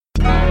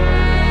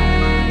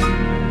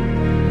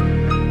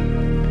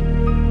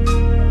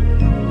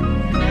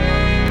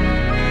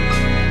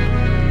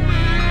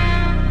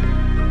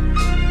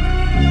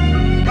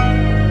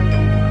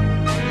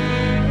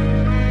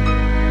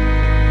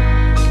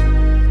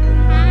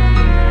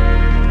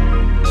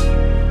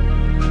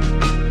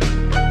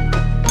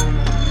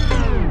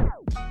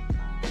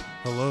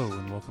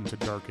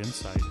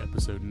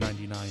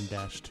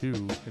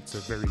9-2. It's a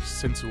very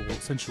sensual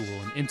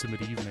and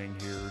intimate evening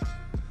here.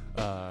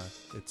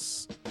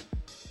 It's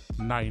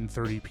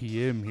 9:30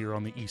 p.m. here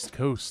on the East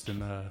Coast,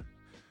 and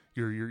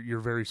your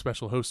very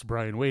special host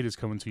Brian Wade is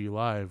coming to you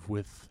live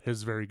with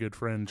his very good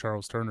friend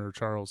Charles Turner.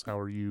 Charles, how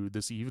are you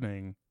this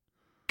evening?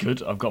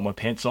 Good. I've got my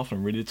pants off and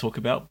I'm ready to talk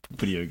about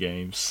video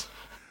games.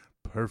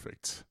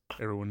 Perfect.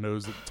 Everyone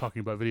knows that talking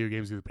about video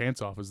games with your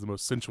pants off is the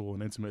most sensual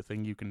and intimate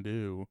thing you can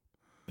do.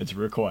 It's a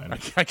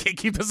requirement. I can't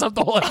keep this up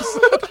the whole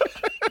episode.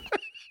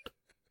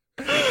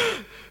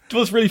 It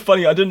was really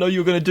funny. I didn't know you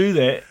were going to do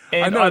that.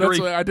 And I know. That's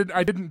why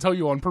I didn't tell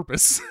you on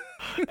purpose.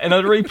 And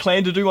I'd already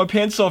planned to do my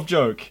pants off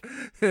joke.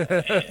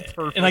 Perfect.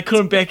 And I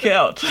couldn't back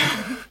out.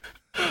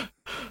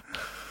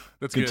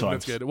 That's good.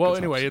 That's good. Well,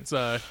 anyway, it's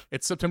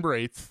September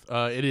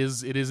 8th. It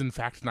is in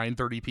fact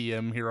 9:30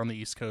 p.m. here on the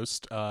East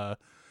Coast. And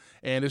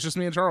it's just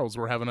me and Charles.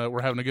 We're having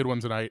a good one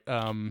tonight.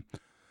 And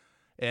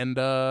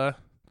we're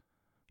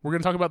going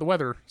to talk about the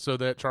weather so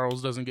that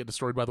Charles doesn't get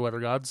destroyed by the weather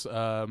gods.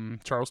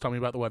 Charles, tell me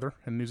about the weather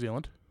in New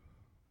Zealand.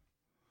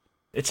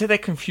 It's at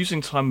that confusing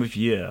time of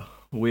year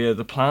where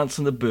the plants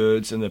and the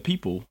birds and the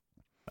people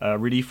are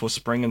ready for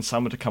spring and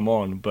summer to come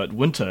on, but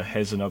winter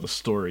has another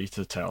story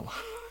to tell.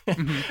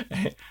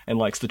 And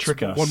likes to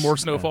trick us. One more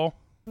snowfall?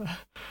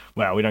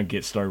 Well, we don't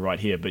get snow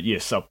right here, but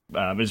yes,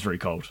 it's very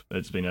cold.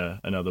 It's been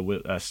another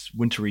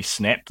wintry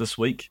snap this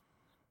week.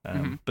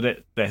 But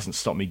that hasn't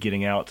stopped me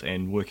getting out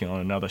and working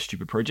on another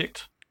stupid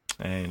project.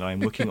 And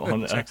I'm working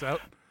on Checks out.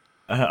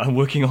 I'm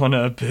working on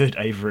a bird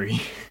aviary.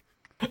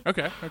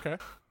 Okay.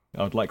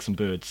 I'd like some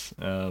birds.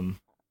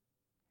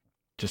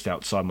 Just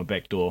outside my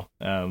back door.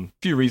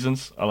 Few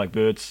reasons. I like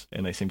birds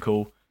and they seem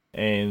cool.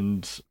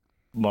 And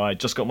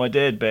just got my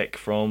dad back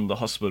from the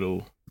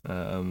hospital.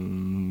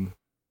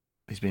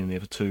 He's been in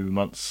there for 2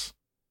 months.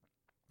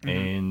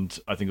 And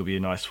I think it'll be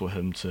nice for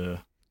him to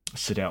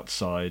sit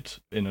outside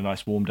in a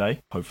nice warm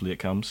day. Hopefully it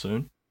comes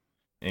soon.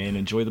 And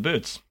enjoy the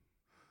birds.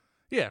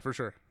 Yeah, for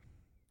sure.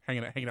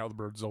 Hanging out with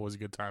the birds is always a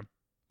good time.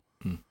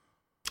 How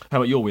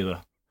about your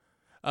weather?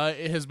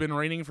 It has been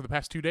raining for the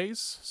past 2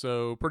 days,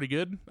 so pretty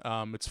good.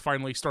 It's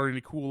finally starting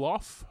to cool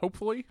off,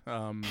 hopefully.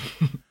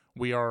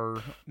 We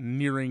are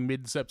nearing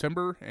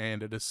mid-September,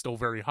 and it is still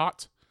very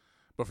hot.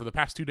 But for the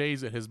past 2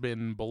 days, it has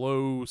been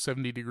below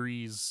 70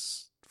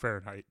 degrees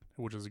Fahrenheit,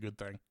 which is a good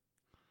thing.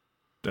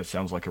 That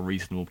sounds like a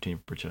reasonable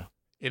temperature.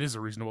 It is a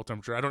reasonable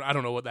temperature. I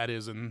don't know what that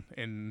is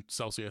in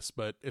Celsius,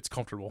 but it's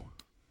comfortable.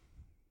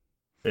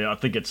 Yeah, I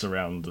think it's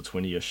around the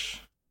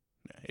 20-ish.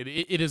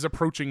 It is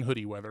approaching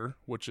hoodie weather,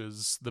 which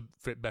is the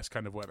best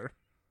kind of weather.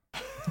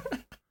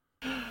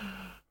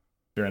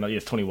 Fair enough.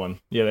 Yes, 21.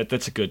 Yeah,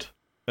 that's a good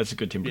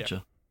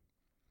temperature.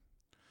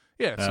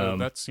 Yeah, so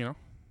that's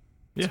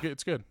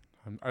it's good.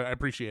 I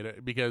appreciate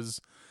it because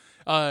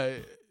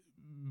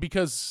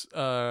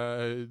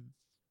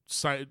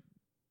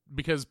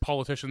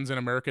politicians in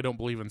America don't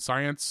believe in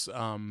science.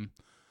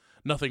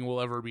 Nothing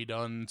will ever be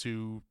done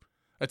to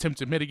attempt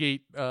to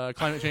mitigate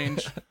climate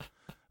change.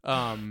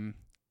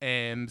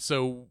 And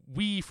so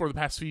we, for the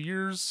past few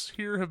years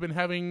here, have been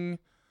having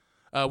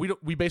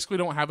we basically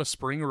don't have a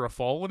spring or a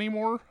fall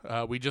anymore.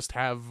 We just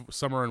have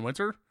summer and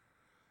winter.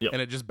 Yep.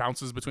 And it just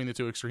bounces between the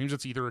two extremes.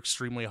 It's either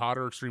extremely hot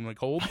or extremely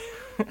cold.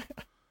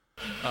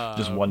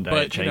 Just one day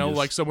but, it changes.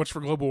 Like so much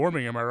for global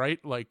warming, am I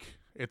right? Like,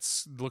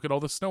 look at all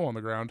the snow on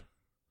the ground.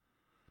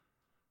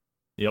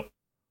 Yep.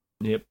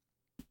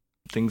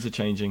 Things are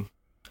changing.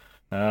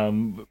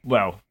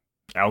 Well,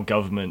 our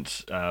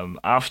government,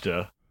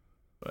 after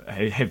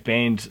have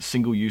banned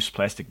single-use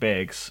plastic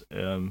bags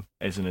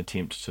as an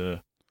attempt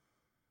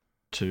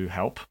to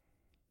help.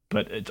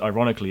 But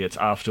ironically, it's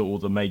after all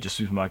the major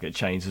supermarket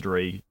chains had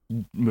already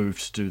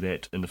moved to do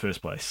that in the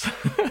first place.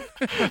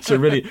 So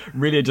really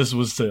it just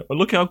was to,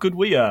 look how good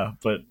we are,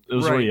 but it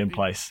was already in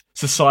place.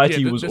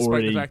 Society was despite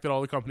already... the fact that all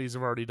the companies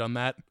have already done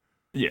that.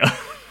 Yeah.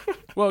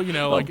 Well,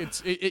 like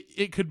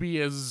it could be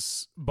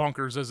as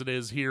bonkers as it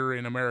is here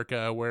in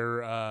America,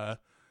 where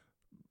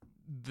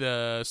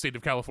the state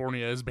of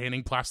California is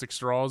banning plastic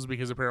straws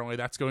because apparently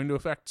that's going to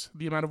affect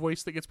the amount of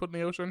waste that gets put in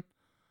the ocean.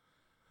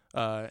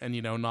 And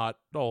not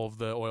all of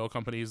the oil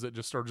companies that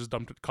just are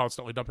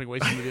constantly dumping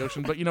waste into the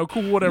ocean, but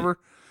cool, whatever.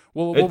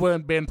 We'll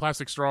ban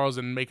plastic straws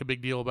and make a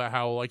big deal about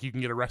how like you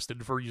can get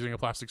arrested for using a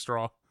plastic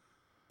straw.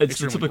 It's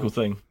the typical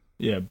thing.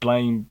 Yeah,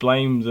 blame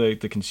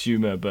the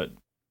consumer, but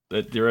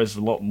there is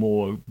a lot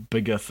more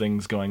bigger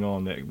things going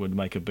on that would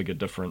make a bigger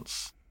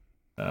difference.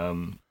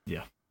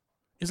 Yeah.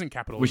 Isn't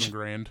capitalism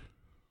grand?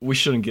 We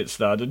shouldn't get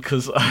started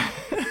because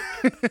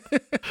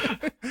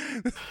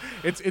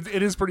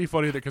it is pretty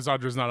funny that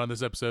Cassandra's not on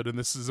this episode, and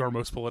this is our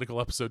most political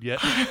episode yet.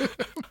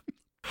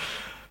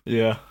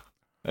 Yeah,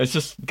 it's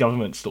just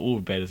governments, they're all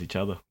bad as each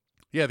other.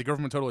 Yeah, the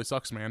government totally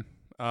sucks, man.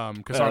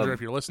 Cassandra, if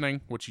you're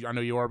listening, which I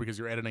know you are because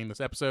you're editing this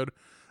episode,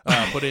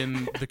 put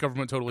in "The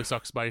Government Totally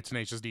Sucks" by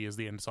Tenacious D as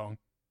the end song.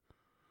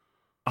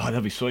 Oh,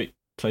 that'd be sweet.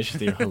 Tenacious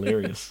D are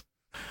hilarious.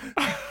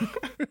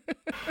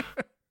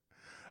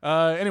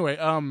 Anyway,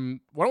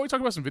 why don't we talk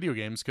about some video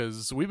games?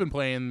 Because we've been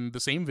playing the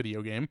same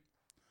video game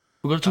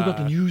We've got to talk about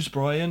the news,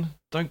 Brian.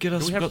 Don't get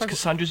us. we We've have got to talk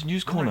Cassandra's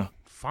news corner. Right,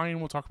 fine,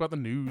 we'll talk about the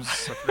news.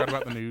 I forgot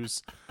about the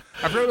news.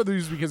 I forgot about the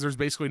news because there's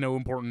basically no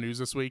important news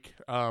this week.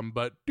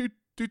 But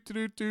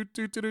Breaking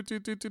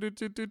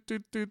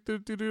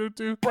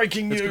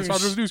news. It's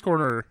Cassandra's news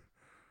corner.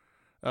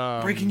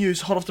 Breaking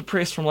news, hot off the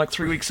press from like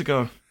 3 weeks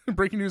ago.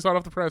 Breaking news, hot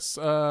off the press.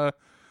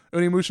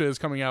 Onimusha is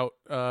coming out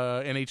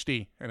in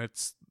HD, and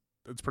it's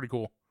pretty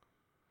cool.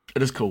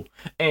 It is cool,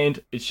 and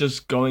it's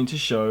just going to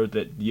show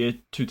that year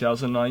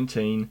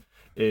 2019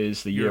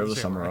 is the year of the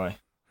samurai.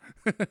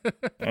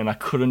 And I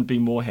couldn't be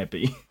more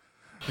happy.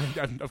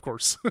 Of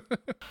course.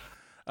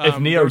 If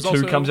Neo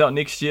 2 comes out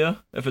next year,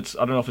 I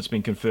don't know if it's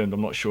been confirmed,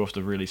 I'm not sure if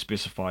they've really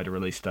specified a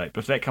release date,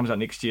 but if that comes out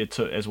next year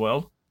too, as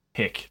well,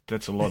 heck,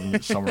 that's a lot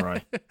of samurai.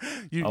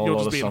 You'll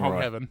just be in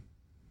home heaven.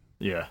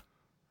 Yeah,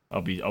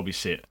 I'll be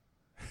set.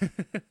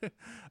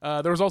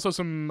 There was also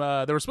some.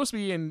 There was supposed to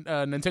be a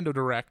Nintendo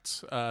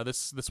Direct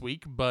this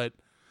week, but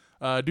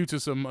due to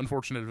some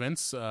unfortunate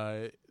events,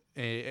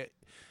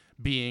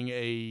 being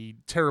a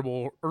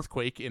terrible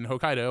earthquake in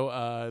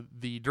Hokkaido,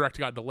 the Direct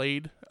got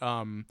delayed.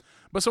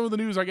 But some of the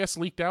news, I guess,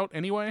 leaked out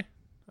anyway.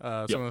 Some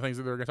of the things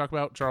that they're going to talk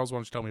about. Charles, why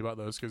don't you tell me about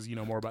those, because you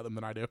know more about them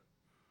than I do.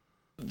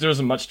 There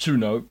isn't much to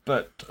know,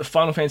 but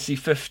Final Fantasy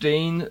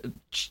 15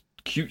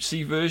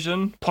 cutesy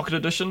version, Pocket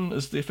Edition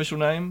is the official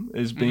name,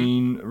 is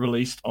being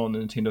released on the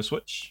Nintendo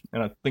Switch,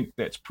 and I think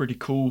that's pretty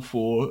cool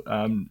for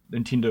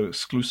Nintendo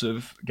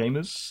exclusive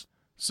gamers.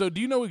 So do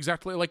you know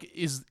exactly, like,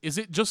 is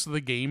it just the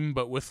game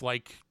but with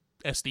like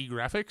SD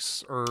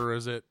graphics, or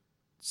is it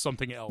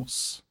something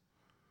else?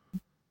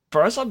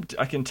 For as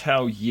I can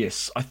tell,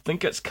 yes. I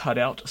think it's cut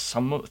out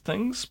some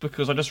things,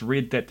 because I just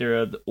read that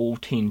there are all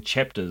 10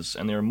 chapters,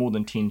 and there are more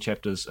than 10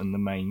 chapters in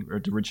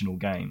the original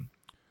game.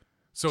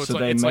 So it's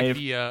like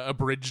the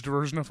abridged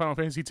version of Final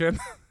Fantasy X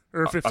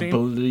or 15? I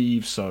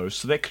believe so.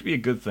 So that could be a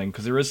good thing,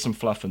 because there is some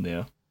fluff in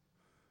there.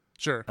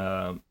 Sure.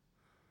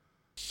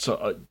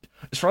 So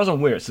as far as I'm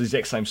aware, it's the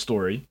exact same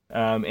story,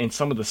 and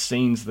some of the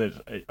scenes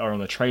that are on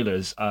the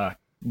trailers are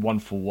one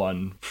for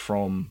one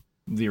from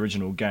the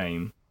original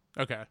game.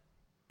 Okay.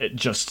 It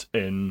just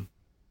in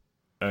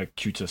a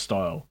cuter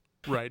style.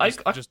 Right.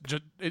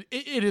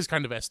 It is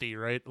kind of SD,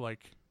 right?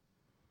 Like.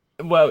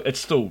 Well, it's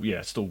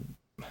stylized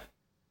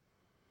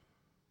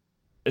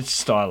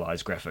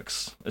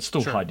graphics. It's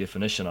still high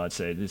definition, I'd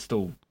say. It's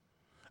still.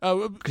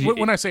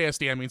 When I say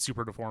SD, I mean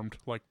super deformed,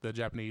 like the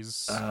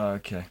Japanese.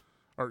 Okay.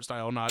 Art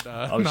style, not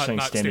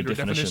standard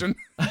definition.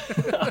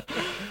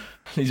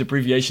 These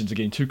abbreviations are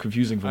getting too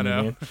confusing for me,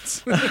 man.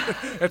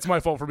 It's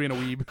my fault for being a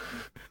weeb.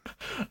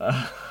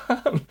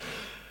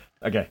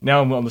 Okay,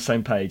 now I'm on the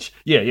same page.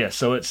 Yeah.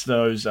 So it's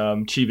those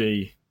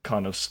chibi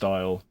kind of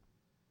style,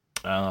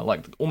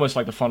 almost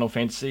like the Final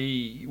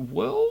Fantasy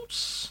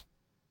worlds.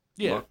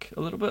 Yeah, look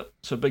a little bit.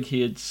 So big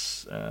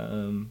heads,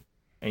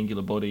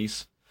 angular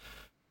bodies.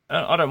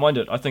 I don't mind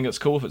it. I think it's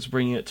cool if it's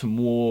bringing it to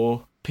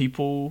more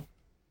people.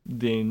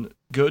 Then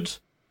good.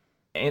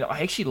 And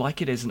I actually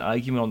like it as an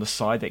argument on the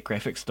side that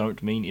graphics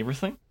don't mean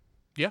everything.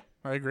 Yeah,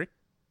 I agree.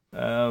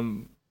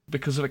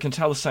 Because if it can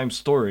tell the same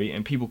story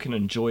and people can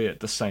enjoy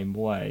it the same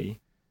way,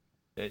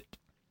 I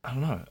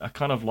don't know. I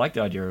kind of like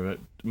the idea of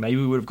it. Maybe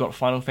we would have got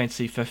Final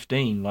Fantasy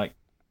 15 like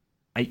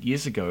 8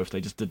 years ago if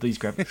they just did these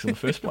graphics in the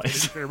first place. I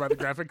didn't care about the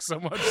graphics so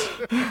much.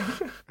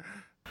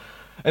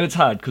 And it's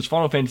hard because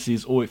Final Fantasy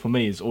has always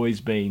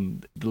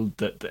been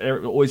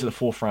always at the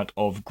forefront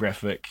of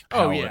graphic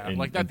power in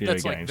like video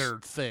that's games. Like their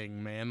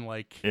thing, man.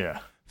 Like yeah,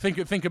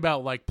 think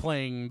about like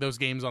playing those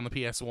games on the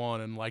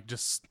PS1 and like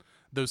just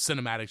those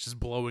cinematics just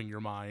blowing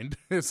your mind.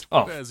 As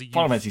a youth.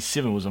 Final Fantasy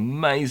 7 was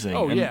amazing.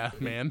 Oh yeah,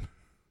 man.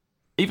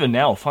 Even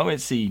now, Final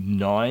Fantasy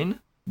 9,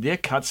 their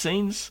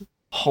cutscenes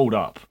hold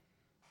up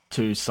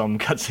to some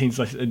cutscenes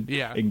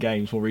in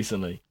games more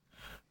recently.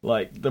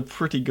 Like they're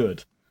pretty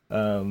good.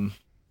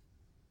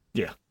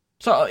 Yeah.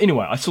 So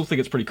anyway, I still think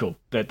it's pretty cool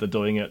that they're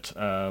doing it.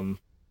 And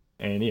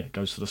yeah, it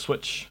goes to the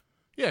Switch.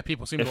 Yeah,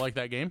 people seem to like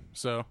that game,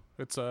 so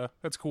it's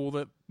cool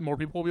that more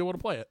people will be able to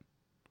play it.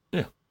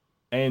 Yeah.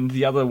 And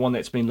the other one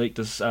that's been leaked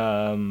is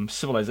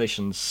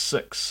Civilization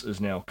 6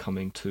 is now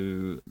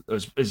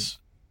is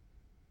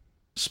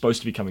supposed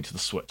to be coming to the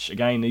Switch.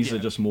 Again, these are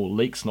just more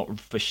leaks, not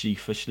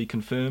officially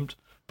confirmed,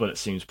 but it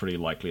seems pretty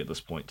likely at this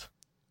point.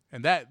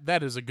 And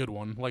that is a good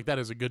one. Like that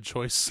is a good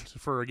choice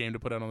for a game to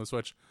put out on the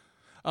Switch.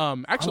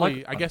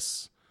 Actually, I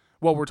guess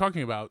while we're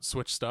talking about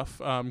Switch stuff,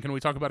 can we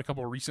talk about a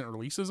couple of recent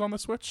releases on the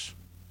Switch?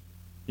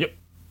 Yep.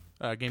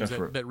 Games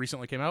that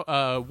recently came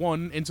out.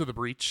 One, Into the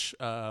Breach,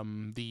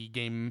 the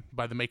game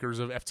by the makers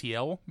of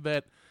FTL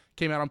that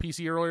came out on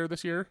PC earlier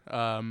this year.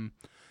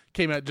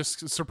 Came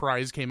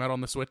out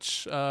on the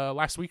Switch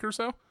last week or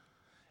so.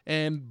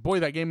 And boy,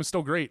 that game is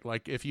still great.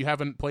 Like, if you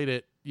haven't played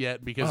it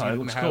yet because you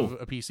didn't have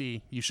a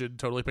PC, you should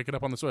totally pick it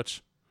up on the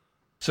Switch.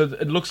 So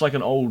it looks like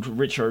an old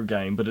retro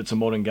game, but it's a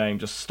modern game,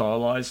 just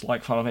stylized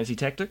like Final Fantasy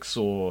Tactics,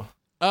 or?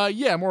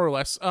 Yeah, more or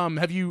less.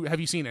 Have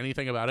you seen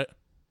anything about it?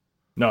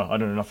 No, I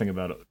don't know nothing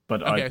about it,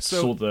 but I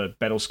saw the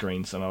battle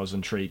screens and I was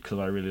intrigued because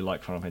I really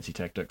like Final Fantasy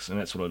Tactics, and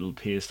that's what it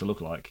appears to look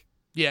like.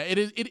 Yeah,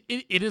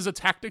 it is a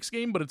tactics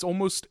game, but it's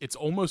almost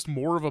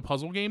more of a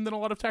puzzle game than a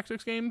lot of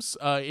tactics games.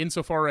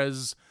 Insofar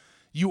as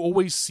you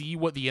always see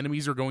what the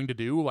enemies are going to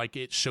do, like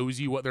it shows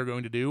you what they're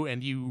going to do,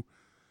 and you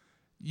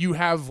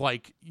have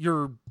like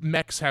your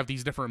mechs have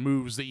these different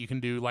moves that you can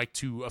do, like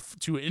to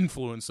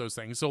influence those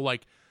things. So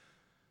like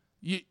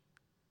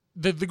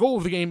the goal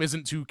of the game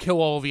isn't to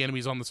kill all of the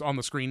enemies on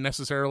the screen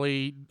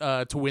necessarily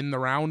to win the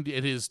round.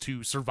 It is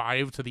to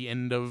survive to the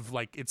end of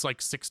like it's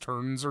like 6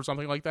 turns or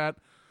something like that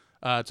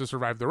to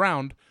survive the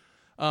round.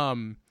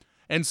 And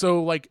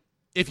so like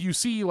if you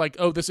see like,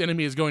 oh, this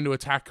enemy is going to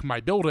attack my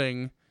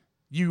building,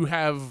 you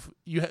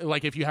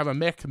like if you have a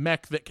mech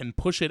that can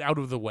push the enemy out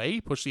of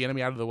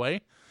the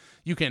way,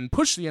 you can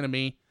push the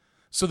enemy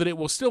so that it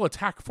will still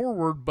attack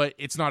forward, but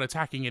it's not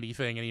attacking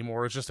anything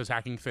anymore. It's just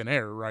attacking thin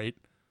air, right?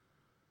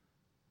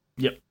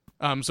 Yep.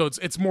 So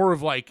it's more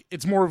of like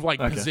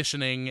Okay.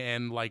 positioning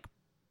and like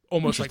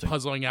almost like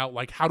puzzling out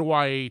like how do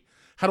I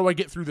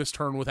get through this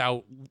turn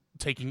without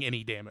taking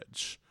any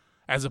damage,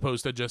 as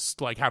opposed to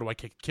just like how do I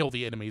kill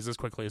the enemies as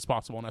quickly as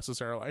possible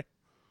necessarily.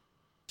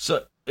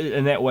 So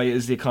in that way,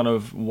 is there kind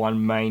of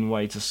one main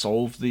way to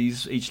solve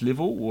these each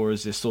level, or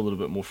is there still a little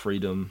bit more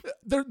freedom?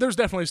 There's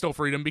definitely still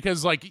freedom,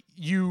 because like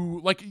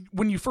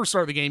when you first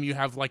start the game, you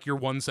have like your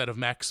one set of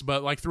mechs,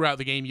 but like throughout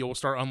the game, you'll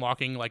start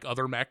unlocking like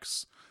other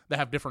mechs that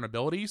have different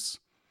abilities.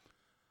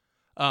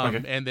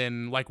 Okay. And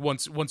then like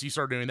once you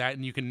start doing that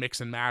and you can mix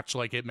and match,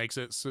 like it makes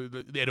it so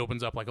that it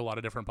opens up like a lot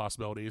of different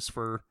possibilities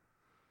for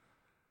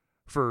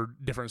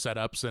different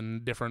setups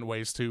and different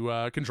ways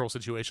to control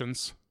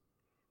situations.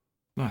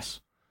 Nice.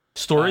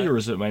 Story, or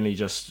is it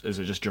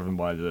just driven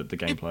by the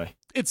gameplay?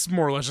 It's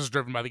more or less just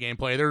driven by the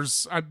gameplay.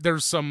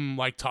 There's some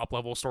like top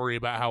level story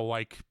about how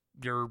like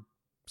you're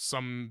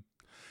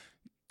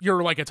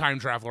like a time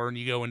traveler and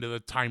you go into the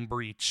time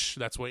breach.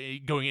 That's what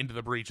going into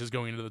the breach is,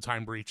 going into the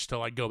time breach to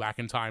like go back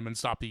in time and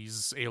stop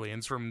these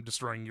aliens from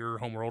destroying your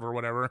homeworld or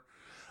whatever.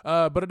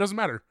 But it doesn't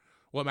matter.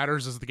 What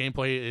matters is the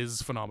gameplay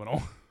is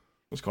phenomenal.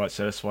 It's quite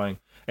satisfying.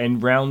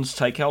 And rounds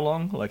take how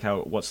long? Like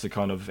what's the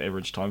kind of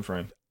average time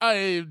frame?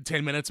 10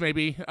 minutes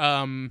maybe.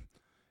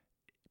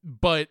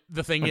 But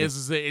the thing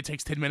is that it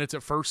takes 10 minutes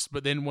at first,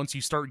 but then once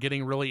you start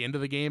getting really into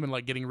the game and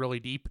like getting really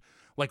deep,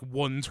 like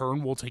one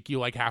turn will take you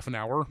like half an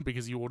hour,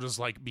 because you will just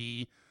like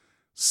be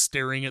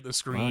staring at the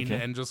screen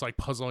and just like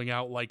puzzling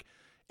out like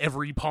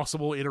every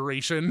possible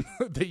iteration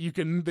that you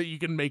can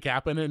make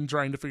happen and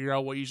trying to figure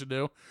out what you should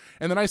do.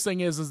 And the nice thing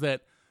is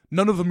that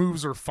none of the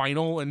moves are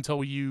final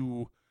until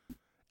you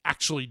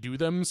actually do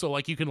them. So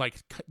like you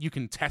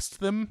can test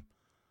them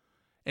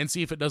and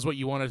see if it does what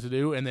you want it to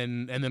do, and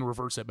then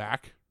reverse it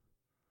back.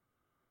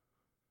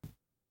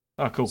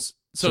 Oh, cool.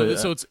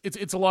 So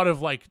it's a lot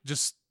of like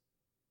just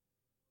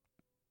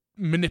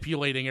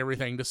manipulating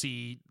everything to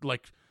see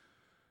like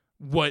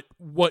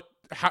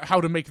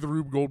how to make the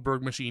Rube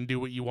Goldberg machine do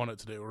what you want it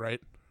to do,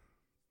 right?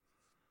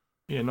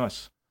 Yeah,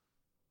 nice.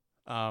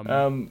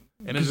 And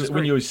it's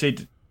when you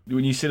said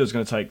it was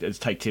going to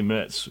take 10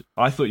 minutes,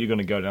 I thought you were going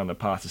to go down the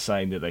path of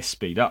saying that they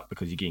speed up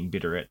because you're getting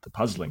better at the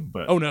puzzling.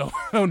 But oh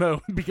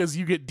no, because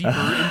you get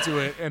deeper into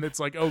it, and it's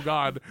like, oh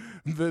god,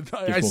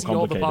 I see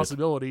all the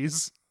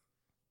possibilities.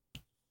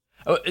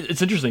 Oh,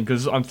 it's interesting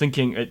because I'm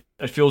thinking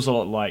it feels a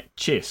lot like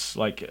chess,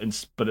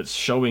 but it's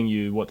showing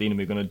you what the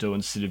enemy are going to do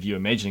instead of you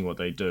imagining what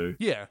they do.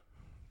 Yeah.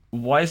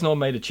 Why has no one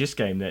made a chess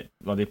game there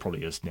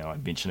probably is now, I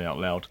mention it out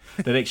loud,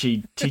 that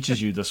actually teaches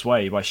you this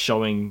way by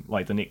showing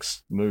like the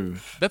next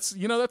move? That's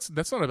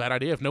not a bad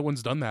idea. If no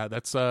one's done that,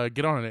 that's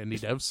get on it, indie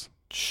devs.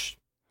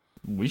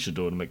 We should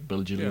do it and make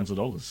billions of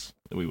dollars.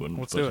 We wouldn't.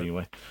 Let's do it.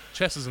 Anyway.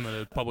 Chess is in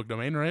the public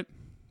domain, right?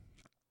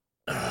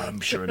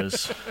 I'm sure it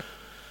is.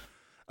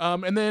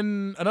 And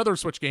then another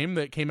Switch game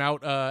that came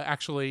out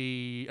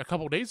actually a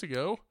couple days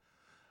ago.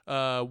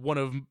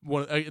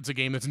 It's a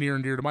game that's near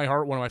and dear to my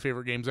heart. One of my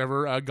favorite games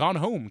ever. Gone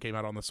Home came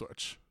out on the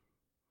Switch.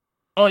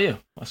 Oh yeah,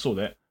 I saw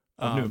that.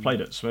 I've never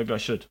played it, so maybe I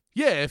should.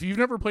 Yeah, if you've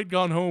never played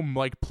Gone Home,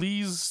 like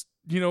please,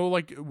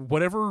 like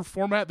whatever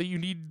format that you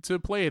need to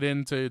play it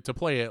in to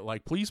play it,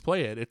 like please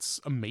play it. It's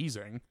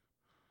amazing.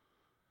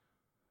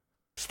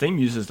 Steam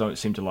users don't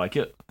seem to like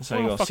it. So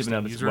you got 7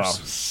 out of 10. Wow,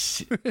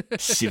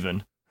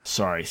 7.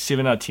 Sorry,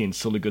 7 out of 10,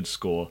 still a good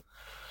score.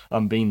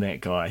 I'm being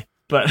that guy.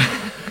 But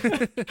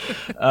IGN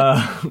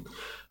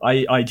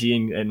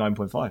at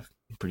 9.5.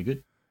 Pretty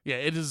good. Yeah,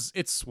 it is.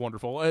 It's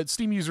wonderful.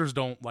 Steam users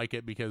don't like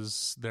it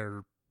because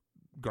they're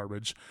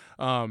garbage.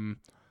 Hashtag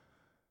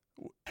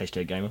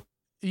gamer.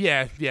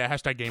 Yeah,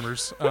 hashtag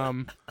gamers.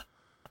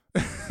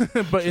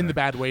 But in the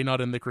bad way,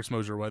 not in the Chris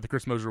Mosier way. The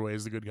Chris Mosier way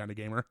is the good kind of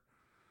gamer.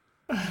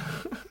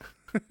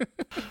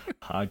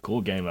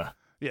 Hardcore gamer.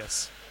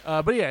 Yes.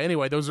 But yeah,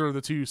 anyway, those are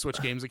the 2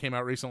 Switch games that came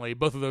out recently.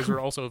 Both of those are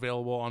also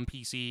available on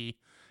PC,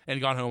 and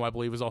Gone Home, I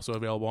believe, is also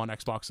available on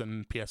Xbox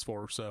and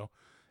PS4. So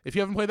if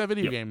you haven't played that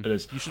video game,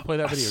 you should play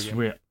that video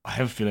game. I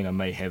have a feeling I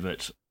may have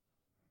it,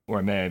 or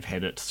I may have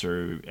had it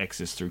through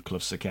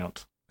Cliff's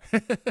account.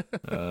 But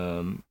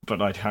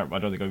I don't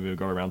think I've ever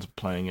got around to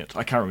playing it.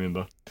 I can't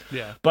remember.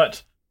 Yeah.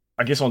 But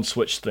I guess on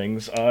Switch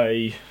things,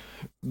 I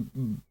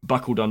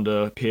buckled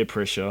under peer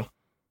pressure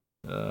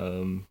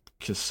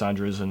because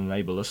Sandra is an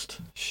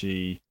enablerist.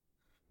 She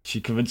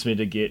convinced me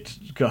to get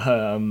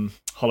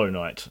Hollow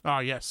Knight. Ah,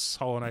 yes,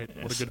 Hollow Knight.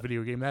 Yes. What a good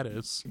video game that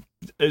is.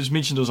 It was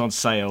mentioned it was on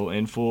sale,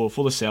 and for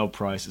the sale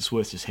price, it's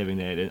worth just having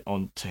that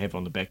on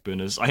the back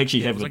burners. I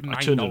actually have it. Like I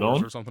turned it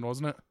on or something,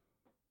 wasn't it?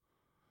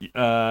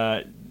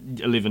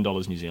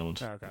 $11 New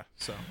Zealand. Oh, okay,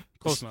 so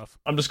close enough.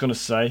 I'm just gonna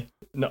say,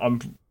 no,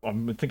 I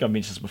think I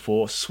mentioned this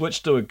before.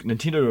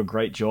 Nintendo do a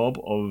great job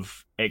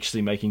of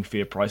actually making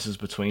fair prices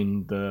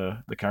between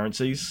the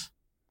currencies.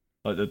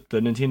 Like the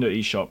Nintendo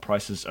eShop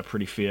prices are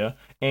pretty fair,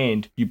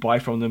 and you buy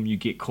from them, you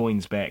get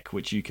coins back,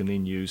 which you can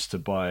then use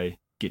to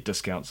get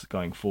discounts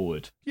going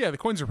forward. Yeah, the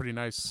coins are pretty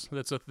nice.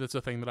 That's a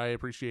thing that I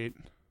appreciate.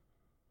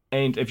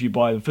 And if you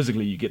buy them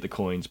physically, you get the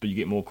coins, but you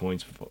get more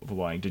coins for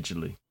buying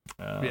digitally.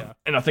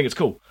 And I think it's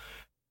cool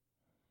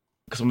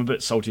because I'm a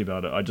bit salty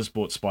about it. I just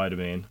bought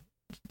Spider-Man.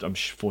 I'm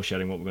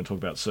foreshadowing what we're going to talk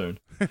about soon,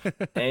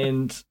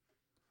 and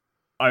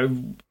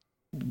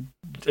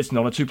it's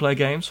not a 2-player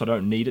game, so I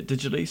don't need it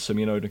digitally, so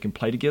me and Odin can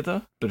play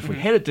together. But if we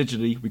had it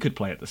digitally, we could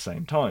play at the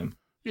same time.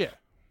 Yeah.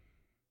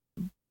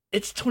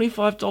 It's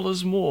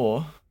 $25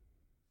 more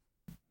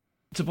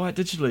to buy it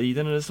digitally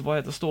than it is to buy it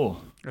at the store.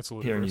 That's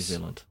here in New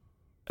Zealand.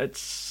 I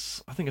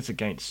think it's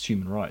against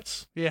human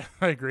rights. Yeah,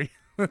 I agree.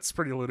 That's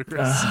pretty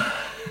ludicrous.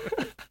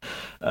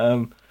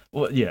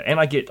 Well, yeah, and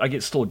I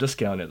get store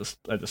discount at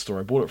the store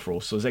I bought it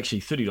for, so it's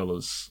actually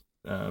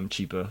 $30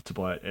 cheaper to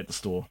buy it at the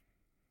store.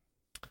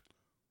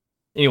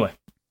 Anyway,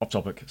 off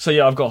topic. So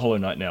yeah, I've got Hollow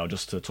Knight now,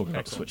 just to talk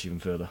about the Switch even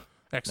further.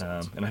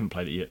 Excellent. And I haven't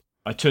played it yet.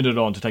 I turned it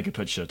on to take a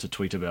picture to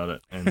tweet about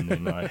it, and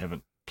then I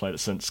haven't played it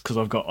since, because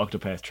I've got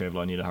Octopath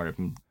Traveler. I need to hurry up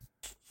and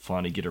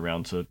finally get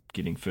around to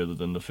getting further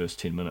than the first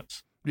 10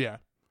 minutes. Yeah.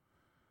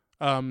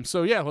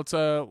 So yeah, let's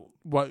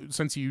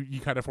since you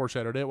kind of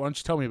foreshadowed it, why don't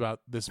you tell me about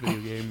this video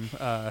game,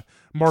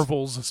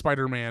 Marvel's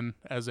Spider-Man,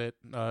 as it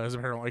is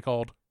apparently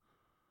called.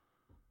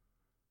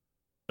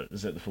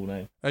 Is that the full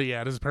name?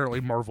 Yeah, it is apparently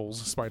Marvel's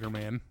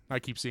Spider-Man. I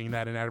keep seeing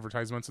that in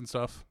advertisements and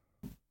stuff.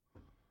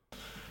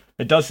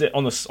 It does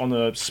on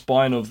the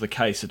spine of the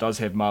case. It does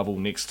have Marvel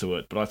next to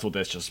it, but I thought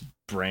that's just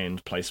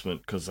brand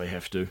placement because they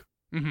have to.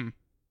 Mm-hmm.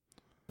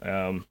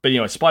 But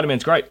anyway,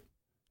 Spider-Man's great.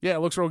 Yeah, it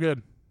looks real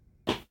good.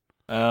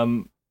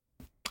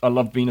 I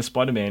love being a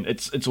Spider-Man.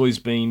 He's always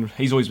been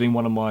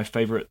one of my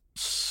favorite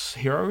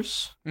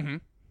heroes.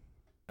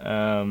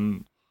 Mm-hmm.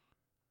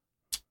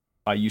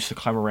 I used to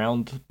climb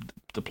around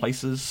the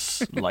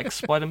places like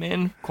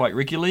Spider-Man quite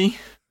regularly.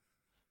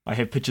 I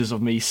have pictures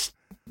of me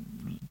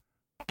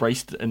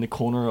braced in the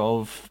corner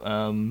of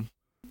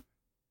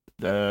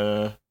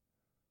the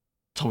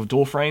top of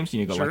door frames.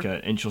 You got like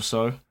an inch or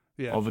so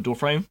of a door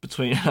frame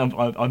between.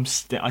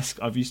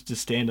 I've used to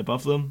stand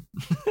above them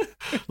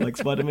like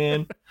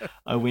Spider-Man.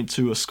 I went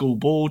to a school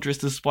ball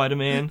dressed as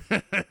Spider-Man.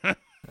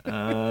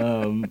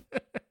 I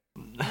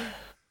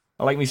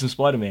like me some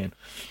Spider-Man.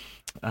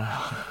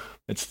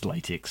 It's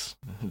latex.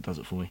 It does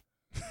it for me.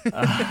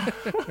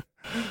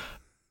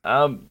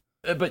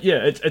 But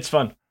yeah, it's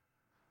fun.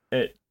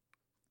 I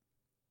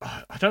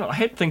don't know. I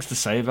had things to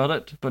say about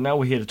it, but now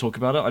we're here to talk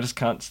about it. I just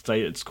can't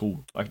say it's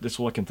cool. That's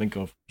all I can think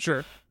of.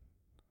 Sure.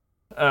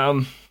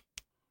 I'm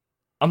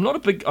not a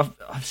big.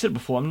 I've said it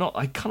before.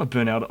 I kind of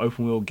burn out at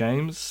open world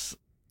games,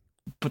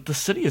 but the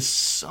city is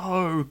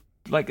so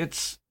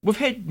it's. We've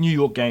had New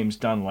York games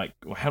done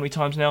how many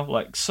times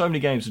now? So many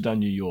games have done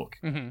New York.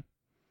 Mm-hmm.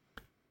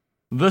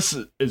 This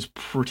is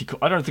pretty cool.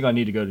 I don't think I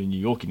need to go to New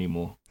York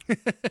anymore.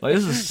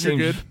 Seems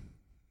good.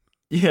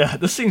 Yeah,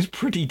 this seems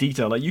pretty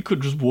detailed. You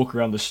could just walk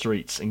around the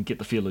streets and get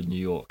the feel of New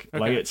York.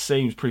 Okay. It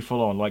seems pretty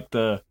full on.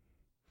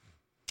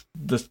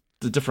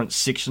 The different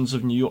sections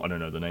of New York. I don't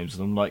know the names of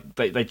them.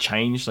 They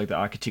change. The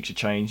architecture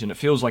change, and it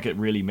feels like it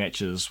really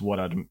matches what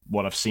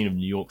I've seen of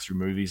New York through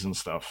movies and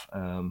stuff.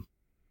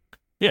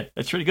 Yeah,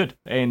 it's really good,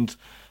 and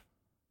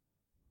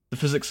the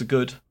physics are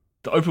good.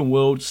 The open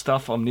world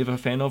stuff I'm never a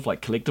fan of,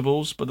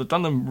 collectibles, but they've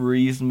done them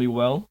reasonably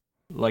well.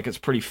 It's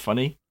pretty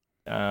funny.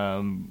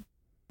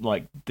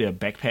 Their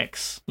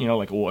backpacks,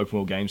 all open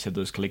world games have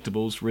those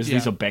collectibles. Whereas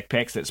these are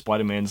backpacks that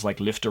Spider-Man's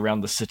left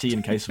around the city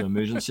in case of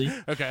emergency.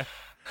 Okay,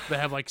 they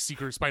have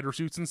secret spider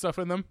suits and stuff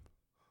in them.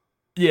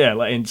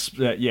 Yeah,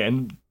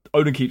 and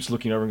Odin keeps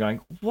looking over and going,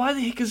 "Why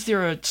the heck is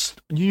there a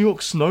New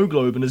York snow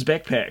globe in his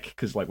backpack?"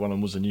 Because one of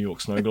them was a New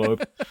York snow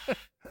globe.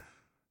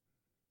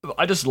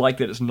 I just like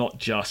that it's not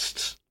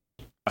just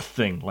a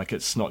thing.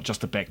 It's not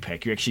just a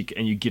backpack.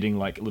 You're getting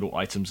little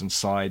items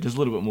inside. There's a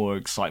little bit more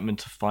excitement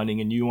to finding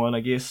a new one,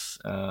 I guess.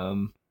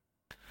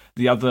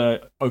 The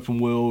other open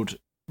world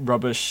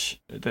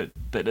rubbish that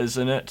is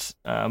in it,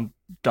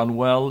 done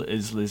well,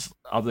 is there's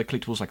other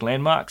collectibles like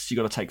landmarks. You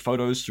got to take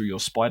photos through your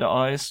spider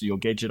eyes, your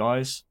gadget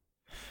eyes.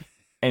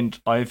 And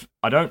I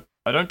don't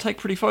take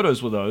pretty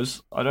photos with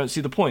those. I don't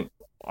see the point.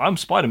 I'm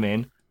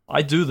Spider-Man.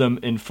 I do them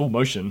in full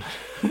motion.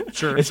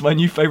 Sure. It's my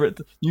new favorite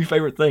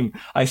thing.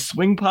 I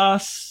swing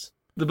past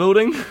the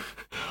building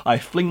I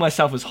fling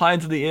myself as high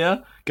into the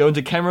air, go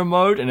into camera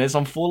mode, and as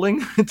I'm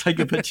falling, take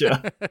a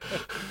picture.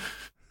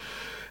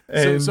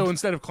 So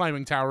instead of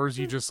climbing towers,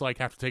 you just like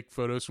have to take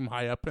photos from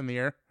high up in the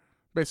air,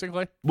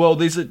 basically. Well,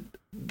 it's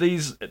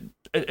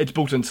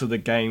built into the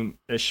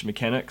game-ish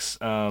mechanics.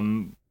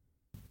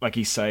 Like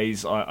he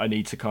says, I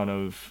need to kind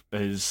of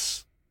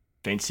his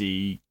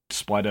fancy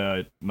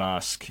spider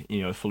mask,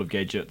 full of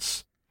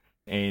gadgets,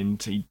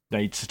 and he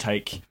needs to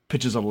take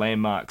pictures of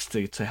landmarks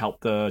to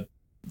help the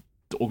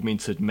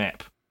augmented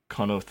map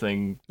kind of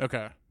thing.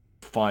 Okay.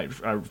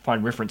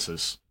 Find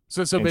references.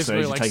 So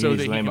basically, like, so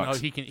that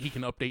he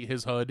can update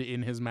his HUD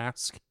in his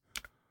mask.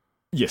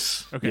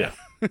 Yes. Okay. Yeah.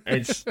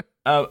 It's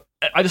I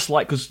just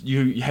like because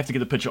you have to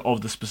get a picture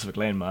of the specific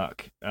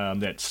landmark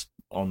that's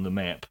on the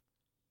map,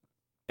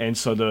 and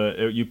so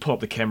you pull up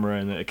the camera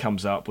and it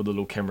comes up with a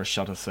little camera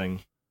shutter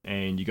thing,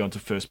 and you go into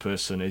first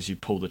person as you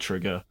pull the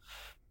trigger,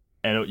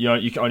 and you're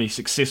only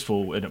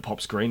successful and it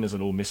pops green. There's a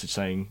little message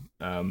saying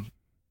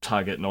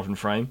target not in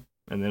frame,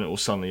 and then it will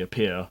suddenly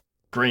appear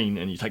green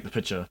and you take the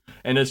picture,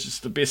 and it's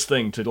just the best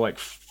thing to like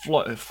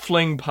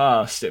fling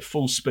past at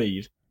full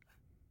speed,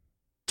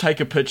 take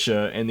a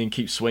picture, and then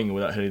keep swinging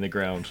without hitting the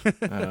ground.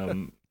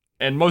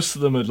 And most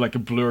of them are like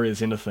blurry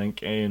as anything,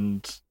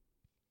 and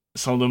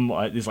some of them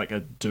there's like a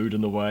dude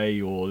in the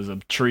way or there's a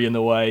tree in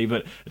the way,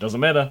 but it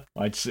doesn't matter.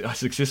 I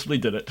successfully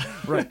did it.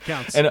 Right,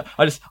 counts. And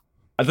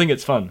I think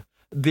it's fun.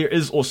 There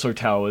is also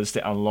towers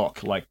that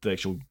unlock like the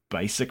actual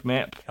basic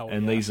map,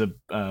 and these are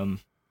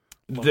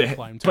but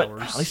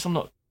at least I'm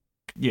not.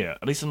 Yeah,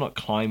 at least I'm not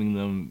climbing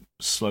them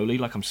slowly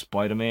like I'm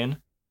Spider-Man.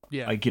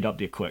 Yeah, I get up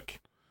there quick.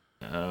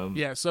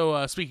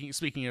 So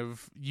speaking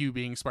of you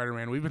being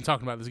Spider-Man, we've been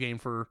talking about this game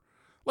for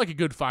like a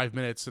good 5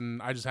 minutes, and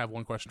I just have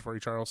one question for you,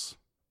 Charles.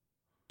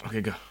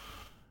 Okay, go.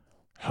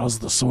 How's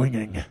the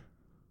swinging?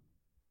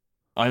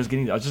 I was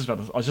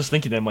just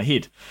thinking that in my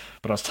head,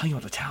 but I was telling you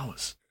about the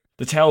towers.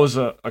 The towers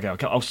are okay. I'll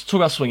talk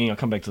about swinging. I'll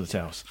come back to the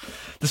towers.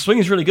 The swing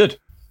is really good.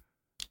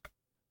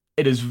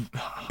 It is.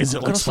 Is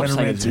it like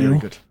Spider-Man 2?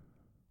 Good.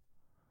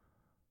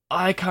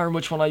 I can't remember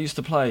which one I used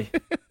to play.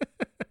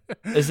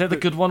 Is that the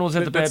good one or is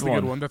that the bad one? That's the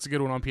good one. That's a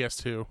good one on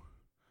PS2.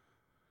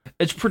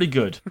 It's pretty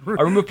good. I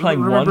remember playing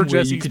remember one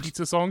Jesse's where you could...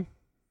 pizza song?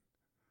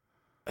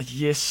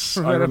 Yes,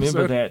 I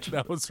remember that.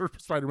 That was for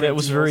Spider-Man. That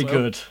was very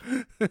good.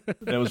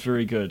 That was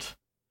very good.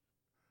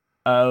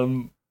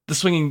 The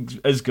swinging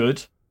is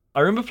good. I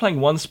remember playing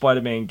one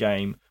Spider-Man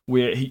game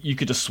where you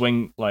could just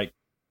swing like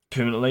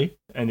permanently,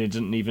 and there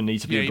didn't even need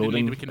to be a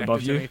building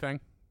above you. Anything.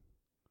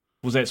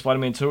 Was that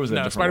Spider-Man 2 or was that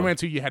different? Spider-Man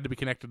 2 you had to be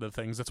connected to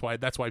things. That's why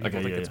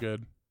people think it's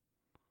good.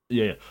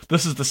 Yeah.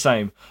 This is the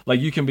same. Like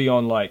you can be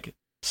on like,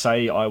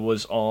 say I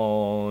was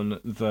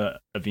on the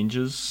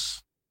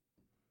Avengers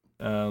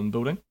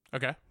building.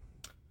 Okay.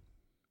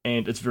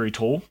 And it's very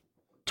tall.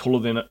 Taller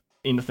than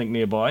anything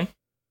nearby.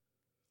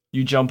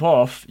 You jump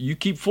off, you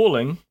keep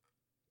falling,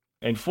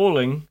 and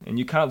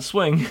you can't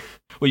swing.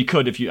 Well, you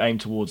could if you aim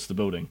towards the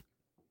building.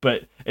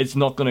 But it's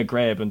not going to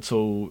grab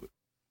until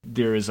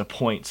there is a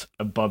point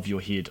above your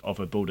head of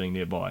a building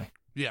nearby.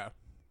 Yeah.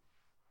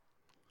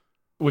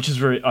 Which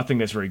is I think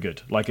that's very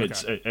good. Like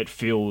it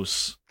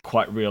feels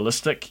quite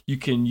realistic. You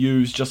can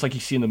use, just like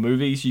you see in the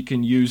movies, you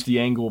can use the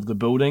angle of the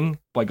building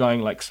by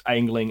going like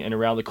angling and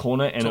around the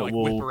corner, and it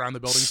will whip around the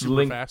building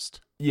super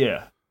fast.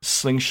 Yeah,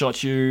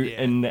 slingshot you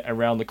in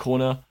around the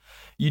corner.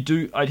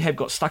 I have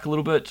got stuck a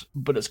little bit,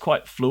 but it's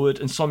quite fluid.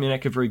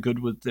 Insomniac are very good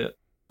with their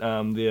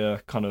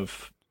kind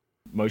of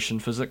motion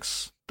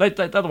physics. They're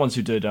the ones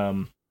who did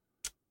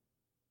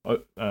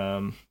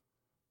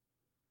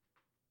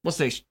what's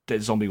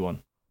that zombie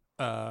one?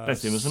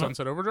 That's them, isn't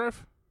Sunset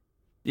Overdrive?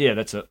 Yeah,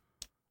 that's it.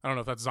 I don't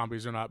know if that's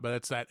zombies or not, but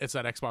it's that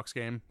Xbox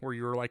game where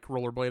you were like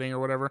rollerblading or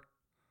whatever.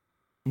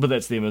 But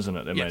that's them, isn't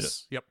it? They made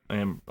it. Yep. I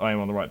am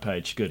on the right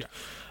page. Good.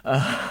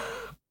 Yeah.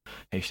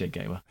 Hashtag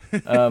gamer.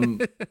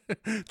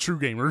 True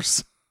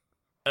gamers.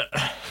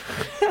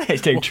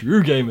 Hashtag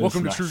true gamers.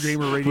 Welcome to True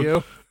Gamer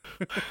Radio.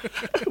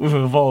 We've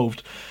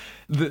evolved.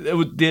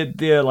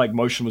 Their like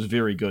motion was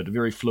very good,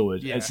 very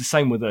fluid. Yeah. It's the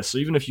same with this. So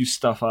even if you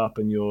stuff up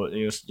and you're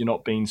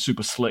not being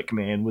super slick,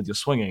 man, with your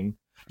swinging,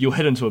 you'll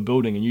hit into a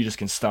building and you just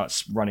can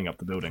start running up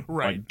the building,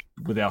 right?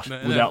 Like, without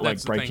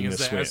like breaking the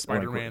sweat.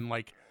 Spider-Man,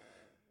 like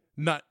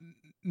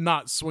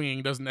not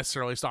swinging doesn't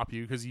necessarily stop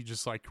you because you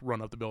just like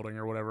run up the building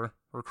or whatever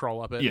or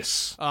crawl up it.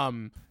 Yes.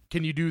 Can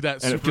you do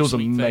that? And it feels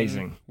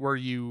amazing. Where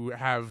you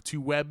have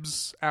two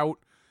webs out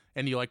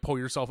and you like pull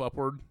yourself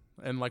upward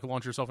and like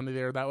launch yourself into the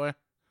air that way?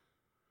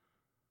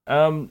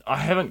 I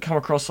haven't come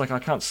across, like, I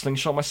can't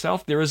slingshot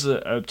myself. There is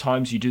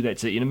times you do that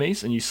to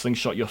enemies and you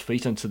slingshot your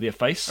feet into their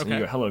face and you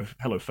go,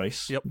 hello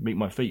face, meet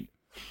my feet.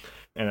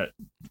 And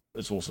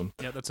it's awesome.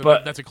 Yeah, that's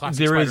a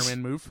classic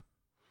Spider-Man move.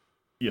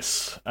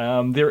 Yes.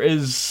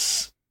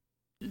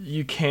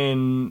 You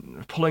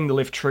can, pulling the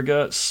left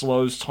trigger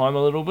slows time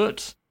a little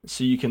bit,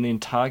 so you can then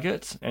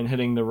target, and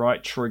hitting the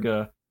right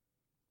trigger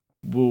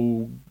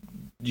you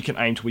can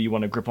aim to where you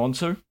want to grip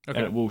onto, and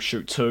it will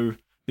shoot two.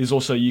 There's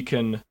also,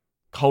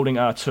 holding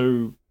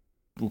R2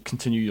 will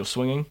continue your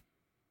swinging.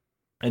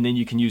 and then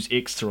you can use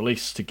X to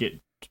release to get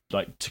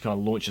to kind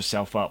of launch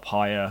yourself up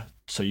higher,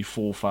 so you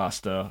fall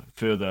faster,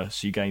 further,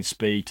 so you gain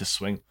speed to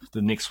swing.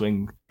 The next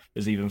swing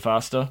is even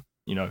faster.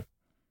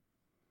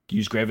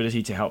 Use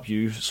gravity to help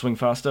you swing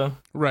faster.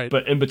 Right.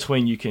 But in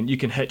between, you can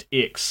hit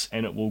X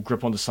and it will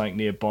grip onto something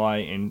nearby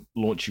and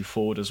launch you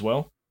forward as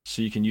well.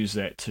 So you can use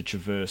that to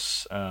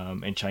traverse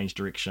and change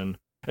direction.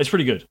 It's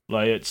pretty good.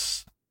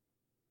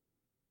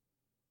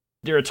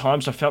 There are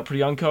times I felt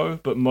pretty unco,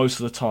 but most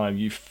of the time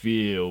you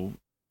feel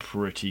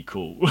pretty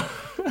cool.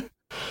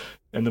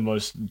 In the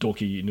most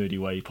dorky, nerdy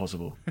way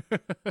possible.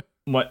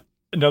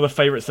 Another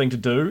favorite thing to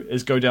do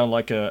is go down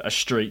like a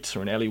street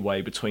or an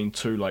alleyway between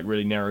two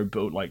really narrow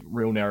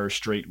real narrow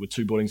street with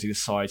two buildings either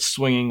side,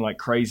 swinging like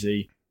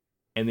crazy,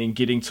 and then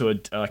getting to a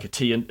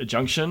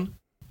junction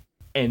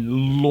and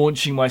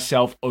launching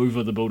myself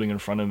over the building in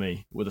front of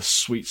me with a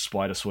sweet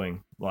spider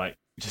swing. Like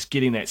just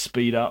getting that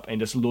speed up and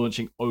just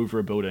launching over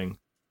a building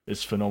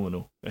is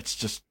phenomenal. It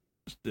just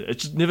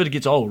never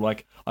gets old.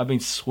 Like I've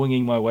been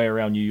swinging my way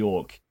around New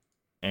York,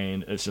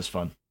 and it's just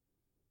fun.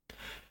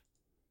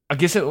 I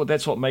guess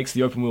that's what makes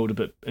the open world a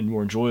bit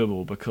more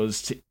enjoyable,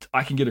 because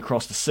I can get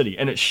across the city,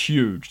 and it's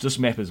huge. This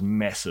map is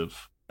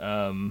massive.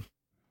 It's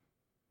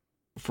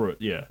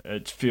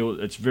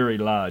very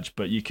large,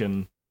 but you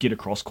can get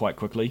across quite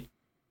quickly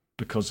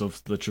because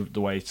of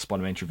the way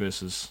Spider-Man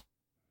traverses.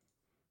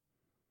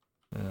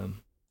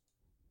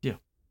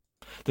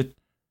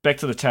 Back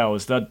to the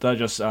towers. They're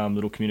just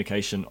little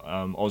communication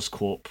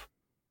Oscorp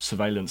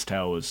surveillance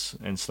towers,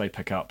 and so they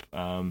pick up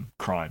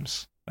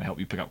crimes. They help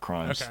you pick up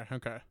crimes.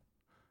 Okay.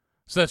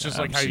 So that's just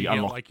like how you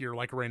get your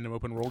random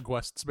open world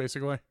quests,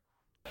 basically.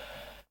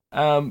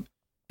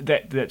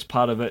 That's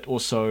part of it.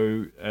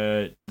 Also,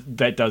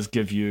 that does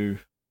give you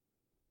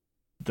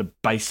the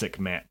basic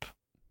map.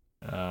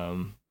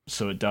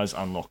 So it does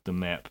unlock the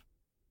map.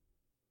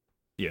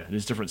 Yeah,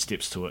 there's different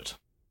steps to it.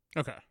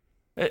 Okay.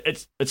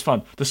 It's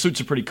fun. The suits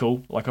are pretty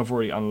cool. Like I've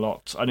already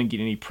unlocked. I didn't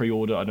get any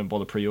pre-order. I didn't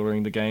bother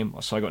pre-ordering the game,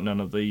 so I got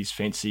none of these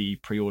fancy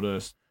pre-order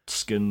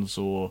skins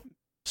or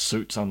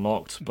suits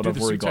unlocked. But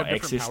I've already got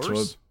access to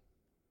it.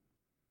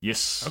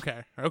 Yes.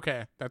 Okay.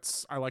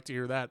 I like to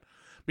hear that,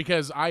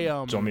 because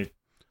I've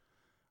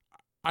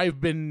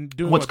been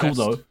doing what's my cool best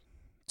though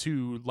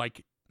to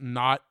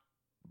not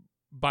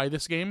buy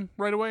this game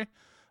right away.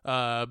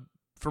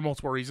 For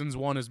multiple reasons.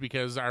 One is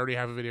because I already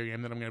have a video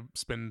game that I'm going to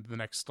spend the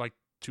next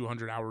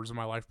 200 hours of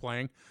my life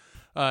playing,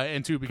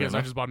 and two, because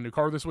I just bought a new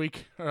car this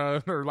week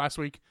or last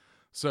week.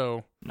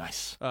 So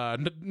nice.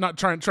 Not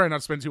trying not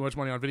to spend too much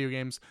money on video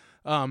games.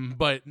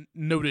 But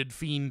noted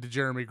fiend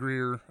Jeremy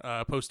Greer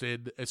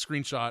posted a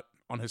screenshot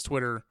on his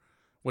Twitter,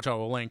 which I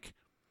will link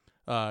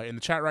in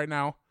the chat right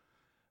now.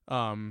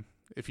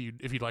 If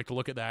you'd like to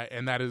look at that,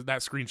 and that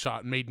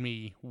screenshot made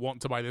me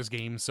want to buy this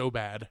game so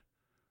bad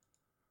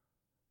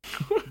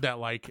that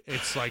I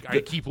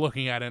keep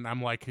looking at it and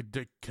I'm like,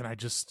 should I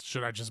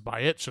just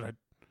buy it? Should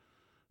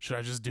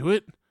I just do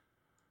it?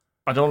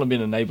 I don't want to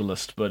be an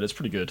enablerist, but it's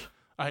pretty good.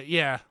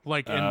 Yeah,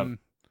 and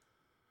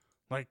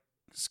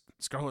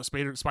Scarlet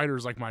Spider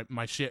is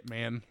my shit,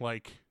 man.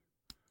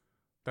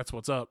 That's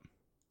what's up.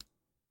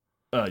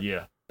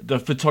 Yeah. The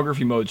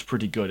photography mode's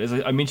pretty good. As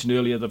I mentioned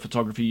earlier, the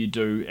photography you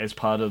do as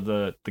part of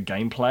the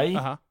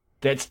gameplay,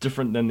 that's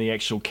different than the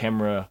actual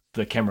camera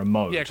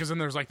mode. Yeah, because then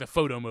there's the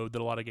photo mode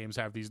that a lot of games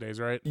have these days,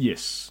 right?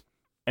 Yes.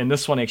 And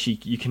this one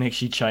you can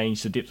actually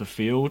change the depth of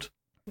field,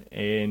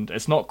 and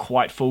it's not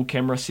quite full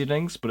camera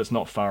settings, but it's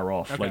not far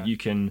off. Okay. You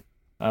can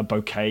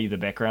bokeh the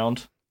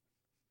background.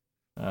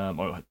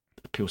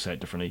 People say it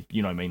differently.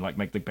 You know what I mean?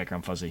 Make the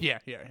background fuzzy. Yeah.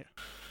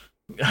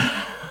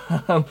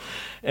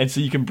 And so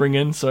you can bring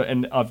in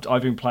and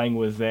I've been playing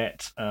with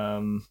that.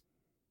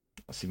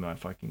 Let's see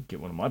if I can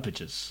get one of my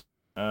pictures.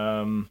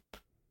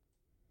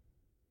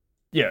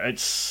 Yeah,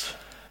 it's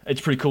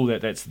pretty cool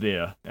that's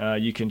there.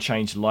 You can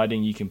change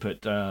lighting. You can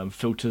put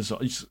filters.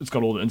 It's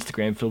got all the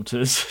Instagram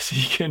filters, so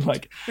you can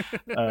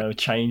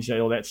change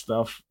all that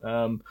stuff.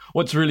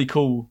 What's really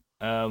cool?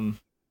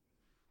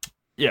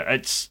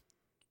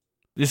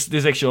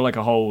 There's actually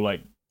a whole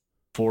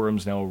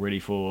forums now already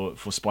for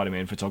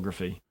Spider-Man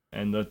photography,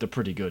 and they're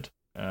pretty good.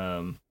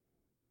 You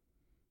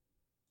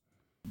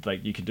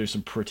can do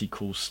some pretty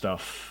cool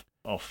stuff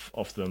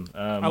off them.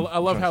 I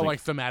love how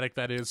thematic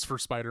that is for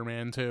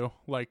Spider-Man too.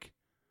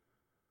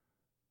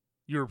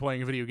 You were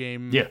playing a video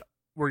game,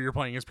 where you're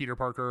playing as Peter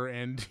Parker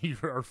and you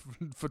are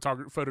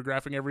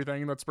photographing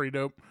everything. That's pretty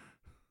dope.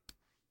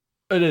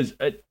 It is.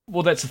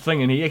 Well, that's the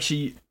thing, and he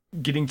actually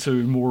getting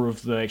to more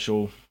of the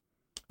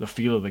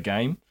feel of the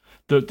game.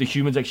 The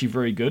human's actually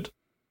very good.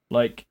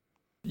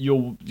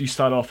 You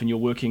start off and you're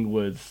working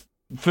with.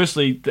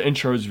 Firstly, the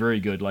intro is very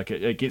good.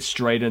 It gets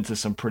straight into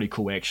some pretty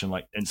cool action,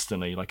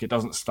 instantly. It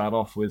doesn't start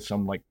off with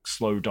some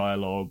slow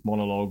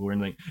monologue or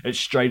anything. It's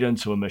straight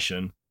into a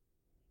mission,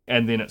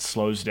 and then it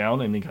slows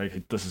down and then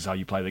okay, this is how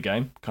you play the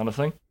game, kind of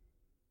thing.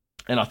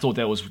 And I thought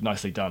that was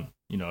nicely done.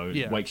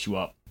 It wakes you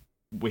up.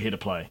 We're here to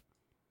play.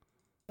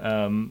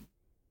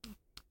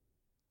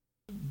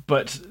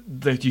 But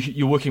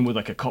you're working with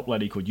a cop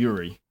lady called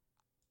Yuri,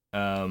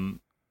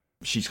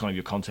 she's kind of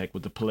your contact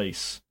with the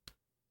police,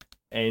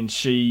 and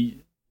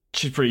she's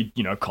pretty,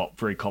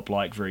 very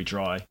cop-like, very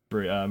dry,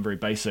 very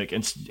basic.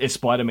 And as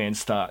Spider-Man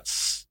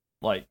starts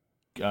like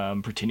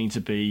pretending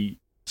to be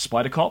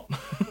Spider Cop,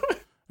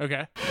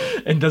 okay,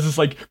 and does this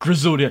like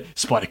grizzled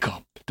Spider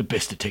Cop, the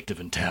best detective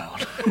in town,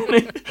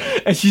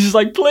 and she's just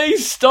like,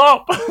 please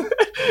stop,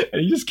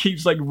 and he just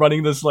keeps like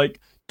running this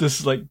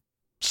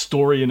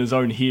story in his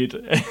own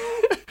head.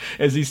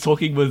 As he's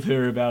talking with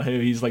her about how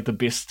he's like the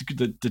best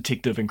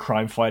detective and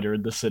crime fighter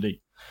in the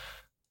city.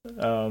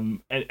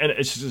 And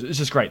it's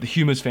just great. The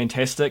humor's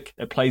fantastic.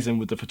 It plays in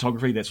with the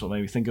photography. That's what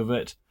made me think of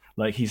it.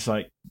 Like, he's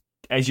like,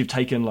 as you've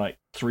taken like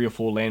 3 or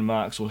 4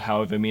 landmarks or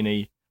however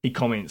many, he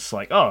comments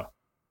like, oh,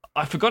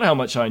 I forgot how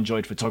much I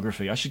enjoyed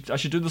photography. I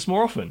should do this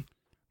more often.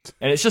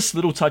 And it's just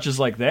little touches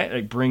like that.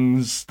 It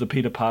brings the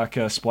Peter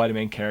Parker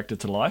Spider-Man character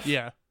to life.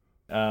 Yeah.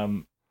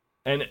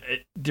 And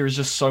there is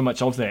just so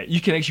much of that.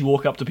 You can actually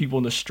walk up to people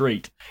in the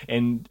street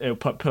and it'll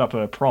put up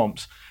a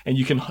prompt, and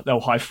they'll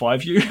high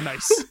five you.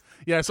 Nice.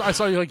 Yeah, so I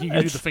saw you can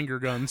do the finger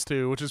guns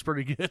too, which is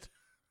pretty good.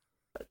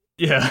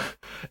 Yeah,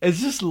 it's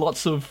just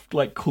lots of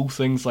like cool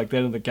things like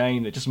that in the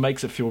game that just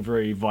makes it feel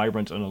very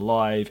vibrant and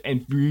alive,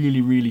 and really,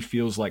 really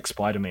feels like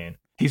Spider-Man.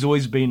 He's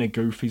always been a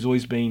goof. He's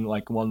always been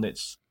like one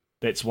that's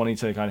wanting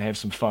to kind of have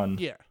some fun.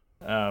 Yeah.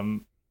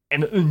 And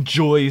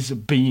enjoys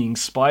being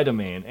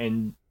Spider-Man,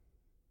 and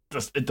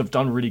they've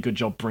done a really good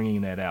job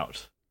bringing that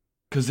out.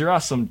 Because there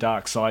are some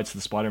dark sides to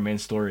the Spider-Man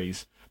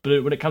stories,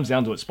 but when it comes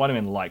down to it,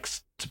 Spider-Man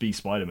likes to be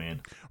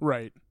Spider-Man.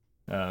 Right.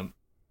 And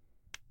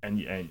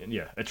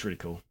yeah, it's really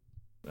cool.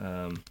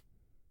 I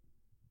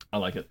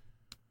like it.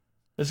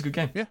 It's a good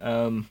game.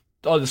 Yeah.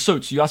 The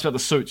suits. You asked about the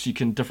suits. You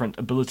can different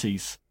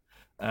abilities.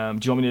 Do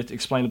you want me to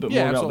explain a bit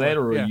more about that,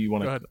 or you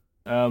want to?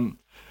 Go ahead.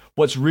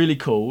 What's really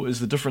cool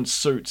is the different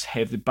suits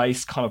have the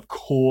base kind of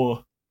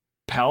core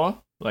power.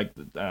 Like,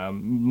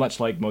 much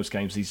like most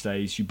games these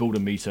days, you build a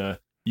meter,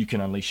 you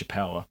can unleash your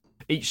power.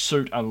 Each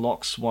suit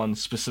unlocks one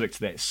specific to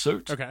that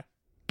suit. Okay.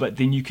 But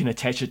then you can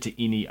attach it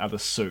to any other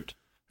suit.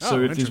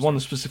 So if there's one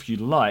specific you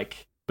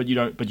like, but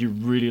you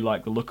really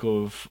like the look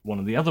of one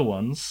of the other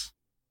ones,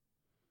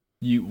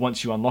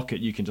 once you unlock it,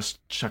 you can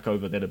just chuck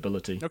over that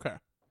ability. Okay.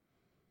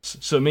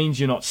 So it means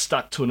you're not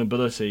stuck to an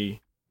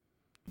ability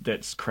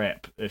that's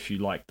crap if you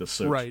like the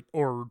suit. Right,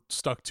 or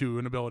stuck to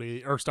an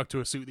ability, or stuck to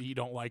a suit that you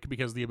don't like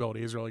because the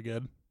ability is really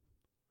good.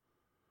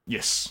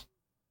 Yes.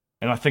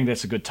 And I think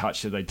that's a good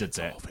touch that they did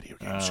that. All video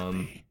games should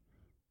be.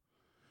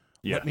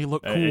 Yeah. Let me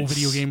look cool,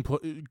 video game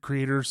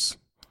creators.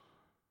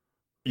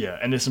 Yeah,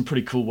 and there's some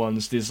pretty cool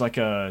ones. There's like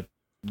a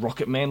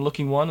Rocket Man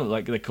looking one,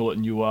 like they call it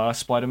Noir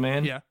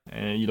Spider-Man. Yeah.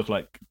 And you look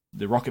like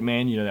the Rocket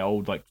Man, that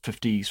old like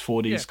 50s,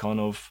 40s kind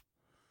of.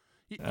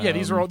 Yeah,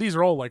 these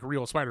are all like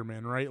real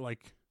Spider-Man, right?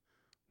 Like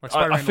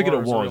Spider-Man I figured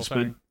Noir it is a real was, but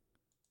thing.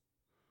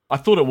 I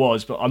thought it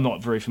was, but I'm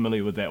not very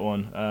familiar with that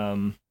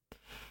one.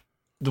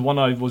 The one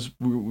I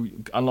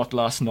unlocked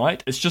last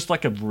night, it's just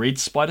like a red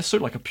spider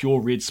suit, like a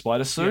pure red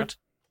spider suit,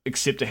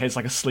 except it has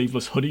like a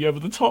sleeveless hoodie over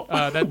the top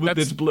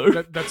that's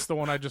blue. That's the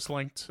one I just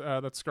linked.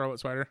 That's Scarlet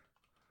Spider.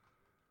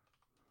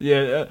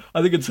 Yeah,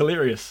 I think it's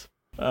hilarious.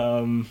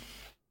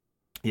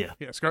 Yeah,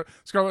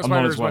 Scarlet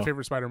Spider is my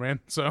favorite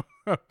Spider-Man. So,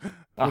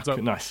 what's up?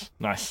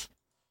 Nice.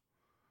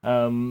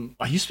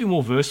 I used to be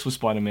more versed with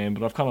Spider-Man,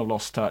 but I've kind of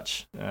lost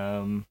touch.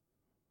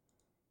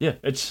 Yeah,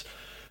 it's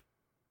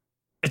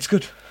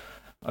good.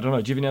 I don't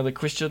know. Do you have any other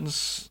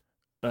questions?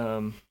 Do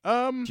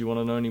you want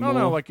to know any more? I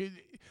don't know. Like,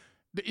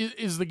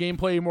 is the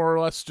gameplay more or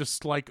less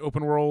just like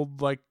open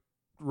world, like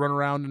run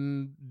around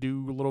and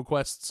do little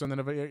quests, and then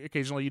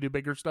occasionally you do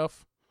bigger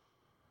stuff?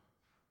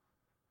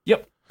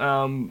 Yep.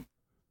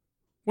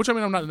 Which, I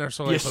mean, I'm not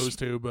necessarily opposed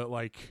to, but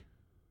like,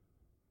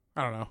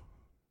 I don't know.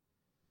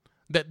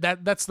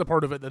 That's the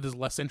part of it that is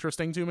less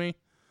interesting to me.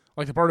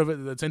 Like, the part of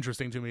it that's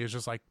interesting to me is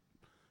just like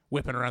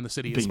whipping around the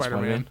city as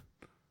Spider-Man.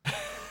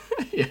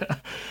 Yeah.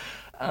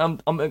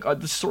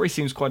 The story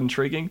seems quite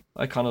intriguing.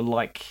 I kind of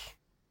like.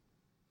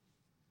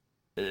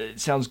 It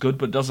sounds good,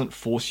 but doesn't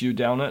force you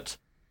down it.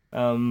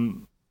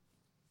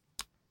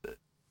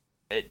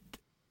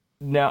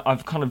 Now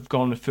I've kind of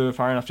gone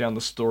far enough down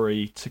the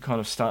story to kind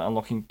of start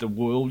unlocking the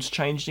world's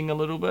changing a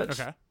little bit.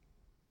 Okay.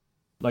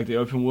 Like the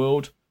open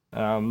world.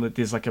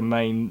 There's like a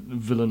main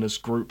villainous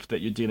group that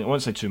you're dealing. I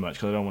won't say too much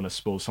because I don't want to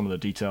spoil some of the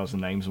details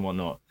and names and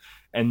whatnot.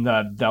 And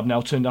they've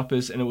now turned up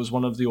and it was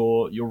one of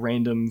your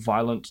random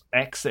violent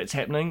acts that's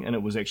happening, and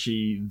it was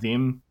actually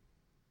them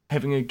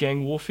having a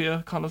gang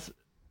warfare kind of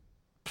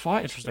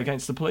fight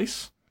against the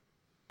police.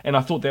 And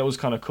I thought that was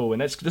kind of cool.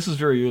 And this is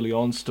very early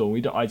on still.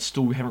 I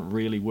still haven't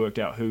really worked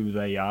out who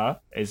they are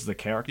as the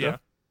character.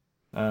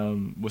 Yeah.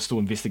 We're still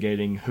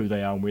investigating who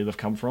they are and where they've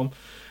come from.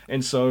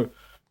 And so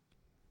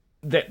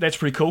that's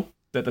pretty cool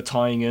that they're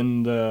tying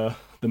in the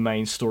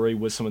main story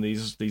with some of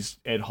these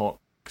ad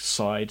hoc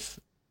side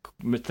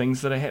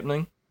things that are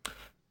happening.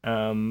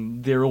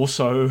 They're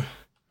also,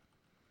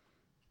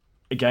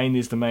 again,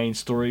 there's the main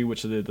story,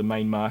 which are the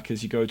main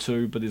markers you go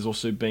to, but there's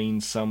also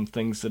been some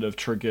things that have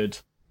triggered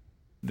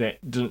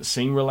that didn't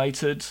seem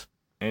related,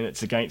 and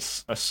it's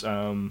against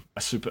a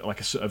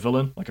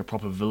villain, like a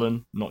proper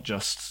villain, not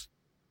just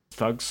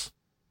thugs.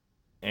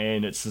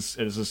 And it is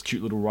this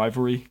cute little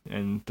rivalry,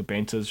 and the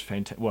banter's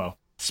fantastic. Well,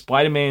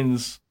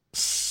 Spider-Man's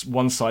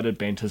one-sided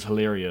banter's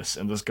hilarious,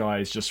 and this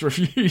guy's just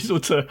refusal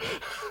to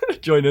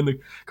join in the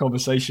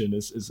conversation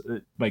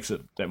it makes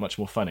it that much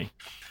more funny.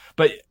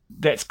 But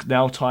that's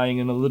now tying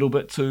in a little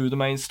bit to the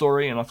main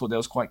story, and I thought that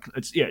was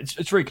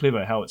it's very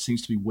clever how it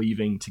seems to be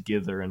weaving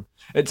together, and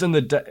it's in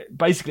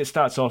basically it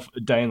starts off a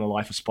day in the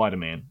life of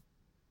Spider-Man.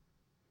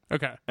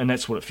 Okay. And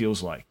that's what it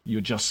feels like.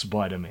 You're just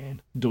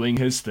Spider-Man doing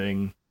his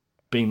thing,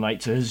 being late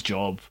to his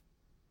job,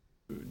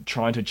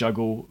 trying to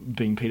juggle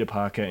being Peter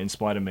Parker and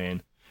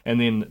Spider-Man, and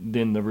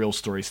then the real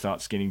story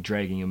starts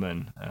dragging him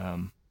in.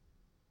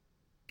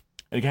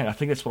 And again, I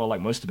think that's what I like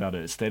most about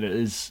it. It's that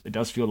it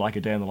does feel like a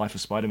day in the life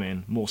of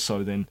Spider-Man, more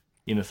so than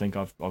anything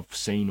I've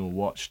seen or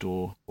watched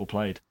or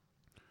played.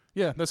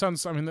 Yeah, that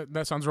sounds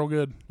real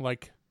good.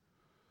 Like,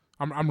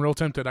 I'm real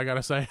tempted, I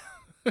gotta say.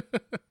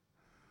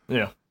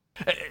 Yeah,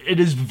 it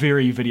is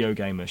very video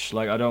game-ish.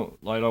 Like I don't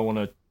want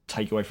to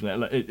take away from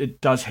that. It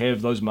does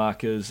have those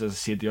markers, as I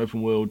said, the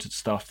open world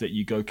stuff that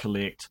you go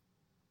collect,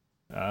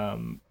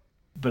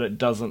 but it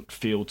doesn't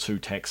feel too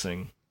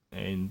taxing,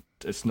 and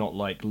it's not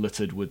like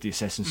littered with the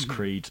Assassin's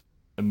Creed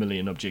a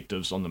million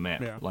objectives on the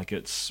map. Yeah. Like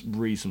it's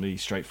reasonably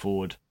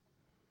straightforward,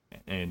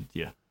 and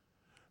yeah.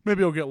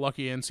 Maybe I'll get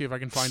lucky and see if I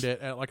can find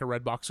it at like a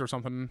Redbox or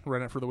something,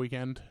 rent it for the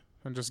weekend,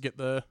 and just get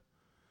the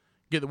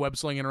web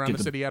slinging around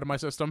the city out of my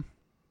system.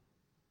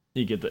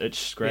 You get the itch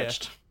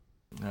scratched.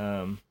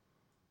 Yeah.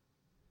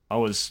 I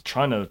was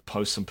trying to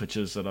post some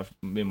pictures that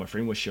me and my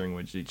friend were sharing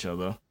with each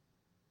other,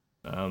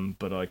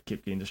 but I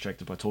kept getting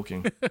distracted by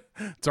talking.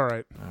 It's all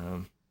right.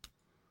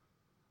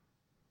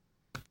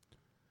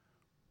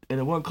 And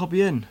it won't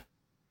copy in.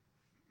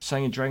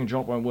 Saying and drag and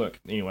drop won't work.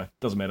 Anyway,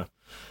 doesn't matter.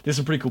 There's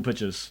some pretty cool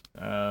pictures,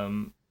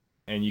 and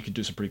you can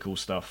do some pretty cool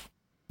stuff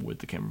with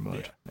the camera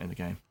mode and the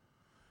game.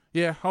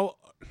 Yeah, I'll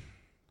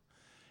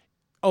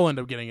end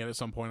up getting it at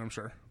some point, I'm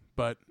sure.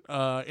 But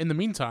in the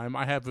meantime,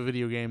 I have a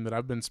video game that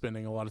I've been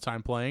spending a lot of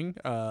time playing.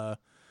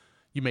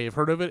 You may have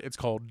heard of it. It's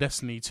called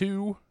Destiny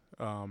 2.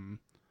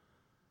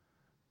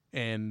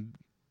 And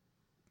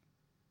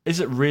is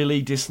it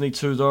really Destiny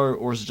 2 though,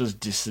 or is it just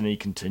Destiny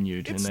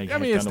continued? It's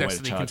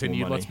Destiny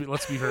continued.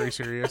 Let's be very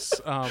serious.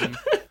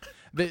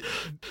 The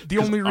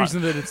only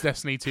reason that it's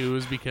Destiny 2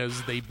 is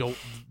because they built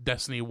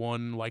Destiny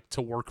 1 like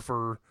to work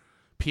for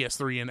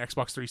PS3 and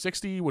Xbox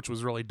 360, which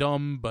was really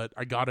dumb, but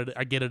I get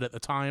it at the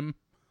time.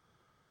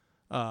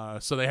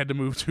 So they had to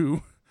move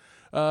to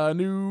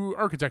new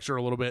architecture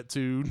a little bit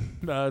to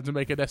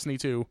make a Destiny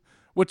 2,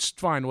 which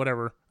fine,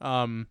 whatever.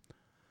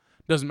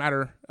 Doesn't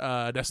matter.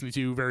 Destiny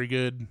 2, very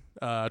good.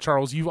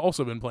 Charles, you've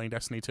also been playing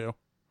Destiny 2.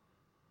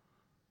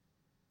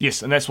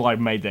 Yes, and that's why I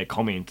made that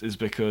comment, is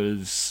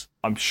because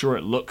I'm sure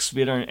it looks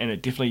better, and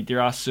it definitely,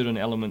 there are certain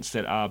elements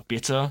that are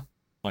better,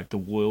 like the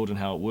world and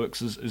how it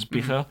works is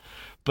better,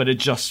 but it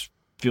just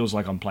feels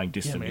like I'm playing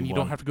Destiny 1. Yeah, man, you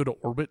don't have to go to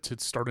orbit to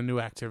start a new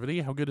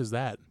activity. How good is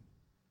that?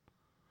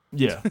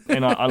 Yeah,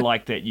 and I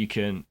like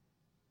that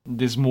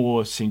there's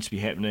more seems to be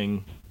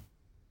happening.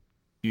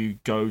 You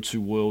go to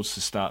worlds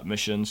to start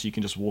missions, you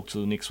can just walk to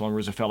the next one,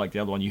 whereas I felt like the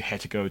other one you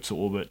had to go to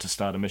orbit to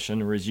start a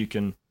mission, whereas you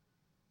can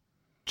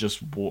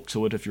just walk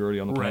to it if you're already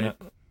on the planet.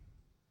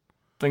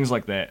 Things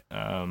like that.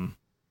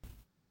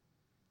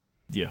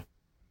 Yeah.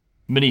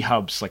 Mini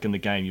hubs, like in the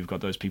game, you've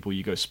got those people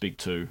you go speak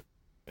to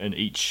in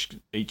each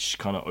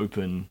kind of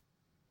open...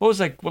 What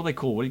do they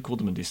call? What do you call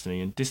them in Destiny?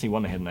 In Destiny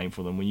 1 they had a name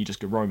for them when you just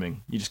go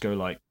roaming. You just go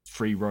like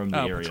free roam the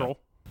area.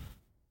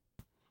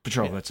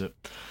 Patrol, yeah. That's it.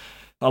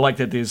 I like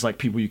that there's like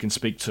people you can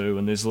speak to,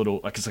 and there's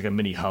little, like it's like a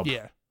mini hub,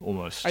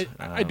 almost.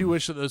 I do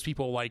wish that those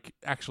people like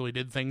actually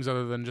did things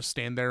other than just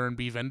stand there and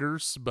be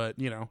vendors, but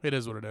you know, it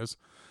is what it is.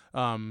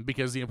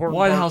 Because the important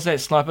the hell's that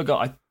sniper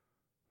guy?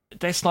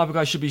 That sniper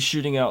guy should be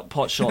shooting out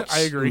pot shots. I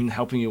agree. And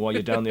helping you while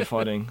you're down there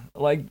fighting.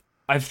 Like,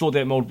 I've thought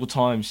that multiple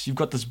times. You've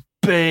got this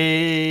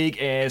big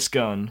ass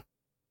gun.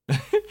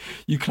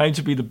 You claim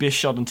to be the best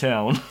shot in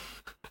town.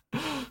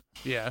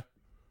 Yeah.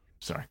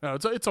 Sorry. No,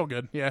 it's all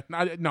good. Yeah.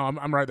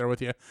 I'm right there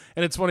with you.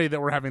 And it's funny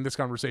that we're having this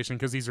conversation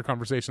because these are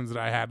conversations that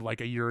I had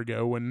like a year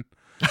ago when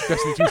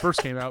Destiny 2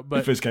 first came out.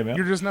 But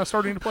you're just now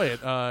starting to play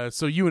it.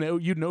 So you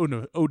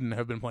and Odin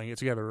have been playing it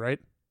together, right?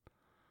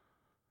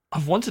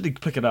 I've wanted to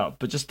pick it up,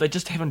 but they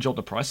just haven't dropped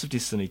the price of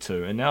Destiny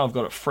 2, and now I've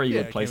got it free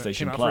with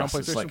PlayStation Plus.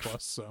 It's like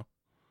Plus,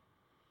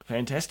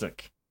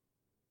 fantastic.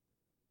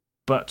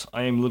 But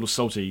I am a little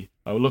salty.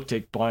 I looked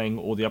at buying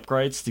all the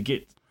upgrades to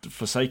get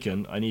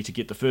Forsaken. I need to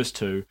get the first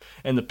two,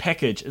 and the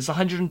package is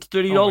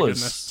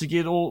 $130 to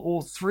get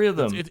all three of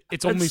them.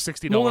 It's only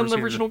 $60 more than the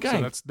original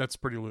game. So that's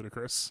pretty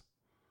ludicrous.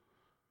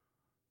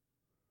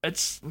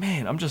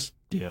 I'm just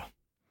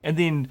and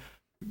then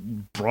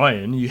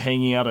Bryan, you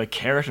hanging out a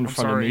carrot in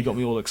front of me got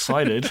me all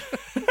excited.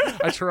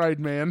 I tried,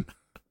 man.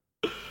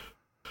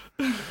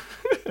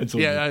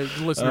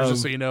 Listeners,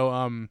 just so you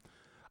know,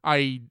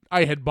 I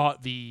had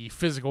bought the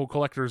physical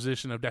collector's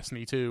edition of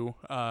Destiny 2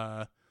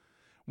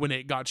 when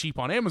it got cheap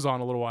on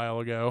Amazon a little while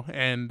ago,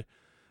 and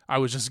I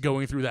was just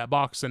going through that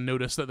box and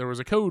noticed that there was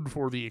a code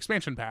for the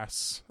expansion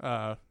pass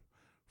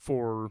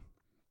for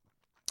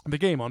the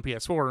game on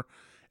PS4,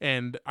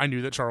 and I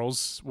knew that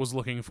Charles was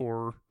looking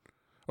for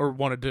or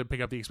wanted to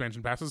pick up the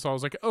expansion passes, so I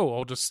was like, oh,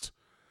 I'll just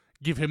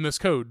give him this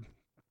code.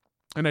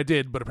 And I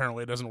did, but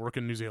apparently it doesn't work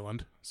in New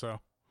Zealand, so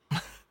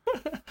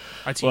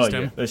I teased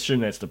him. I assume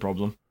that's the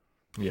problem.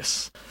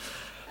 Yes.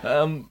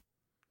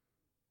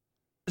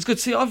 It's good.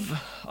 See,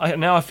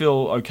 I feel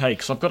okay,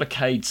 because I've got a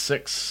Cade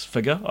 6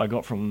 figure I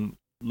got from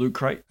Loot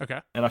Crate. Okay.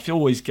 And I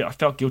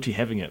felt guilty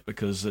having it,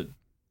 because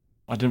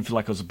I didn't feel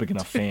like I was a big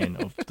enough fan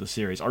of the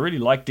series. I really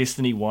like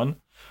Destiny 1,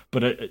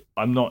 but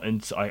I'm not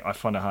into. I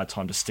find it a hard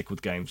time to stick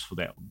with games for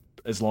that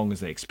as long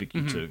as they expect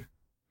you to.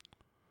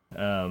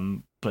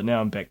 But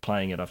now I'm back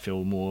playing it, I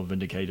feel more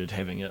vindicated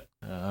having it.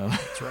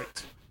 That's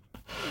right.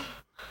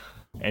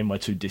 And my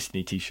 2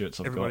 Destiny t-shirts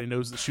I've got. Everybody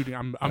knows the shooting.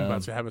 I'm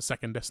about to have a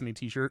second Destiny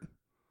t-shirt.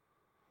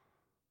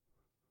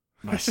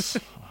 Nice.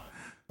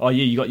 Oh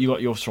yeah, you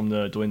got yours from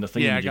doing the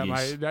thing. Yeah, I got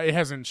it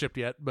hasn't shipped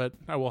yet, but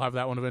I will have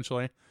that one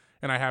eventually.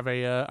 And I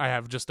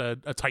have just a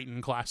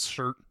Titan class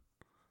shirt.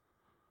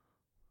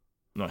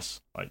 Nice.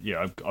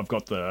 I've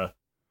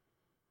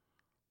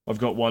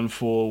got one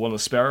for one of the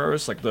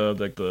sparrows, like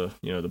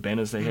the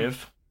banners they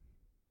have.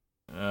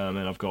 And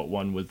I've got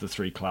one with the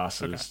 3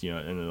 classes,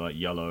 in like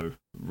yellow,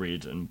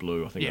 red, and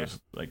blue. I think it was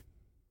like,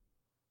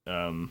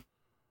 and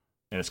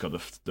it's got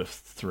the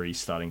 3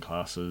 starting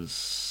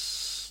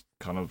classes,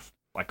 kind of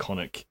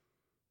iconic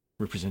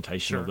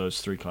representation of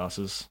those 3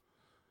 classes.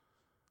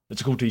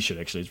 It's a cool t-shirt,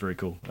 actually. It's very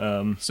cool.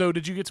 So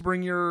did you get to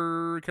bring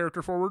your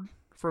character forward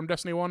from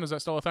Destiny 1? Is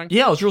that still a thing?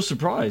 Yeah, I was real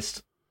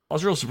surprised. I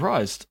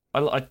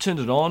turned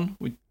it on.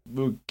 We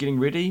were getting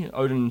ready.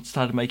 Odin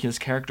started making his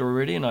character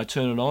already, and I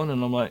turned it on,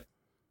 and I'm like,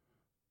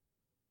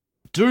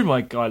 dude,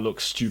 my guy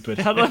looks stupid.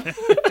 How do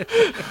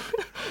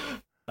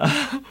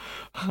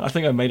I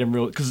think I made him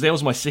real, because that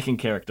was my second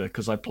character,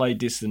 because I played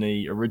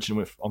Destiny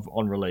originally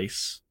on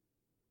release.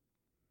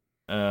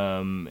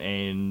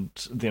 And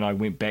then I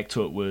went back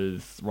to it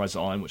with Rise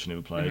of Iron, which I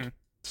never played.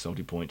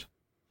 Salty point.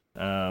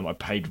 I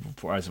paid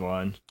for Rise of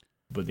Iron,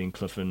 but then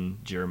Cliff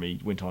and Jeremy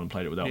went on and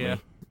played it without me,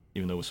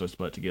 even though we're supposed to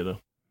play it together.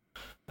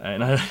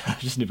 And I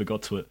just never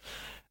got to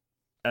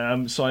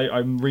it. So I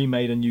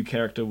remade a new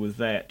character with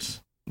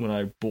that when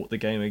I bought the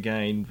game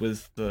again,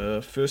 with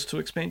the first 2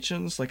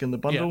 expansions, like in the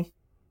bundle,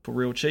 for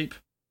real cheap.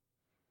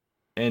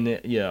 And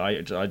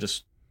I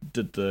just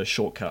did the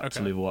shortcut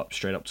to level up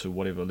straight up to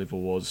whatever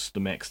level was the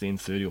max then,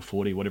 30 or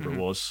 40, whatever it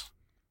was.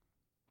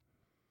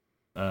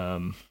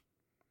 So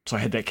I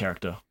had that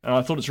character, and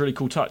I thought it's a really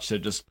cool touch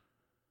that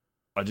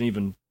I didn't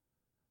even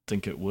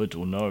think it would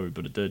or know,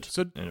 but it did,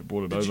 and it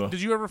brought it over.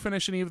 Did you ever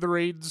finish any of the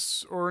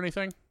raids or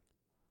anything?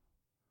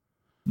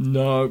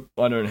 No,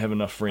 I don't have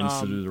enough friends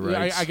to do the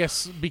raids. I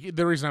guess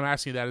the reason I'm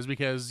asking that is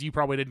because you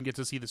probably didn't get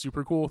to see the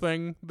super cool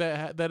thing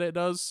that it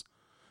does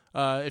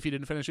if you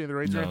didn't finish any of the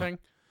raids or anything.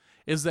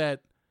 Is that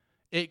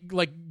it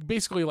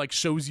basically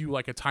shows you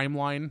a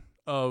timeline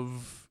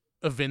of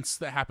events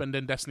that happened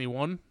in Destiny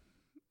 1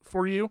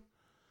 for you.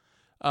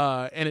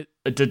 And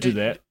it did do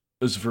that.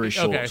 It was very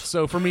short. Okay,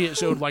 so for me it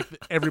showed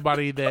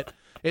everybody that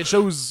it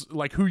shows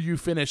who you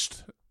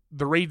finished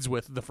the raids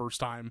with the first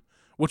time,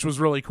 which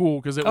was really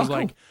cool, because it was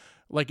cool.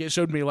 It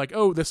showed me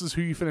oh, this is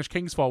who you finished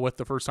Kingsfall with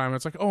the first time. And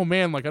it's oh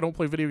man, I don't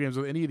play video games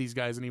with any of these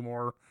guys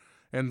anymore,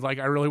 and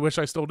I really wish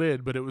I still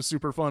did, but it was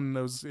super fun.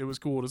 It was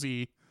cool to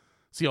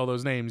see all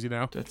those names,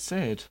 That's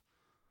sad.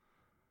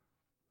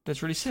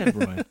 That's really sad,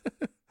 Brian.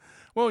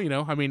 Well,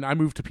 I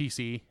moved to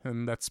PC,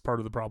 and that's part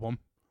of the problem.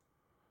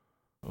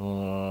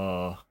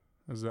 Oh,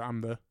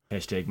 I'm the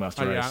hashtag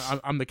master race. Yeah,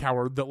 I'm the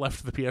coward that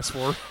left the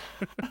PS4.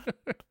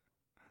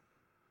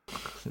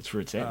 That's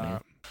where it's at,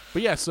 man.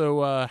 But yeah,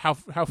 so how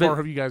far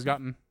have you guys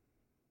gotten?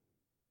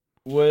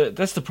 Well,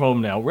 that's the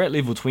problem now. We're at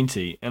level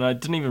 20, and I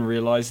didn't even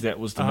realize that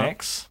was the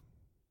max.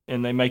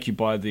 And they make you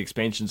buy the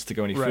expansions to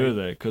go any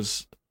further,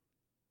 because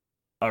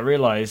I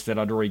realized that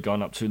I'd already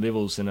gone up 2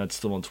 levels and I'd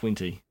still on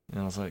 20.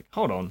 And I was like,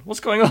 hold on,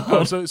 what's going on?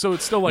 Oh, so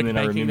it's still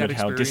banking that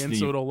experience,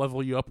 so it'll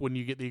level you up when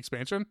you get the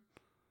expansion?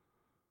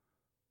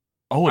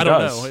 Oh, it does.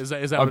 I don't know.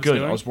 Is that oh, what good. It's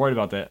doing? I was worried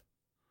about that.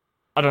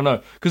 I don't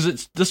know. Because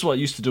this is what I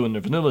used to do in the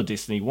vanilla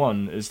Destiny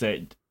 1, is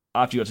that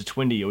after you got to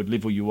 20, it would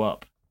level you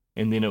up,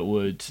 and then you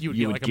would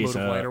get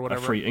a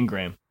free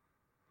engram.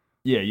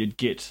 Yeah, you'd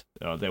get...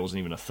 Oh, that wasn't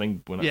even a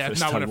thing when it first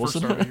started,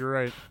 wasn't it? You're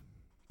right.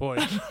 Boy.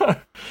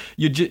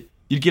 You'd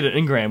get an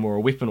engram or a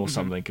weapon or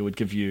something. It would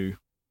give you...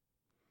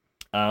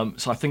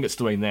 So I think it's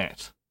doing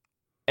that.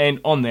 And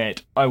on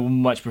that, I will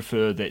much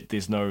prefer that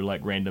there's no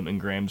random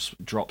engrams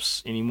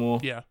drops anymore.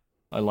 Yeah.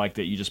 I like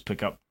that you just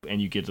pick up and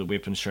you get the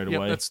weapon straight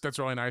away. That's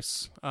really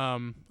nice.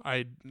 I'm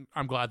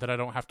glad that I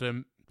don't have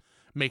to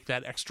make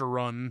that extra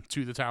run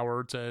to the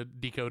tower to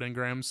decode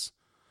engrams.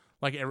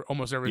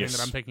 Almost everything that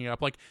I'm picking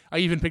up. I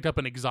even picked up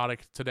an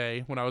exotic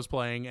today when I was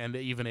playing, and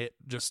even it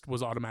just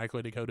was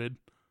automatically decoded.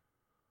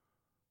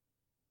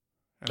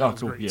 And oh,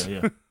 cool. Great.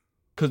 Yeah.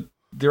 Because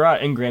there are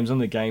engrams in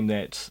the game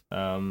that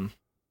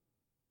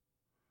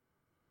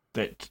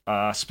that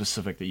are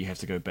specific that you have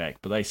to go back,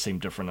 but they seem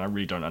different. I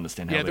really don't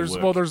understand how they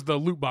work. Well, there's the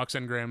loot box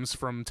engrams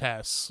from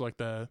Tess, like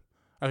I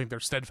think they're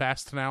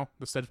steadfast now,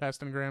 the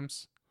steadfast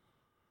engrams.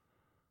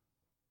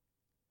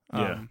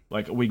 Yeah,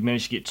 like we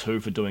managed to get 2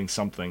 for doing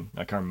something.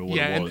 I can't remember what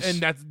it was.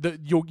 and that's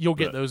you'll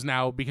get those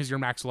now because you're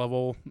max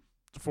level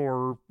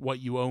for what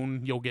you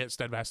own. You'll get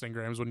steadfast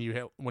engrams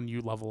when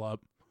you level up.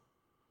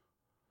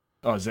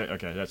 Oh, is that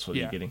okay? That's what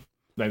you're getting.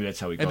 Maybe that's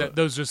how we got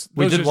it.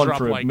 We did one drop,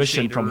 for a like,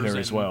 mission from her and,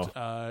 as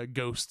well.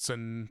 Ghosts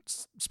and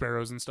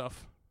sparrows and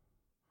stuff.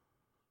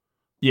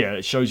 Yeah,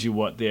 it shows you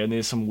what there, and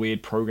there's some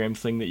weird program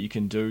thing that you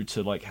can do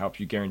to like help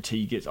you guarantee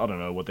you get. I don't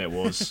know what that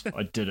was.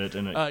 I did it,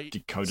 and it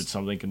decoded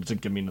something, and it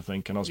didn't give me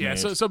anything, and I was mad.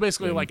 So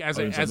basically, like as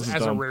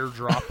a rare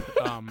drop,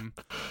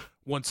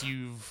 once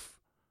you've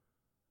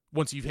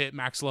hit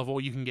max level,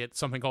 you can get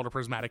something called a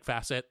prismatic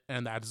facet,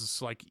 and that's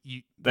like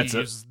you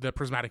use the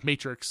prismatic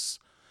matrix,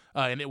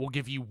 and it will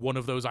give you one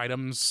of those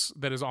items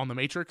that is on the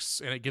matrix,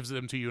 and it gives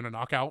them to you in a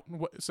knockout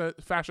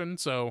fashion.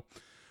 So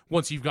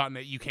once you've gotten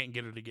it, you can't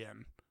get it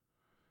again,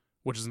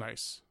 which is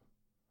nice.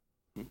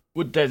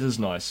 Well, that is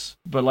nice,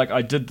 but like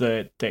I did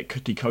that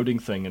decoding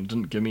thing and it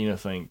didn't give me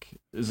anything.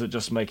 Does it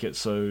just make it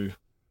so?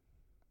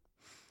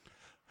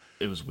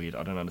 It was weird.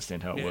 I don't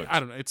understand how it works.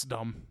 I don't know. It's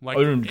dumb. Like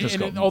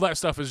all that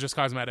stuff is just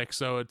cosmetic.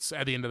 So it's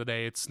at the end of the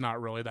day, it's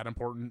not really that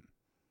important.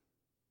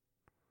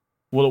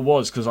 Well, it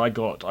was because I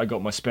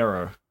got my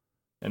sparrow,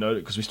 and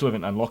because we still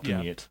haven't unlocked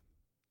him yet.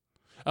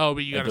 Oh,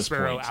 but you got a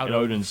sparrow out and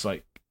of Odin's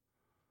like.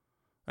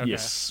 Okay.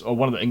 Yes, or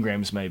one of the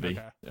engrams maybe.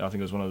 Okay. I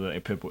think it was one of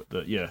the people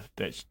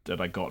that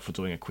I got for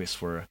doing a quest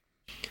for her.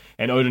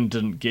 And Odin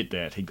didn't get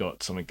that. He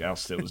got something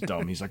else that was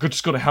dumb. He's like, I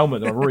just got a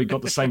helmet and I've already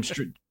got the same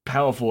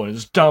powerful, and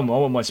it's dumb. I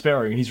want my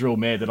sparrow, and he's real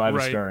mad that I have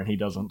a sparrow and he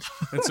doesn't.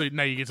 And so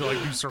now you get to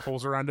like do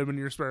circles around him in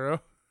your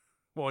sparrow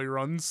while he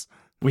runs.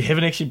 We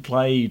haven't actually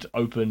played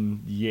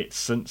open yet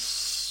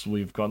since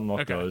we've gotten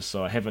locked those,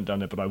 so I haven't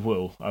done it, but I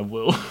will.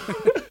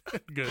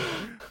 Good.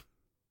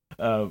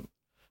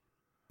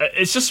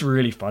 It's just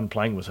really fun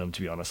playing with him,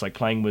 to be honest. Like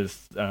playing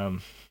with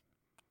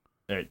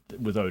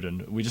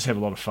Odin, we just have a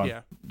lot of fun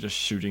just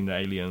shooting the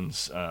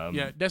aliens.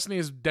 Destiny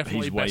is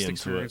definitely best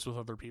experience with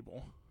other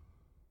people.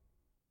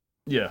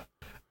 Yeah,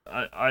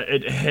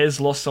 it has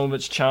lost some of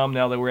its charm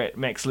now that we're at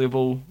max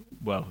level.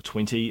 Well,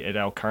 20 at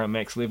our current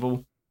max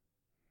level.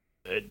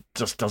 It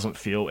just doesn't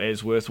feel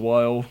as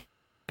worthwhile.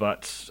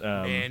 But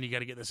man, you got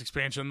to get this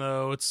expansion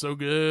though. It's so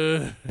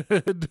good.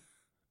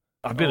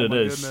 I bet it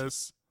is.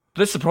 Goodness.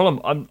 That's the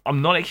problem.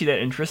 I'm not actually that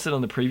interested in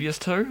the previous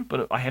 2,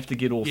 but I have to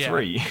get all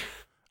 3.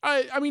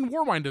 I mean,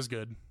 Warmind is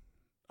good.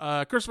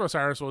 Curse of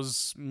Osiris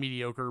was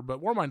mediocre,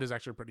 but Warmind is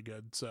actually pretty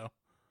good. So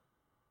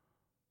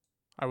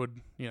I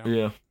would,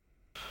 Yeah.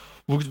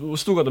 We've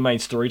still got the main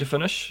story to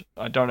finish.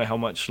 I don't know how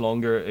much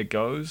longer it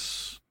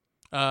goes.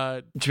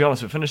 To be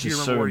honest, if it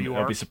finishes soon,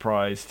 I'd be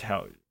surprised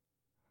how.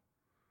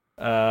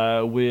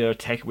 We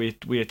attacked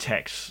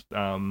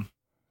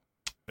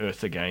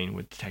Earth again. We're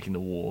attacking the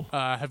wall.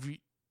 Have you?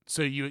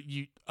 So you're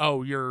in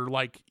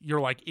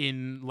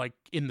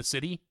the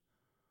city?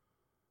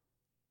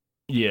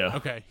 Yeah.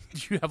 Okay.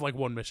 You have like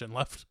one mission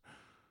left.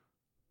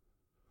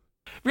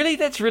 Really?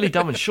 That's really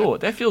dumb and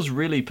short. That feels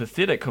really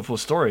pathetic for a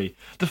story.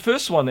 The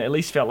first one at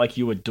least felt like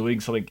you were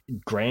doing something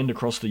grand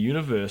across the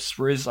universe,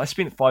 whereas I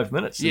spent 5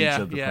 minutes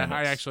into the planets.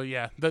 I actually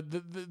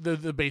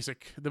the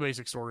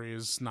basic story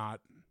is not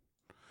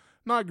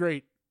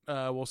great,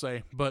 we'll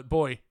say. But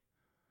boy,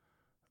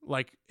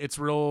 like it's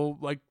real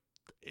like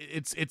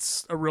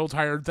it's a real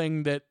tired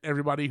thing that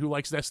everybody who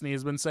likes Destiny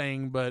has been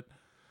saying, but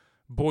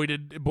boy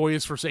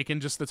is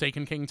Forsaken just the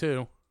Taken King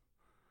too.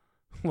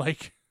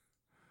 Like,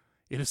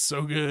 it is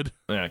so good.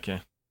 Yeah,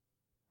 okay.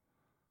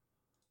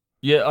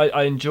 Yeah,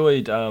 I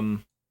enjoyed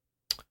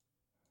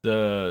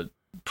the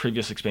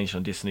previous expansion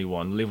on Destiny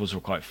 1. Levels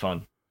were quite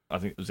fun. I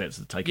think that's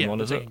the Taken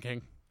one, is it?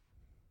 King.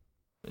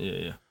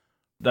 Yeah.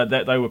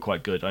 That they were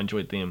quite good. I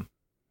enjoyed them.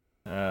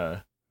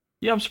 I'm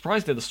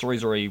surprised that the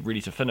story's already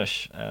ready to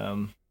finish.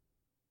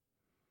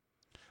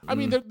 I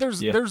mean,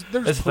 there's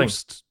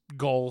post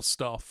goal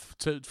stuff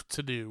to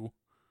do,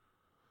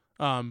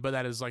 but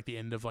that is like the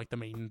end of like the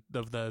main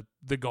of the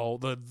goal,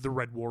 the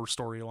Red War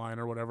storyline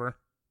or whatever.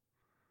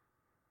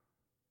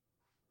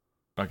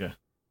 Okay.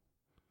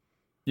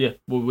 Yeah,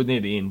 well, we're near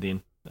the end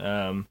then.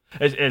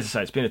 As I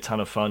say, it's been a ton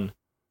of fun.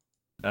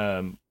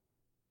 And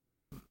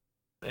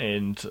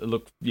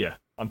look,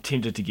 I'm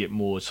tempted to get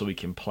more so we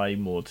can play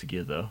more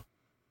together.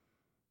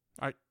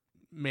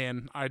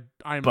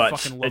 I'm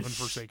fucking loving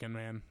Forsaken,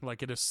 man.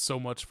 Like, it is so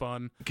much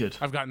fun. Good.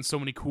 I've gotten so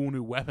many cool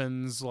new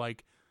weapons,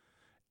 like,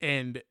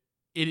 and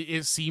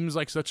it seems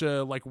like such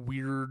a like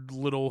weird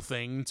little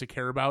thing to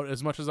care about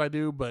as much as I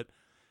do, but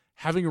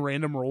having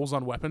random rolls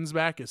on weapons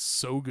back is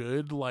so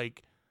good.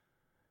 Like,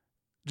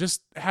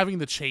 just having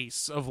the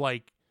chase of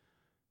like,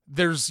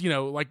 there's,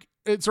 like,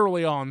 it's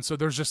early on, so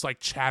there's just like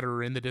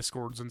chatter in the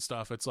discords and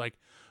stuff. It's like,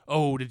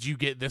 oh, did you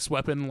get this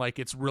weapon? Like,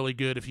 it's really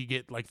good if you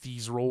get like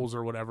these rolls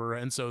or whatever.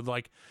 And so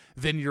like,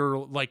 then you're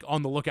like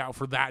on the lookout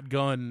for that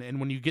gun. And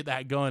when you get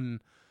that gun,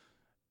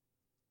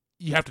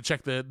 you have to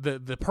check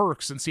the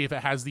perks and see if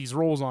it has these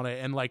rolls on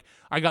it. And like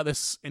I got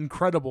this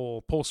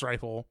incredible pulse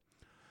rifle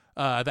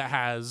that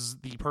has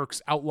the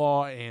perks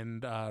Outlaw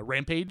and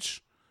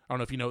Rampage. I don't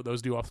know if you know what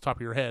those do off the top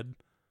of your head.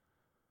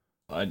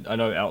 I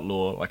know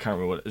Outlaw. I can't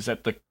remember what is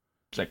that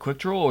quick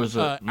draw or is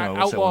it no?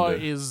 Outlaw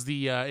is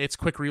the it's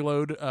quick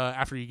reload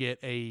after you get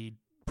a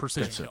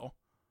precision kill.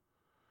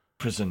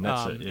 Prison,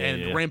 that's it. Yeah,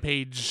 and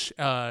Rampage,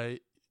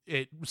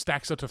 it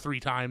stacks up to 3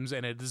 times,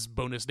 and it is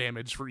bonus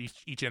damage for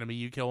each enemy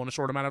you kill in a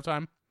short amount of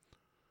time.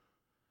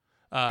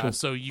 Cool.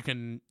 So you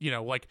can,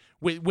 like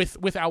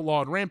with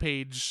Outlaw and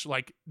Rampage,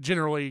 like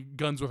generally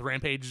guns with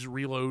Rampage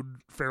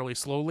reload fairly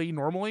slowly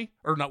normally,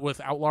 or not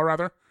with Outlaw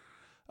rather.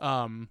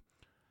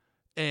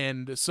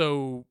 And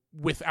so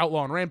with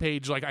Outlaw and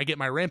Rampage, like I get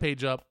my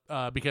Rampage up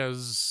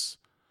because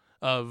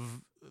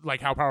of like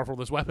how powerful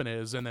this weapon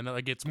is, and then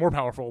it gets more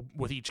powerful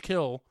with each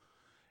kill.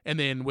 And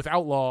then with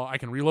Outlaw, I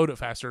can reload it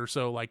faster,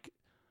 so like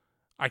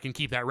I can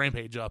keep that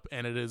Rampage up,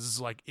 and it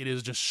is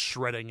just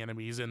shredding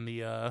enemies in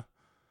the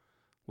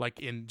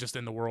in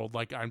the world.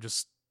 Like I'm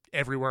just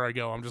everywhere I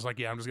go, I'm just like,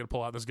 yeah, I'm just gonna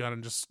pull out this gun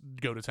and just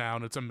go to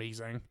town. It's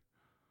amazing.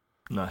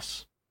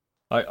 Nice.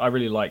 I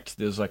really liked.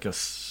 There's like I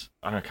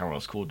don't know what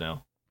it's called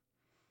now.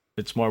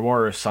 It's my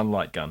Warrior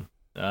Sunlight gun.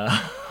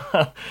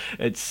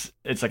 It's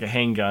like a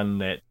handgun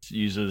that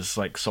uses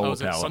like solar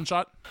power.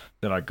 Sunshot?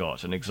 That I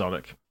got, an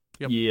exotic.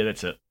 Yep. Yeah,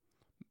 that's it.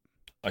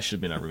 I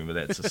should be able to remember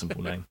that. It's a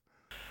simple name.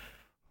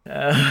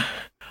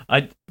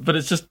 But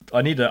it's just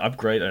I need to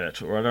upgrade it,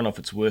 or I don't know if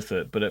it's worth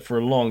it. But for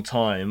a long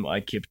time,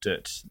 I kept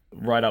it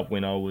right up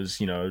when I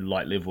was,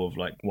 light level of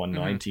like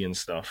 190 and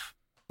stuff.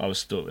 I was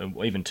still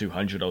even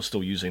 200. I was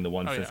still using the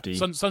 150. Oh,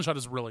 yeah. Sunshot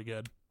is really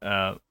good.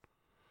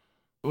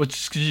 Which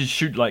is because you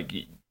shoot like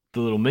the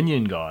little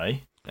minion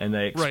guy and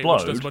they explode right,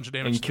 which does a bunch of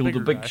damage and kill the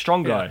big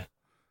strong guy.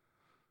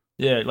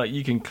 Yeah, like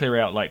you can clear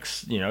out like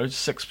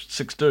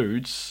six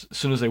dudes as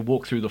soon as they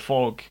walk through the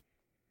fog.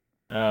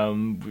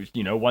 One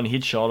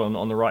headshot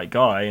on the right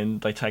guy and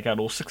they take out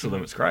all 6 of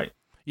them. It's great.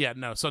 Yeah,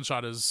 no,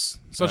 Sunshot is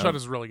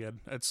really good.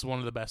 It's one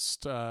of the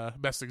best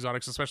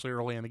exotics, especially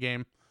early in the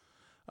game.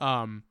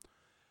 And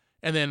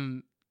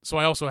then so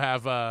I also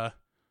have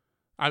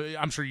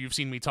I'm sure you've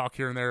seen me talk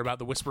here and there about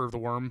the Whisper of the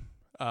Worm,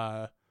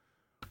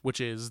 which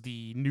is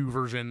the new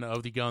version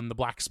of the gun, the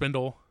Black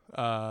Spindle /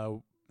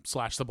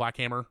 the Black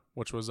Hammer,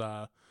 which was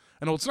an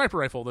old sniper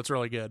rifle that's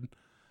really good.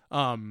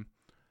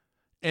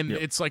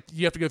 It's like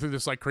you have to go through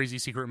this like crazy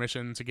secret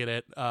mission to get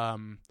it.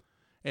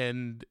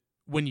 And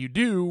when you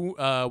do,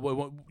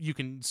 you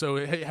can.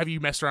 So have you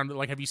messed around?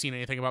 Like, have you seen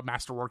anything about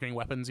masterworking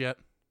weapons yet?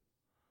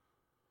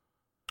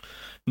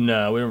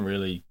 No, we haven't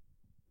really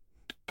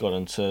got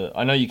into.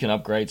 I know you can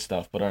upgrade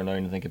stuff, but I don't know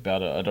anything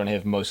about it. I don't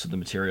have most of the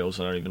materials.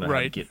 I don't even know how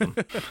to get them.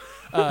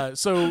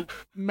 So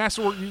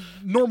masterwork,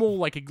 normal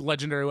like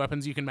legendary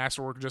weapons, you can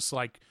masterwork just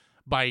like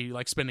by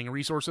like spending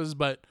resources,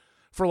 but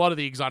for a lot of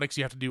the exotics,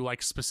 you have to do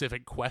like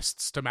specific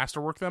quests to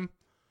masterwork them.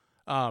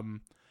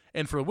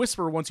 And for the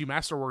Whisper, once you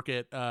masterwork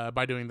it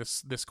by doing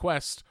this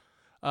quest,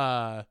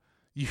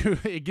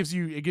 it gives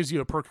you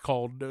a perk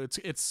called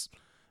it's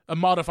a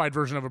modified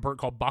version of a perk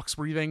called Box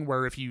Breathing,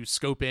 where if you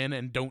scope in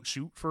and don't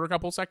shoot for a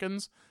couple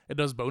seconds, it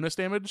does bonus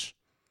damage.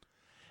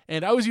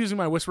 And I was using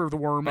my Whisper of the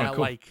Worm at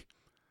cool.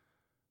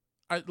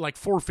 like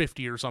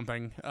 450 or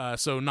something,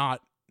 so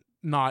not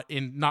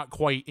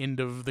quite end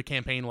of the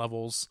campaign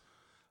levels.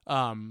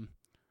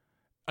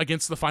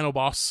 Against the final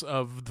boss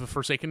of the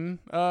Forsaken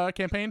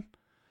campaign,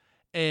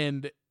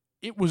 and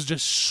it was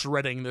just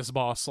shredding this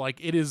boss. Like,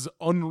 it is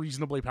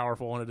unreasonably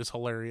powerful and it is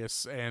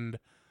hilarious, and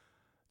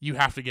you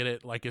have to get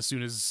it like as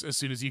soon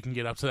as you can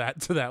get up to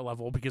that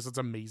level, because it's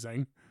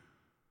amazing.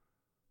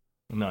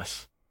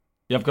 Nice.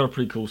 Yeah, I've got a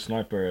pretty cool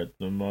sniper at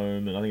the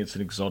moment. I think it's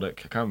an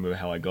exotic. I can't remember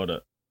how I got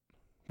it.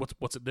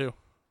 What's it do?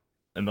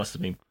 It must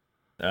have been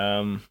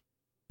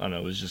I don't know,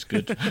 it was just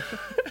good.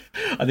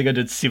 I think I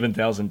did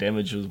 7,000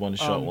 damage with one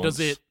shot once. Does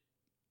it?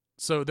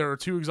 So there are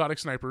 2 exotic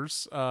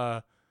snipers.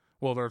 Well,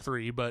 there are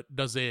 3, but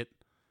does it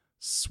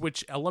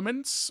switch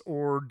elements,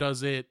 or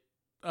does it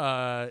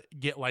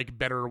get like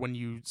better when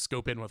you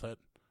scope in with it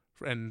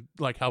and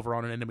like hover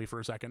on an enemy for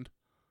a second?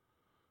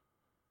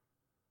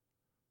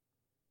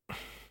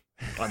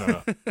 I don't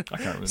know. I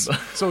can't remember.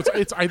 So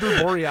it's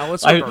either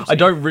Borealis or Darcy. I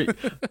don't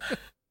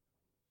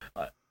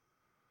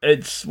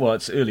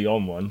It's early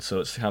on one, so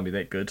it can't be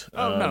that good.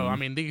 Oh no, I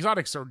mean the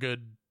exotics are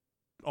good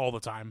all the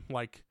time.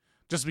 Like,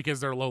 just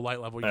because they're low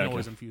light level, you can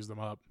always infuse them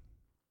up.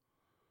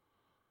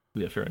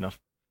 Yeah, fair enough.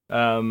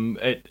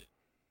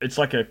 It's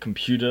like a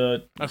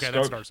computer. Okay, scope.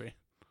 That's Darcy.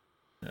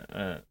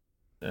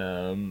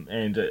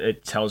 And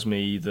it tells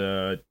me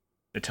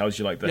it tells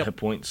you like the hit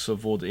points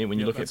of all the when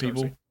you look at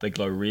people, Darcy. They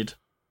glow red.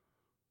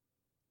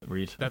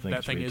 That thing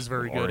red, is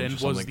very good, and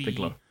was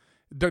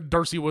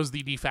Darcy was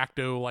the de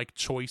facto like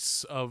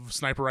choice of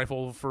sniper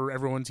rifle for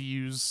everyone to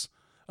use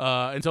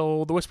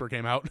until the Whisper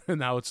came out, and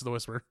now it's the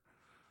Whisper.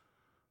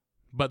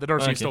 But the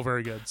Darcy is still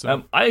very good.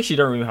 So I actually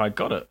don't remember how I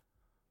got it.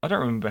 I don't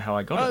remember how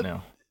I got it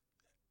now.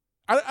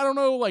 I don't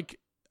know. Like,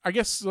 I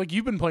guess like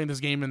you've been playing this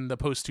game in the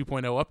post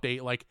 2.0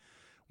 update. Like,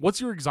 What's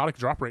your exotic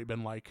drop rate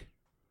been like?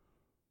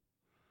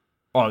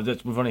 Oh,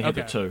 we've only had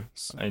the 2,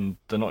 and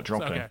they're not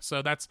dropping. Okay,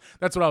 so that's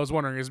what I was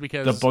wondering, is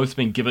because they've both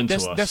been given to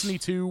us. Destiny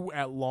 2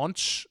 at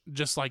launch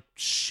just like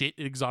shit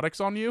exotics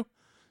on you.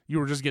 You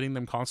were just getting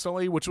them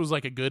constantly, which was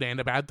like a good and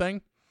a bad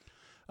thing.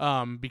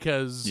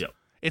 Because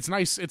it's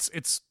nice,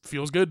 it's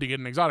feels good to get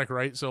an exotic,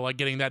 right? So like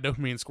getting that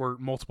dopamine squirt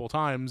multiple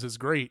times is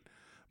great,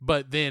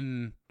 but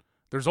then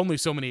there's only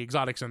so many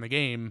exotics in the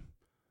game.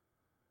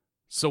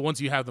 So once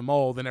you have them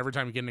all, then every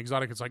time you get an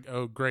exotic, it's like,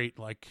 oh great,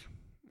 like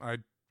I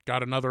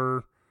got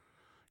another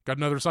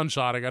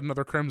Sunshot, I got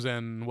another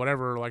Crimson,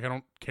 whatever. Like I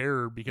don't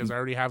care because I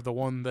already have the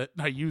one that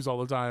I use all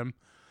the time.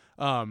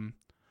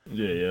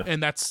 Yeah.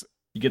 And that's,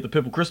 you get the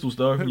purple crystals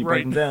though. You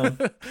break them down.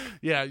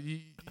 Yeah,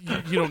 you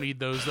don't need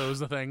those. Those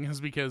the thing is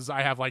because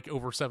I have like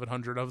over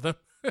 700 of them.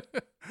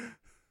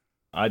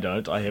 I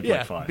don't. I have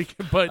like 5.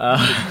 But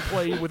if you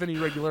play with any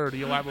regularity,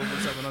 you'll have over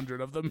 700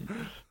 of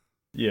them.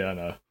 Yeah, I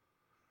know.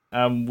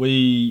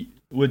 We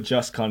were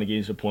just kind of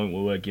getting to the point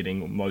where we're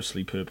getting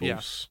mostly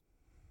purples.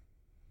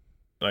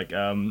 Yeah. Like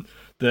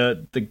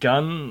the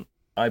gun,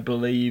 I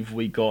believe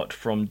we got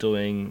from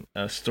doing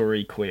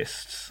story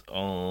quests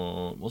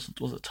on was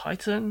it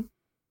Titan?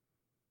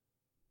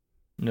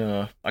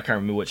 No, I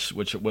can't remember which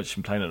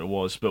planet it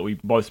was, but me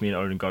and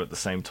Odin got it at the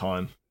same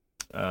time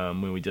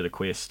when we did a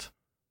quest,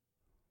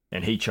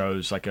 and he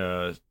chose like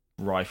a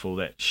rifle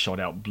that shot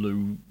out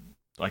blue,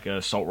 like a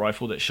assault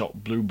rifle that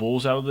shot blue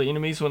balls out of the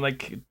enemies when they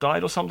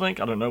died or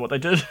something. I don't know what they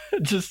did.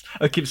 Just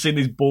I kept seeing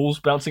these balls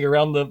bouncing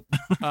around the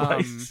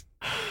place.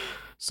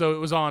 So it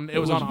was on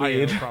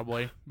weird. IO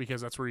probably,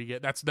 because that's where you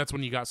get that's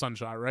when you got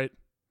Sunshot, right?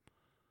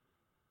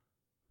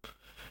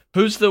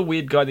 Who's the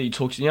weird guy that you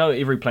talk to? You know,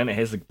 every planet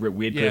has the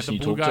weird person you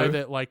talk to. Yeah, the blue guy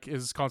that like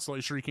is constantly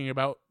shrieking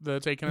about the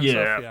taken and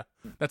stuff. Yeah,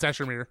 that's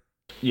Ashermere.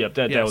 Yep,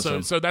 that was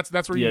him. So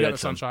that's where you got the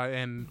Sunshot,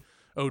 and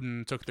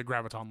Odin took the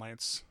Graviton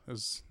Lance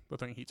is the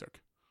thing he took.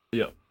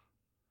 Yep.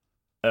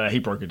 He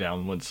broke it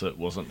down once it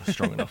wasn't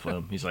strong enough for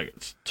him. He's like,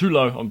 it's too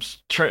low.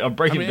 I'm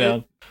breaking it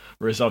down.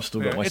 Whereas I've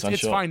still got my Sunshot.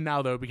 It's fine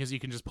now though, because you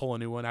can just pull a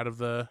new one out of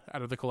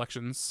the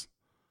collections,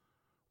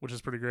 which is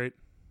pretty great.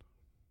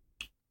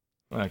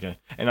 Okay,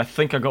 and I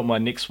think I got my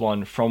next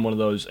one from one of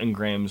those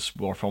engrams,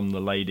 or from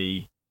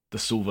the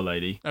silver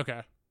lady.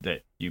 Okay.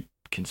 That you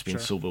can spend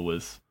silver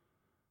with.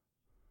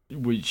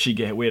 We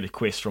had a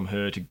quest from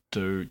her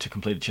to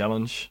complete a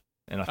challenge,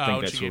 and I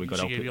think that's where we got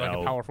she gave you like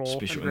a powerful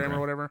special engram or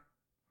whatever.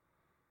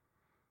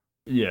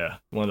 Yeah,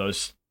 one of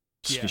those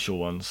special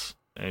ones,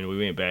 and we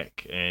went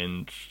back,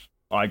 and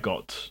I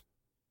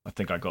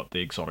think I got the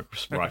exotic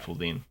rifle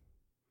then.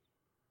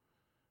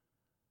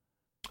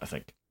 I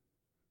think.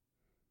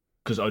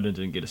 Because Odin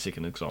didn't get a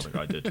second exotic,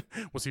 I did.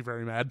 Was he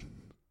very mad?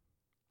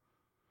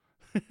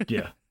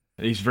 Yeah,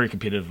 he's very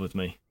competitive with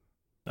me.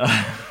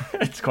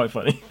 It's quite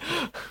funny.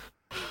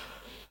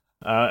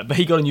 But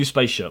he got a new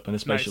spaceship, and the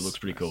spaceship looks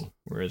pretty cool.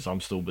 Whereas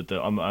I'm still,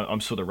 I'm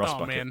sort of rust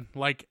bucket. Oh man,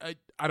 like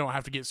I don't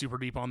have to get super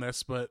deep on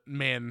this, but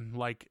man,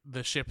 like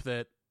the ship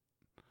that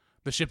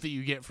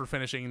you get for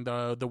finishing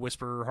the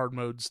Whisper hard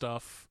mode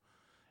stuff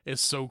is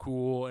so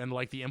cool, and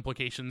like the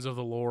implications of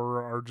the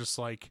lore are just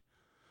like,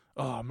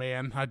 oh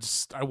man,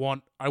 I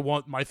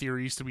want my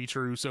theories to be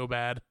true so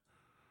bad.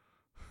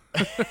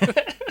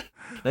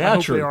 They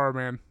are true. They are,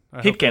 man.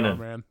 Headcanon,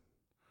 man.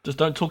 Just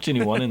don't talk to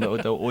anyone, and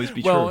they'll always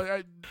be true.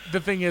 Well,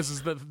 the thing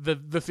is that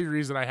the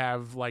theories that I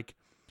have, like,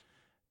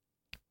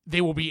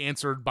 they will be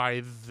answered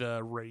by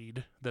the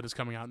raid that is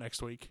coming out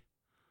next week.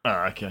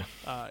 Oh, okay.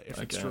 If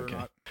it's true or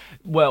not.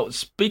 Well,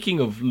 speaking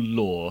of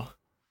lore,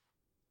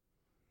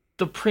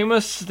 the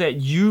premise that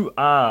you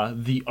are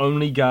the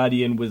only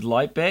Guardian with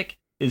Lightback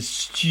is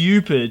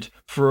stupid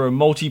for a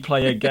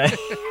multiplayer game.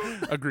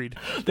 Agreed.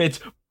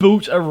 That's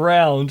built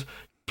around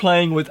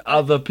playing with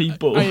other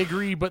people. I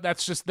agree, but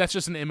that's just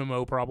an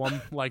MMO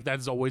problem. Like,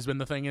 that's always been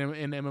the thing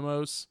in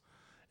MMOs,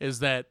 is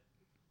that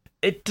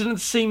it didn't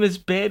seem as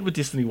bad with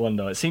Destiny 1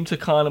 though. It seemed to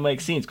kind of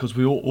make sense because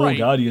we were all right.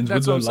 Guardians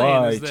that's with no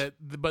light.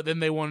 But then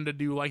they wanted to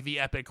do like the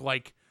epic,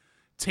 like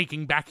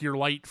taking back your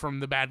light from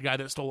the bad guy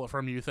that stole it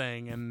from you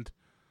thing, and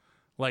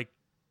like,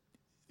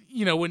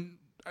 you know,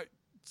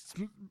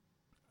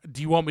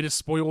 do you want me to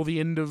spoil the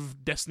end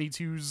of Destiny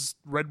 2's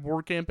Red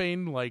War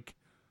campaign? Like,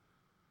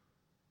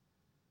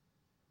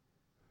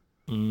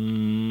 I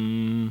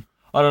don't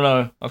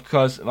know,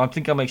 because I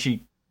think I'm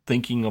actually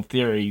thinking of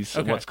theories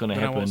of what's going to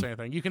happen. I won't say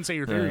anything. You can say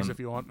your theories if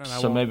you want, and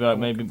so I won't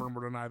maybe confirm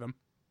or deny them.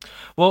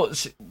 Well,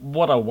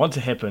 what I want to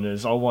happen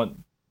is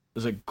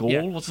is it Gaul?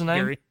 Yeah, what's his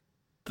name?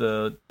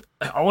 Gary.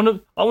 I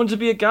want to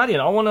be a Guardian.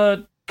 I want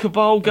a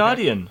Cabal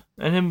Guardian,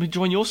 and him to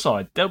join your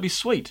side. That would be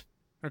sweet.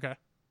 Okay.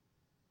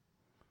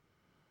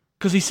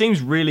 Because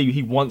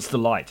he wants the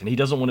light, and he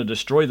doesn't want to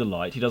destroy the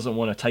light. He doesn't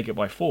want to take it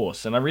by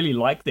force, and I really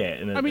like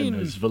that in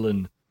his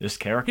villain. This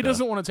character. He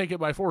doesn't want to take it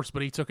by force,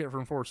 but he took it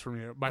by force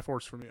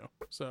from you.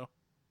 So,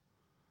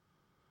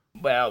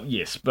 well,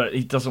 yes, but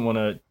he doesn't want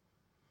to.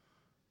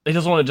 He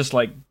doesn't want to just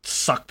like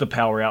suck the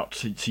power out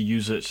to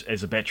use it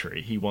as a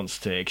battery. He wants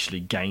to actually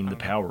gain the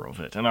power of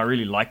it, and I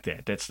really like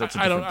that. That's a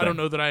different thing. I don't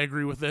know that I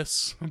agree with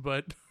this,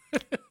 but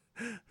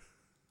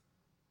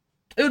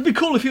It would be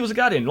cool if he was a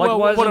Guardian. Like, well,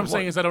 why what I'm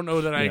saying is I don't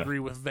know that I Yeah. agree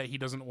with that he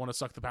doesn't want to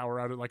suck the power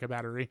out of like a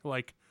battery.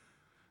 Like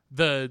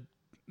the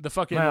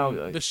fucking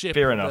Well, the ship,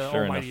 fair enough, the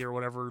fair Almighty enough. or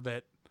whatever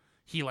that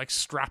he like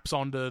straps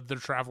onto the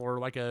Traveler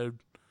like a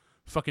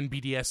fucking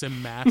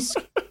BDSM mask.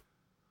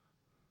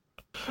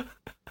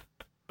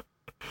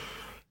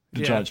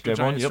 The giant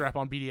strap-on, yep.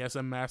 strap-on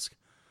BDSM mask.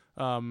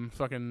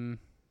 Fucking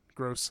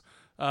gross.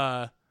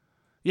 Yeah,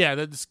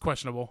 that's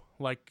questionable.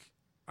 Like,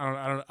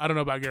 I don't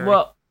know about Gary.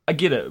 Well, I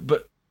get it,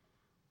 but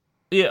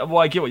yeah, well,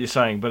 I get what you're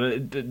saying, but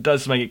it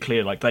does make it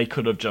clear, like, they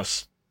could have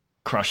just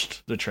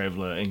crushed the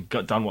Traveler and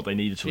done what they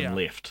needed to and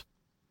left.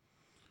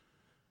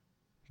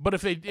 But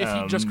if he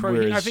just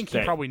crushed, I think he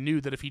that, probably knew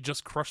that if he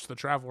just crushed the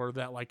Traveler,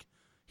 that like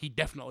he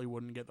definitely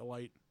wouldn't get the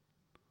light.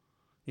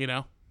 You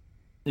know?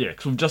 Yeah,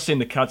 because we've just seen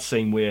the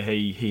cutscene where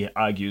he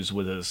argues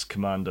with his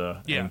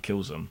commander and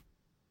kills him.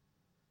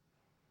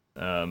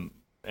 And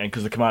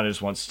because the commander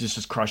just wants to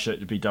just crush it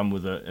to be done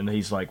with it, and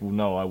he's like, well,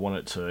 no, I want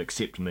it to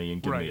accept me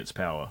and give me its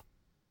power.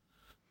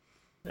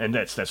 And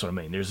that's what I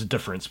mean. There's a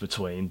difference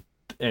between,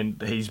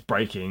 and he's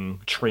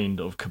breaking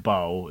trend of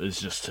Cabal is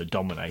just to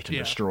dominate and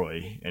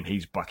destroy, and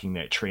he's bucking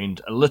that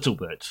trend a little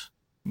bit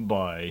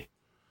by,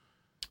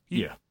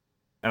 And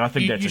I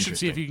think that's interesting. You should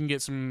see if you can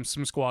get some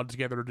squad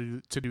together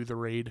to do the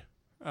raid,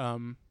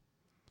 at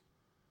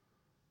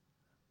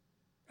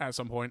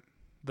some point.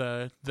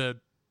 The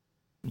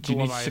Do you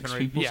need 6 raid.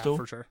 people still?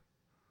 For sure.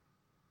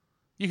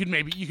 You could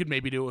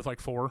maybe do it with like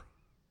 4.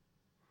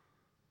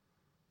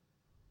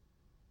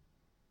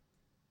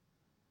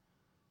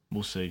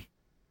 We'll see.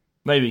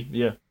 Maybe,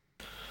 yeah.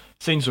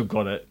 Seems we've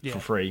got it for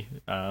free.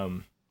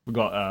 We've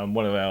got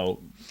one of our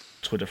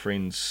Twitter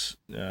friends,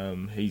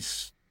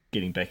 he's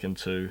getting back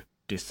into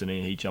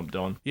Destiny. He jumped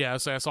on. Yeah,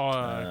 so I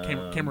saw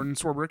Cameron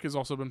Swarbrick has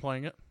also been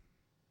playing it.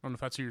 I don't know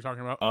if that's who you're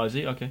talking about. Oh, is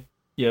he? Okay.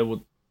 Yeah,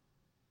 well...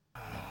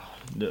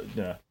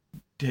 no.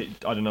 I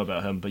don't know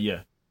about him, but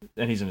yeah.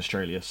 And he's in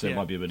Australia, so it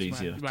might be a bit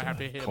easier you might have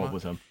to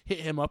hit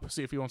him up,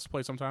 see if he wants to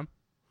play sometime.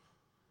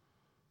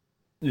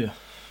 Yeah.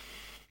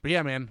 But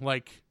yeah, man,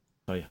 like...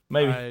 Oh, yeah.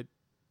 Maybe.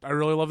 I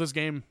really love this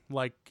game,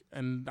 like,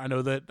 and I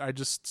know that I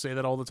just say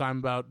that all the time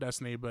about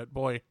Destiny, but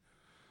boy,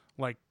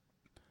 like,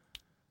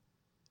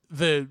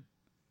 the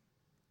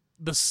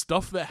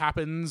stuff that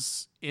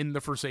happens in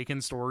the Forsaken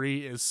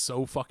story is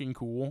so fucking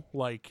cool.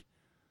 Like,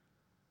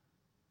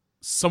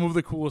 some of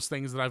the coolest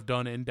things that I've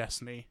done in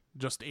Destiny,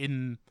 just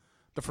in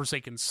the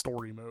Forsaken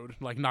story mode,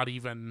 like, not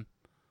even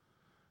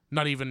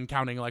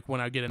counting, like, when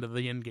I get into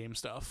the in-game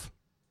stuff.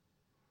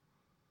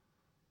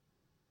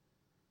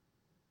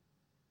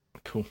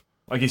 Cool.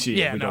 I guess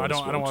I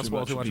don't want to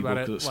spoil too much about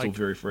it. It's like, still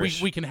very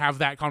fresh. We can have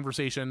that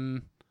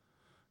conversation.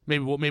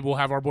 Maybe we'll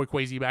have our boy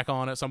Quasi back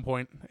on at some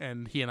point,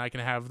 and he and I can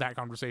have that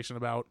conversation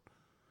about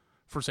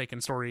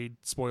Forsaken story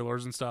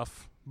spoilers and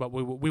stuff. But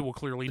we will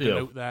clearly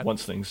denote that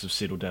once things have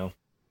settled down.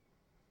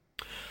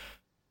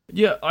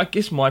 Yeah, I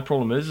guess my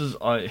problem is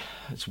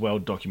it's well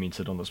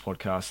documented on this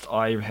podcast.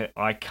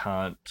 I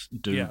can't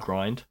do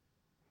grind.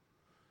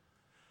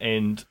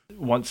 And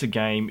once a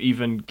game,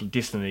 even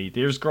Destiny,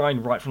 there's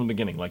grind right from the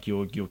beginning. Like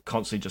you're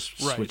constantly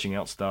just switching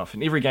out stuff,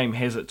 and every game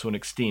has it to an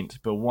extent.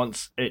 But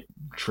once it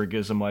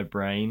triggers in my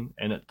brain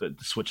and the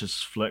switch is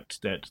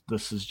flicked that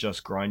this is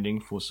just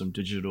grinding for some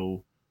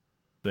digital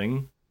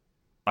thing,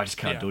 I just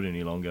can't do it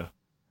any longer.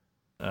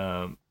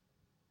 And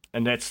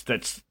that's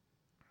as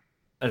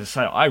I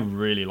say, I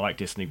really like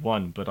Destiny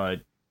 1, but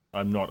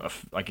I'm not.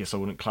 I guess I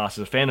wouldn't class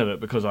as a fan of it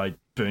because I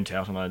burnt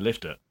out and I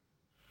left it.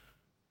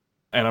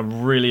 And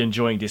I'm really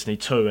enjoying Destiny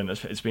 2, and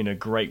it's been a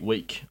great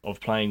week of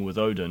playing with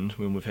Odin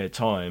when we've had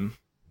time.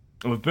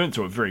 And we've burnt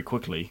through it very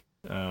quickly,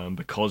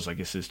 because I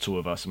guess there's 2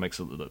 of us, it makes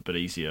it a little bit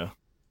easier.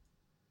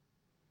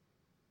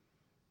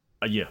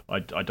 I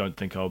don't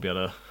think I'll be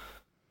able to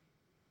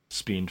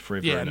spend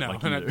forever in it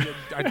like you do.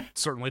 I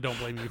certainly don't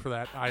blame you for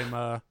that.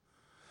 I'm,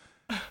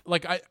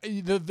 like,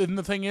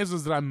 the thing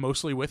is that I'm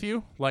mostly with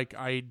you. Like,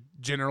 I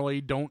generally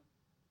don't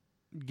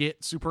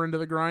get super into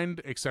the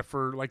grind, except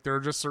for like there are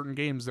just certain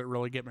games that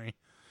really get me.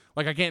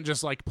 Like I can't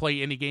just like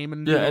play any game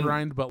and do the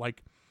grind, but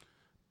like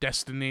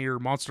Destiny or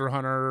Monster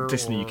Hunter or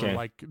you can.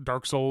 Like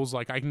Dark Souls,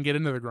 like I can get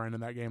into the grind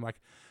in that game.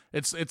 Like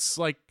it's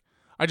like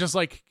I just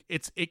like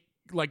it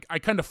like I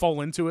kind of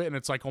fall into it, and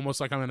it's like almost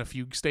like I'm in a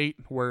fugue state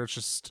where it's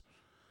just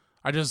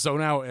I just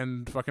zone out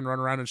and fucking run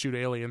around and shoot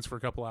aliens for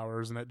a couple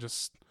hours, and it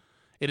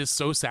is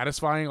so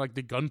satisfying. Like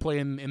the gunplay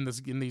in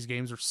these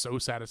games are so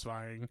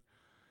satisfying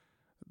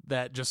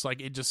that just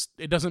like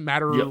it doesn't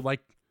matter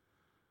like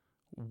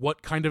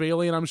what kind of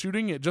alien I'm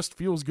shooting, it just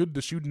feels good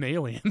to shoot an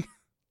alien.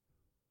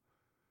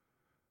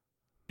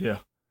 Yeah.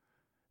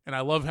 And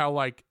I love how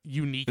like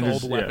unique all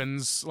the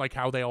weapons, like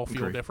how they all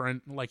feel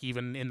different, like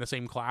even in the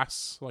same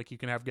class, like you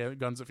can have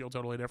guns that feel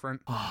totally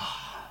different.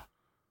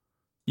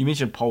 You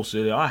mentioned Pulse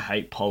earlier. I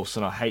hate Pulse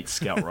and I hate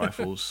scout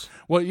rifles.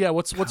 Well, yeah,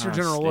 what's your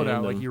general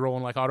loadout? Like you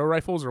rolling like auto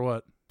rifles or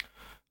what?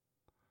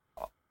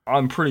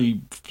 I'm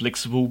pretty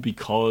flexible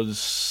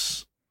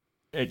because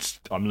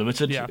I'm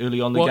limited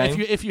early on the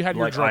game. If you had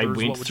your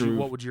druthers,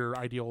 what would your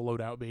ideal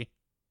loadout be?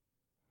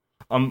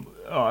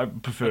 I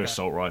prefer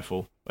assault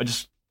rifle. I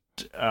just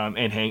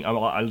and hand.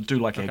 I do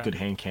like a good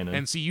hand cannon.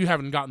 And see, you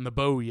haven't gotten the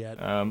bow yet.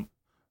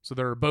 So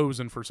there are bows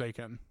in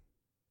Forsaken.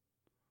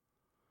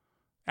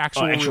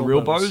 Actual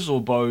real bows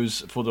or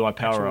bows for the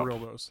power up? Real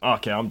bows.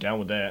 Okay, I'm down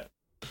with that.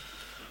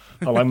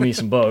 I like me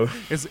some bow.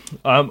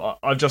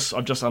 I've just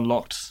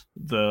unlocked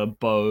the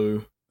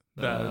bow.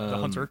 The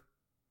hunter.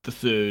 The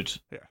third.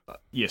 Yeah.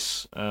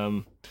 Yes.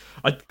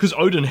 Because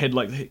Odin had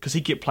because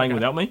he kept playing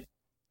without me,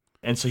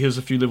 and so he was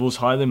a few levels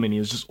higher than me. And he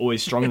was just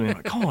always stronger than me.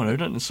 Like, come on,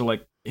 Odin. And so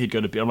he'd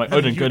go to bed. I'm like,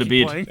 Odin, go to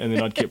bed, playing. And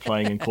then I'd keep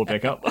playing and caught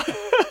back up.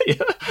 Yeah.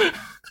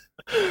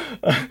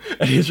 And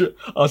I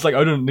was like,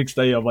 Odin. Next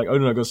day, I'm like,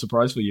 Odin, I got a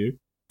surprise for you.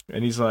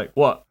 And he's like,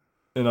 what?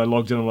 And I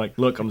logged in. I'm like,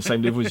 look, I'm the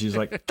same level as you. He's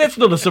like, that's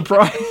not a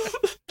surprise.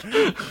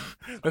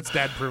 That's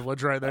dad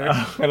privilege right there.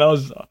 And I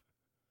was,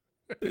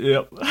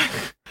 yep.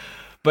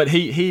 But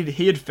he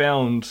had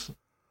found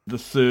the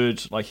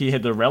third, he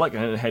had the relic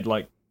and it had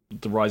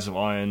the Rise of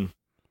Iron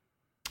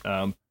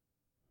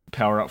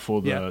power up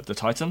for the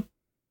Titan,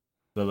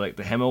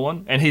 the hammer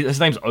one, and his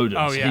name's Odin.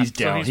 Oh, yeah. So he's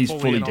down. So he's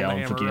fully down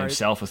hammer, for getting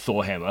himself a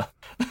Thor hammer.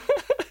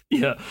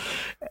 Yeah,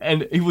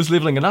 and he was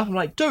leveling it up. I'm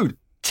like, dude,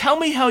 tell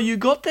me how you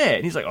got that.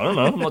 And he's like, I don't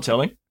know. I'm not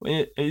telling.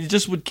 And he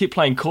just would keep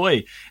playing coy.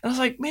 And I was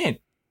like, man,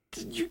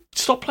 you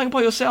stop playing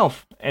by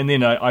yourself. And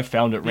then I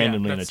found it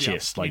randomly in a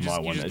chest, my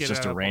one. It's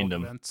just a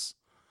random.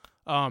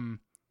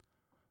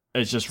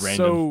 It's just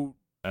random.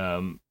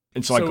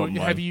 And so I got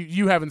mine.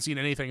 You haven't seen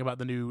anything about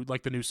the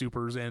new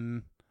supers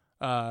in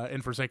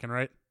Forsaken,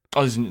 right?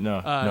 Oh, no,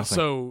 nothing.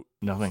 So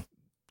nothing.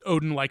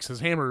 Odin likes his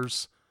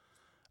hammers.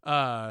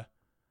 The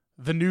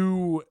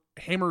new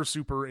hammer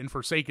super in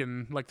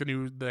Forsaken,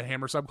 the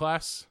hammer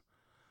subclass,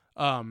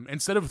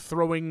 instead of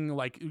throwing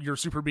your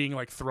super being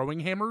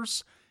throwing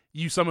hammers,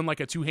 you summon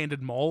a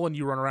two-handed maul and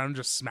you run around and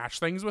just smash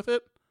things with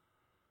it.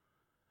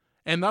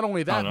 And not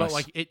only that, nice.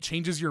 But it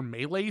changes your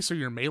melee, so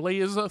your melee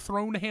is a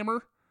thrown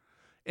hammer.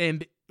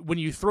 And when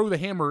you throw the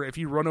hammer, if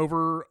you run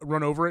over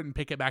it and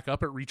pick it back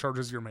up, it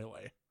recharges your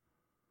melee.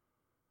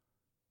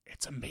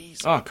 It's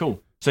amazing. Oh,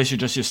 cool. So it's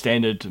just your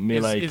standard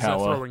melee is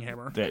power a throwing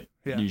hammer that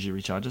usually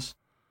recharges.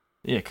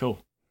 Yeah, cool.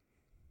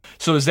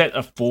 So is that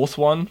a fourth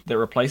one that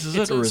replaces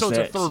it, or is that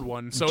it's a third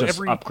one? So just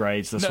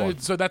upgrades this one.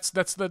 So that's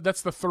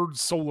the third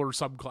solar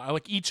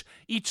subclass. Each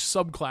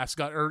subclass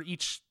got, or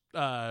each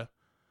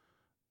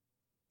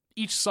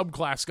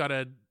subclass got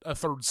a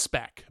third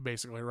spec,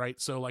 basically,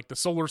 right? So the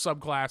solar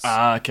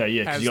subclass. Okay,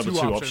 yeah, because you got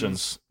the two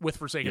options. With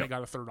Forsaken, it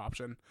got a third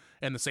option,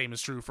 and the same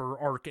is true for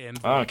Arc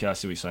and. Okay, I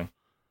see what you're saying.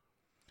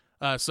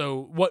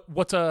 So what?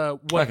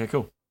 Okay,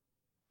 cool.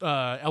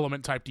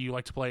 Element type do you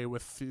like to play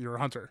with your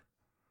hunter?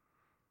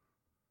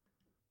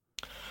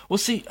 Well,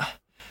 see,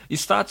 it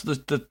starts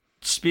the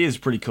spear's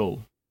pretty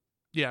cool.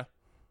 Yeah.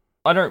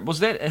 Was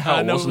that how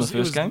it was in the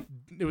first game?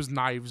 It was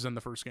knives in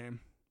the first game.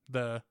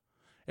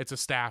 It's a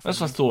staff. That's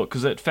what I thought,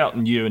 because it felt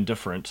new and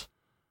different.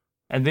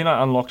 And then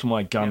I unlocked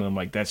my gun, and I'm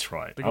like, that's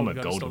right, I'm a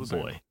golden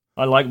boy.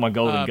 I like my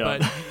golden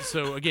gun. But,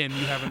 so again,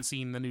 you haven't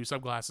seen the new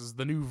subclasses.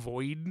 The new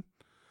Void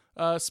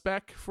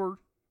spec for.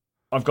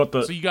 I've got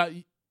the. So you got.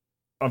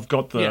 I've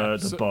got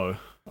the bow.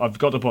 I've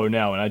got the bow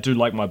now, and I do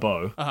like my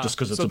bow just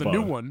because it's a bow. So the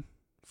new one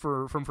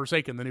from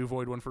Forsaken, the new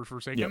Void one for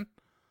Forsaken,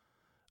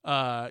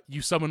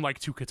 you summon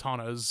two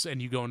katanas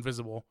and you go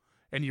invisible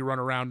and you run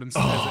around as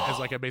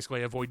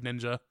basically a Void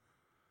ninja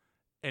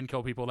and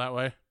kill people that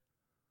way.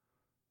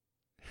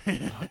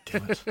 Oh,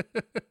 damn it!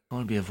 I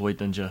want to be a Void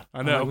ninja.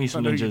 I know. I like me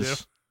some ninjas. You do.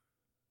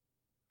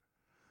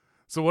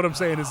 So what I'm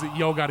saying is that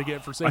y'all got to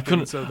get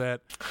Forsaken so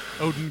that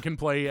Odin can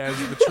play as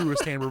the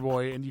truest hammer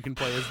boy and you can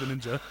play as the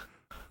ninja.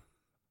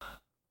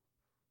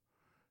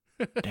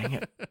 Dang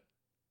it.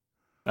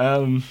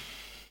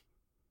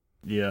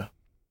 Yeah.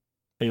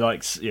 He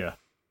likes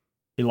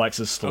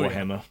his Thor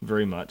hammer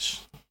very much.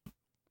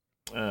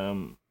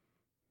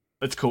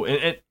 It's cool.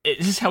 This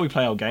is how we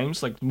play our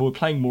games. We're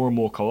playing more and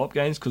more co-op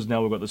games because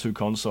now we've got the two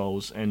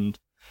consoles, and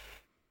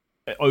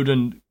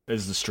Odin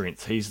is the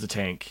strength. He's the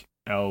tank.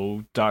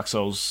 Our Dark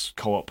Souls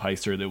co-op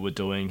playthrough that we're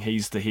doing,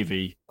 he's the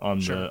heavy. I'm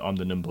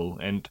the nimble.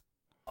 And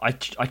I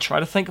try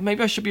to think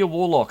maybe I should be a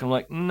warlock. I'm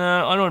like,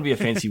 no, I don't want to be a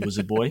fancy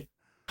wizard boy.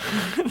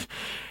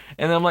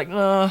 And then I'm like,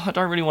 no, I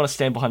don't really want to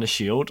stand behind a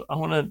shield. I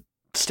want to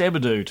stab a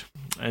dude.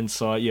 And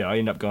so, I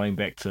end up going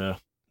back to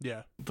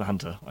the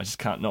hunter. I just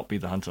can't not be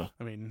the hunter.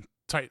 I mean,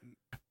 Titan.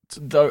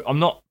 Though I'm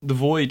not the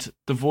void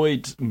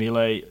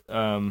melee.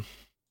 I'm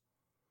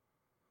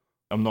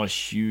not a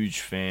huge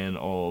fan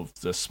of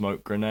the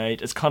smoke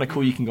grenade. It's kind of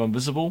cool. You can go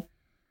invisible.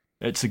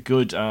 It's a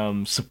good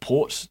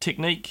support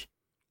technique.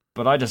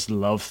 But I just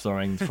love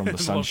throwing from the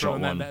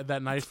sunshot one.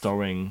 That knife.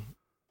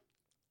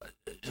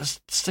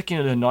 Just sticking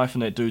a knife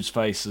in that dude's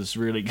face is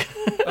really good.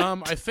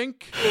 I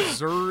think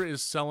Xur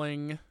is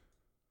selling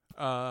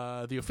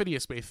the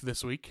Ophidius Faith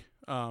this week.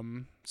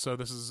 So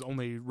this is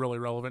only really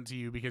relevant to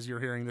you because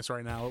you're hearing this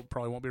right now. It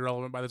probably won't be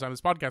relevant by the time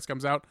this podcast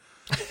comes out.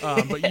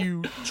 But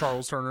you,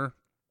 Charles Turner,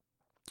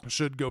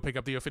 should go pick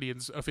up the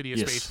Ophidius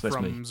Faith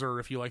from Xur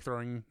if you like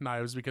throwing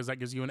knives, because that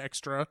gives you an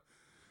extra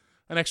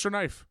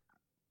knife.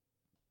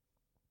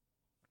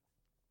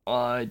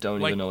 I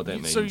don't Like, even know what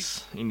that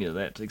means. Any of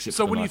that, except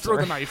so for the when you knife throw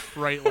throw. the knife,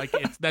 right? Like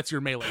that's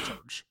your melee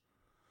charge.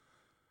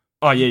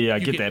 Oh yeah, I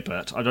You get that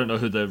part. I don't know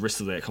who the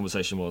rest of that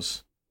conversation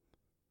was.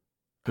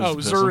 Who's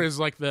the Zur person? is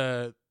like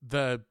the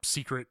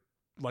secret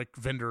like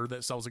vendor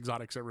that sells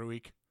exotics every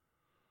week.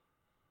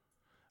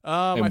 And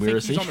I where think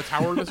is he's he? on the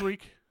tower this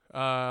week.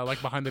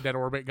 Like behind the dead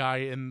orbit guy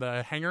in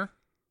the hangar.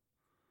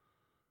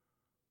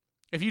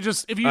 If you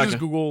just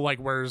Google like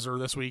where's Zur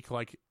this week,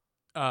 like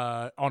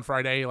on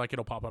Friday, like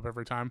it'll pop up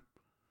every time.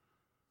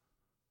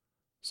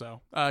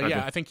 So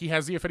yeah, I think he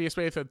has the Ophidius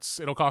Faith.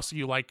 It'll cost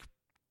you like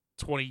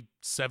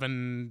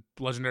 27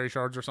 legendary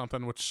shards or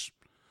something, which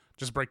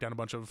just break down a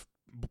bunch of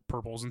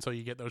purples until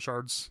you get those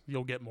shards.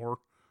 You'll get more.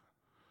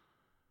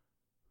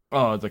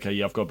 Oh, okay,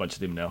 yeah, I've got a bunch of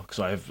them now because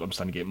I'm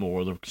starting to get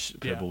more of the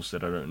purples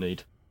that I don't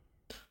need.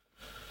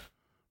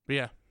 But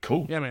yeah,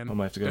 cool. Yeah, man. I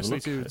might have to go Destiny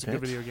look. 2, it's a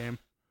good video game,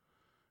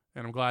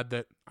 and I'm glad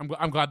that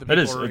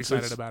people are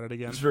excited about it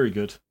again. It's very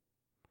good.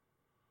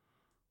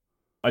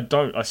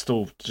 I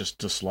still just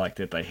dislike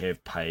that they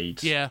have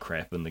paid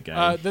crap in the game.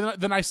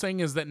 The nice thing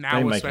is that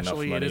now,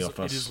 especially, it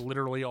is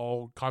literally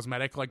all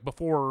cosmetic. Like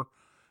before,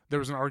 there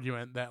was an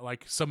argument that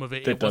like some of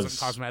it wasn't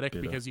cosmetic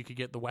because you could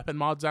get the weapon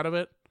mods out of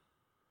it.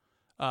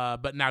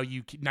 But now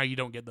you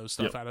don't get those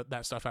stuff out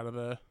of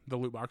the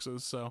loot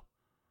boxes. So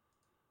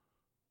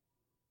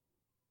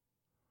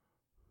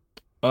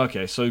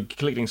okay, so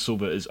collecting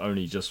silver is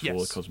only just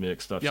for cosmetic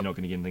stuff. You're not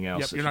going to get anything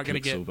else. You're not going to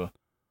get silver.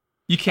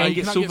 You can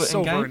get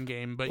silver in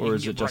game, but you can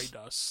get bright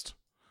dust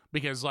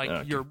because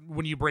like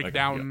when you break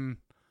down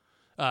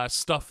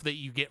stuff that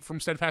you get from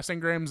steadfast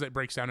engrams, it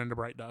breaks down into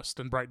bright dust,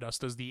 and bright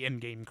dust is the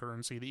in-game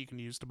currency that you can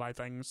use to buy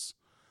things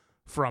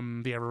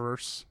from the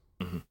Eververse.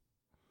 Mm-hmm.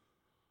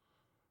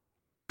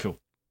 Cool.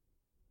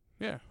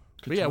 Yeah,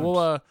 but yeah,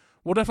 we'll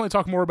definitely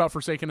talk more about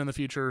Forsaken in the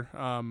future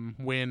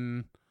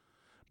when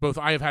both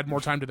I have had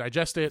more time to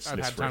digest it. I've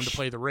had time to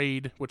play the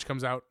raid, which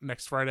comes out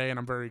next Friday, and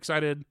I'm very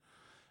excited.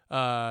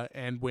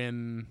 And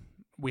when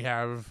we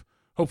have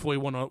hopefully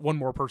one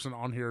more person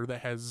on here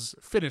that has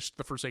finished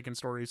the Forsaken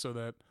story, so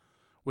that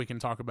we can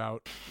talk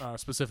about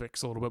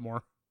specifics a little bit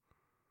more.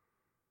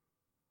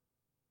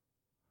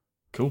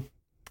 Cool.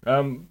 Do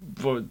you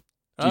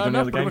have any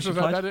other games you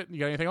played? About it. You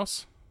got anything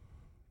else?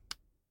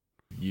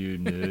 You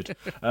nerd.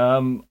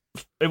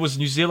 It was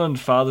New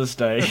Zealand Father's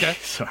Day. Okay.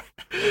 Sorry,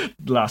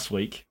 last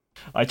week.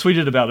 I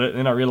tweeted about it, and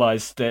then I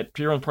realized that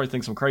everyone probably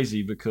thinks I'm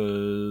crazy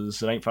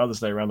because it ain't Father's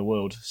Day around the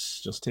world.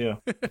 It's just here,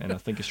 and I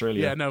think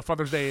Australia. Yeah, no,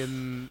 Father's Day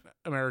in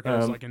America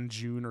is like in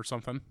June or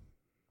something.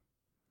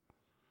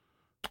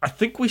 I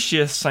think we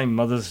share the same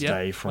Mother's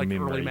Day from like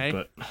memory, early May.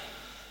 but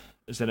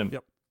is that in?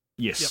 Yep.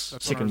 Yes,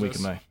 that's second week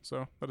of May.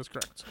 So that is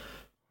correct.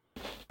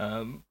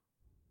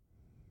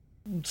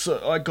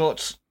 So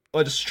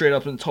I just straight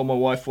up and told my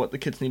wife what the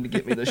kids need to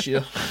get me this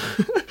year.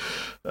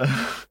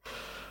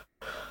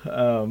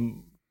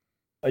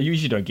 I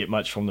usually don't get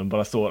much from them, but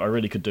I thought I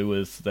really could do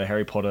with the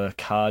Harry Potter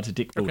card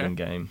deck building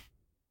game.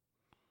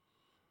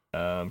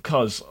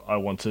 Because I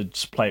want to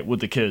just play it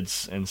with the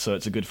kids, and so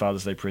it's a good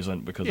Father's Day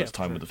present because it's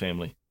time with the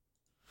family.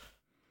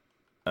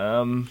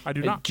 I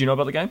do not. Do you know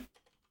about the game?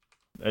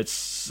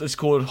 It's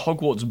called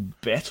Hogwarts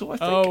Battle, I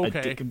think. Oh, okay.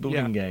 A deck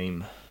building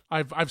game.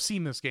 I've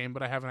seen this game,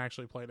 but I haven't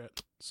actually played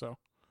it. So,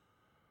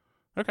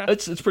 okay,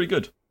 it's pretty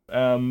good.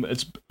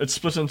 It's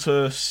split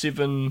into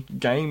 7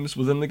 games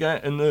within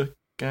the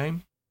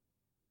game.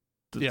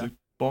 The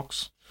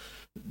box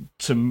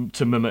to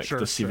mimic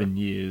the 7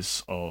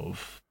 years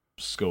of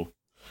school.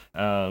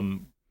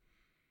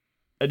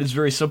 It is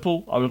very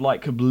simple. I would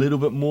like a little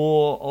bit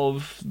more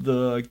of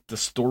the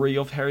story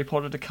of Harry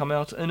Potter to come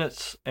out in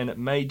it, and it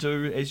may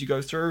do as you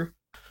go through.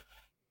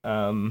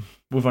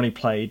 We've only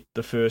played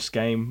the first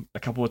game a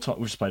couple of times.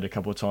 We've just played a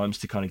couple of times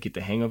to kind of get the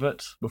hang of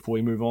it before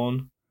we move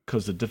on,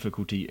 because the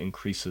difficulty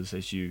increases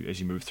as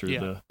you move through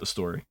the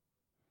story.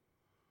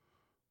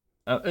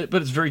 But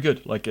it's very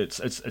good. Like it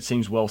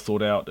seems well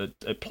thought out.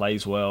 It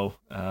plays well.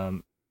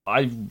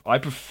 I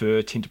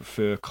tend to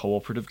prefer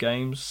cooperative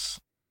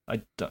games.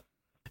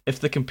 If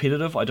they're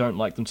competitive, I don't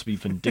like them to be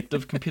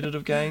vindictive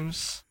competitive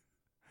games.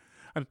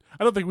 I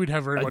don't think we'd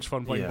have very much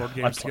fun playing board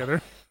games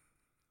together.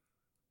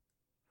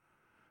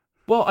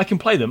 Well, I can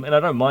play them and I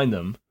don't mind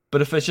them,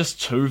 but if it's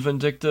just too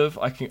vindictive,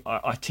 I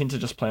tend to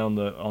just play on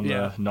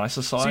the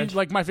nicer side. See,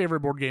 like my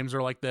favorite board games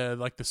are like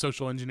the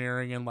social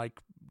engineering and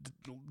like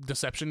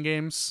deception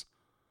games.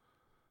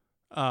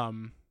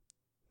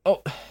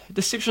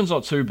 Deception's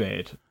not too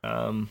bad.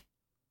 Name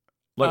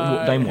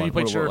one.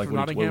 What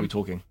are we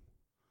talking?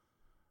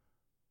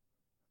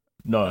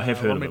 No, I have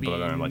heard of it, but I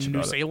don't know much about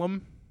New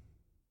Salem?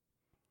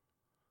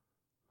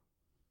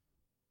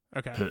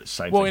 Okay.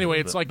 Same well, thing, anyway,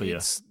 it's like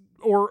it's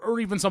or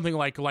even something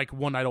like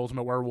One Night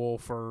Ultimate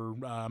Werewolf or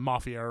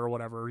Mafia or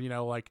whatever. You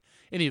know, like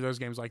any of those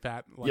games like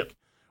that,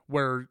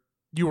 where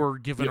you are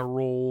given a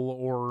role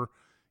or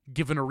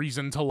given a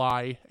reason to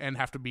lie and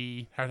have to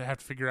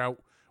figure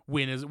out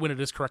when it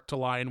is correct to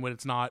lie and when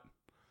it's not.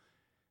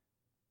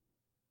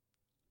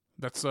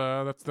 That's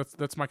my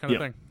kind of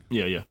thing.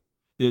 Yeah.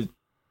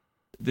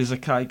 There's a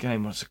card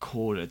game. What's it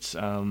called? It's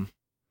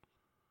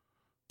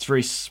It's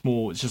very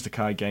small. It's just a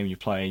card game you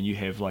play, and you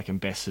have like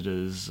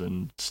ambassadors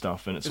and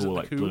stuff, and it's all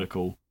like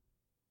political.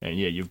 And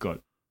yeah, you've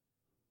got.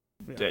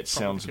 Yeah, that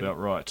sounds about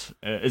right.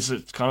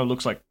 It kind of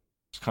looks like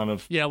it's kind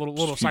of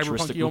little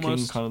cyberpunk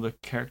almost kind of the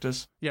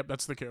characters. Yep,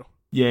 that's the coup.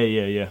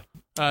 Yeah.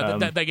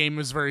 That game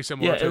is very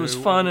similar. Yeah, it was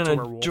fun and I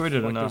enjoyed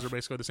it enough. Those are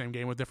basically the same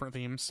game with different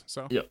themes.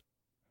 So yep.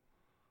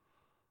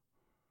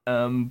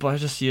 But I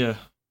just I'm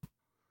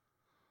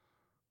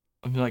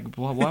like,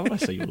 why would I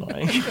say you're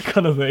lying?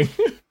 Kind of thing.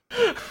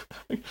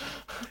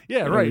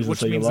 Yeah, right.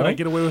 Which means that I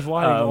get away with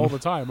lying all the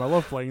time. I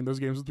love playing those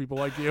games with people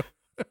like you.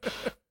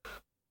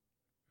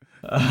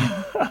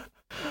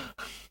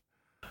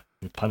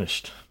 You're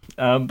punished.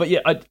 But yeah,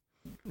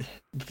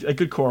 a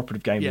good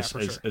cooperative game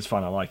is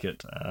fun. I like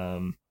it.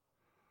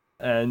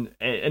 And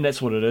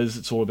that's what it is.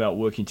 It's all about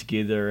working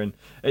together, and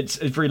it's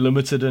very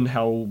limited in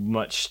how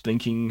much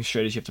thinking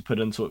strategy you have to put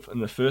into it in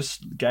the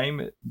first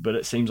game. But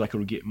it seems like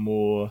it'll get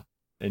more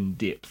in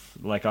depth.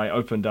 Like I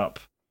opened up,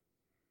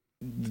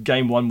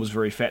 game 1 was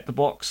very fat, the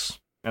box,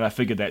 and I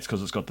figured that's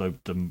because it's got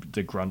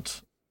the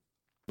grunt,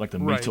 like the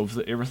meat of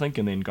everything,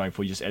 and then going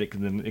forward you just add it,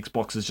 and then the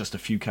Xbox is just a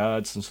few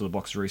cards, and so the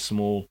box is very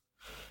small.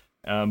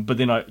 But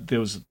then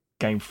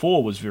game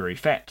 4 was very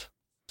fat,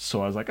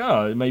 so I was like,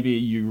 oh, maybe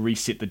you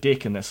reset the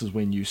deck, and this is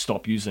when you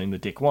stop using the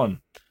deck 1.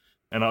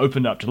 And I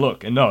opened up to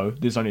look, and no,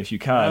 there's only a few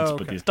cards,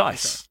 but there's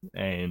dice,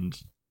 and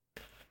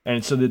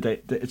so that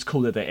it's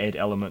cool that they add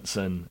elements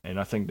in, and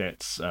I think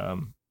that's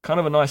kind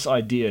of a nice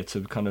idea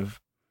to kind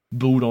of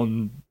build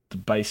on the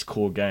base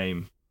core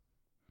game,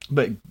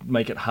 but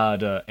make it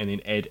harder and then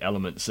add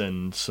elements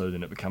in, so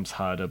then it becomes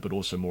harder but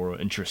also more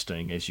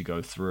interesting as you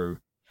go through.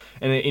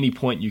 And at any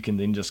point you can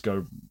then just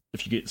go,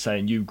 if you get, say,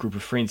 a new group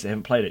of friends that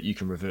haven't played it, you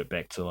can revert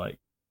back to like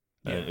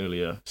an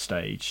earlier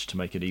stage to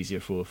make it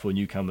easier for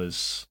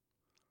newcomers.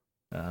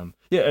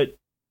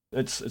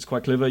 It's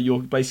quite clever.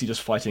 You're basically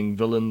just fighting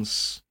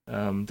villains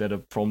that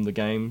are from the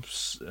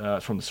games,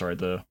 from the story,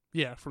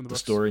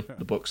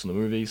 the books and the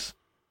movies.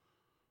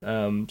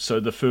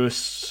 So the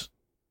first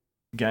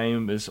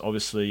game is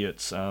obviously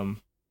it's you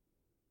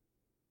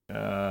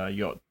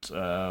got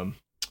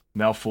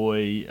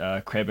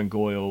Malfoy, Crabbe and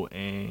Goyle,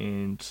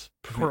 and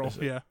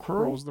Quirrell.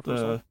 Quirrell's the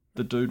first one.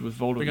 The dude with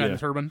Voldemort. The guy in the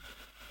turban.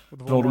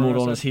 With the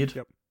Voldemort on his head.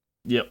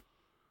 Yep.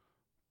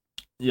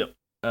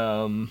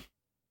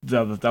 The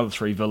other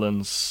 3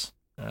 villains.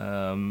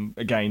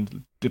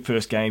 Again, the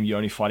first game you're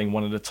only fighting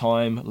one at a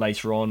time.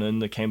 Later on in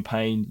the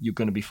campaign, you're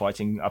going to be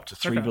fighting up to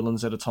 3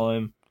 villains at a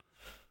time.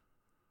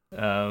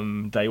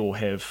 They all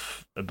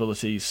have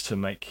abilities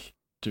to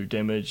do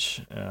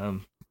damage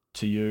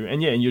to you,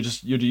 and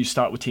you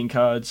start with 10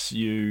 cards.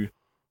 You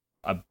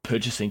are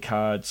purchasing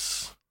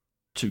cards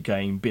to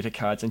gain better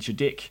cards into your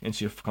deck, and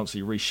so you're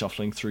constantly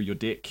reshuffling through your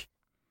deck.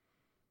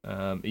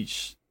 So you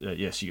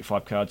get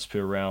 5 cards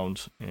per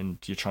round, and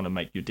you're trying to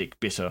make your deck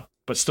better,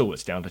 but still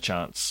it's down to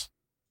chance.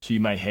 So you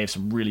may have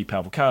some really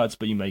powerful cards,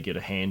 but you may get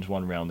a hand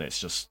one round that's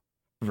just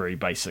very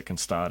basic and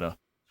starter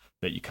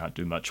that you can't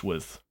do much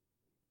with.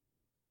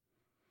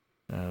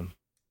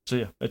 So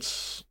yeah,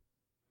 it's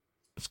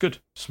good.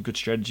 Some good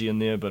strategy in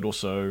there, but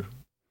also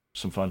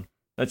some fun.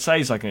 I'd say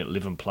it's like an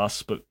 11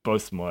 plus, but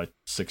both my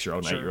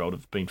 6-year-old and 8-year-old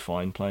have been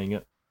fine playing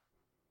it.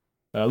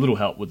 A little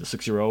help with the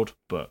 6-year-old,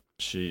 but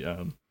she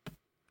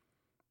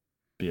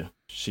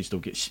still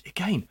gets,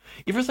 again,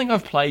 everything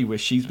I've played where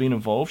she's been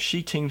involved,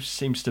 she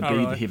seems to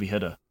be the heavy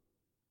hitter.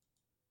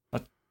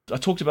 I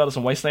talked about this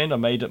on Wasteland. I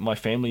made my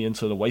family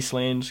into the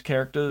Wasteland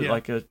character,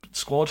 like a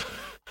squad.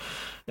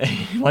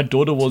 My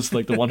daughter was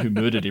like the one who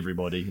murdered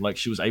everybody. Like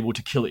she was able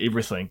to kill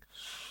everything.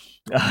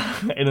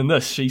 And in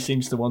this, she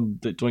seems the one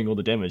doing all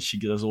the damage. She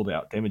does all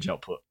the damage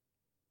output.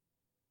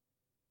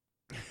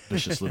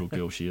 Vicious little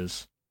girl she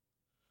is.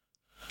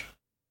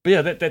 But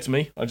yeah, that's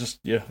me.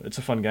 It's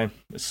a fun game.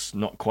 It's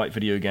not quite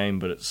video game,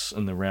 but it's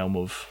in the realm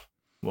of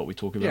what we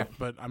talk about. Yeah,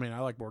 but I mean, I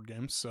like board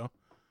games, so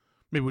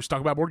maybe we should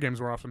talk about board games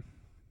more often.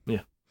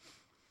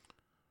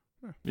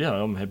 Yeah,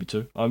 I'm happy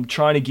to. I'm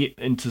trying to get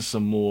into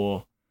some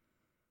more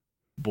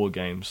board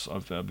games.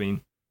 I've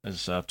been,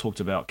 as I've talked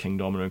about, King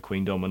Domino and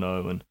Queen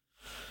Domino, and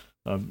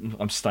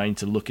I'm starting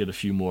to look at a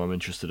few more I'm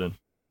interested in.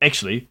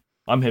 Actually,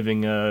 I'm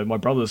having my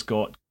brother's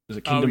got, is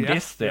it Kingdom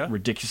Death, that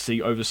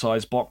ridiculously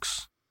oversized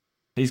box.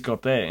 He's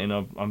got that, and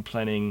I'm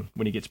planning,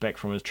 when he gets back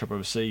from his trip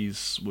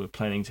overseas, we're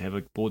planning to have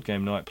a board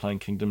game night playing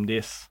Kingdom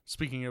Death.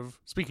 Speaking of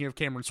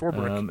Cameron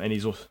Swarbrick, and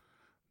he's also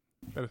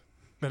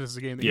that is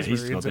the game that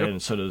he's got that,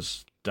 and so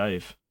does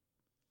Dave.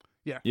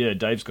 Yeah,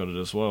 Dave's got it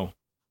as well.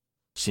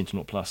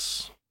 Sentinel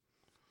Plus.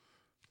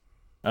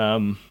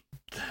 My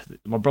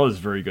brother's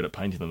very good at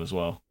painting them as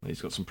well.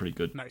 He's got some pretty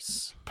good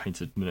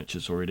painted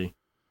miniatures already.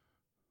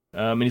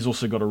 And he's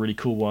also got a really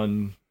cool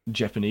one,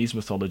 Japanese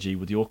mythology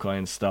with yokai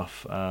and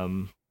stuff.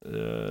 Land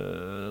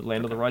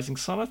of the Rising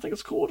Sun, I think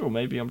it's called, or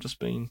maybe I'm just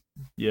being...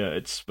 Yeah,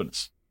 it's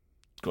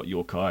got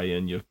yokai,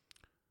 and you're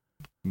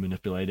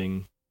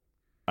manipulating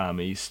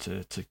armies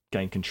to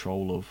gain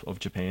control of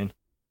Japan.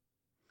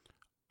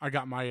 I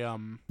got my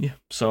Yeah,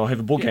 so I'll have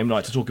a board game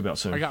night to talk about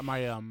soon. I got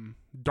my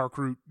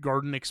Darkroot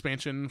Garden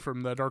expansion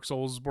from the Dark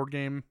Souls board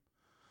game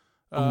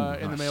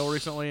in the mail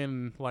recently,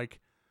 and like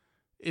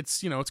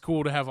it's it's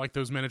cool to have like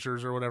those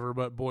miniatures or whatever,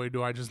 but boy,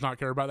 do I just not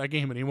care about that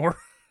game anymore.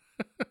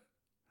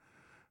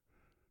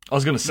 I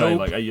was gonna say,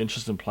 like, are you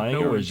interested in playing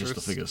or is it just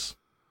the figures?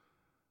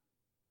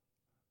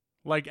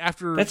 Like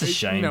after that's a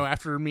shame.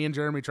 After me and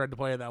Jeremy tried to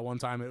play it that one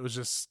time, it was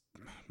just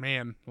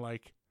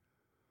like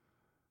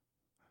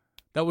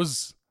that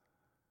was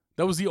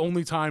the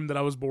only time that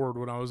I was bored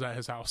when I was at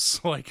his house.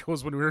 Like,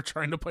 was when we were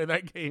trying to play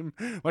that game.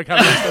 Like, how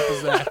messed up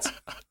is that?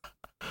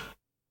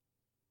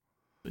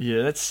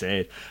 Yeah, that's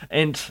sad.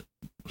 And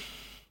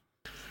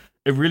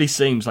it really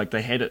seems like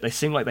they had it. They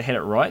seemed like they had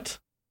it right,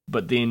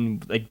 but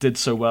then they did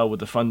so well with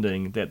the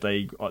funding that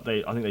I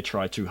think they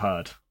tried too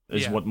hard.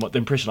 Is what the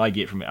impression I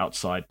get from an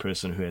outside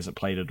person who hasn't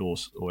played it or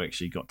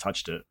actually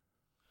touched it.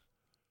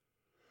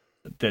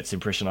 That's the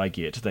impression I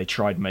get. They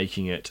tried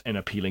making it and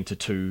appealing to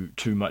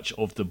too much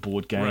of the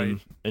board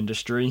game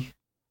industry,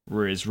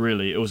 whereas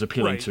really it was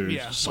appealing to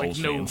Souls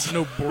fans.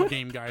 No board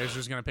game guy is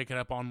just gonna pick it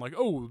up on like,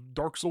 oh,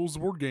 Dark Souls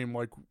board game.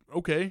 Like,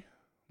 okay,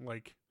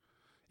 like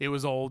it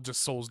was all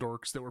just Souls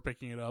dorks that were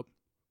picking it up.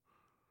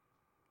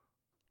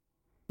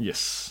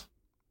 Yes,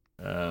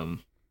 I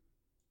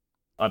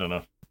don't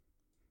know.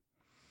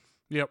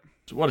 Yep.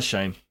 What a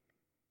shame.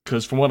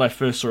 Because from what I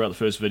first saw out the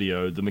first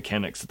video, the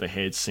mechanics that they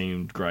had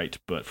seemed great,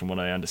 but from what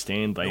I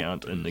understand, they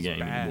aren't in the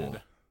game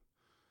anymore.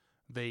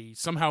 They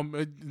somehow...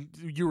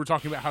 you were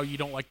talking about how you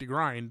don't like to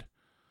grind.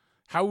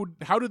 How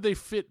did they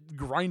fit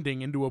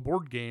grinding into a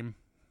board game?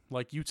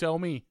 Like, you tell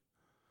me.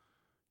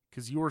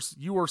 Because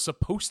you are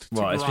supposed to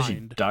grind especially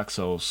Dark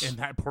Souls in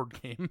that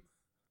board game.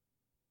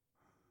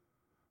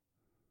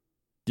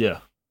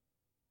 Yeah.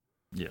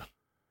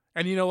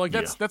 And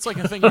that's like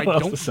a thing I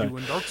don't do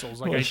in Dark Souls.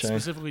 Like, I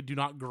specifically do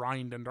not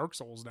grind in Dark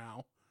Souls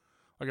now.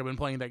 Like, I've been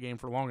playing that game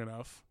for long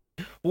enough.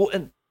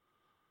 And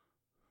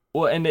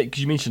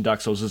because you mentioned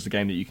Dark Souls is the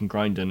game that you can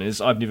grind in,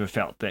 I've never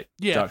felt that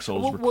Dark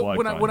Souls required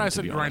grinding. When I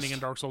said grinding in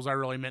Dark Souls, I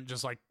really meant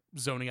just like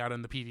zoning out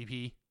in the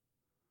PvP.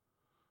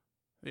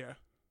 Yeah.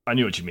 I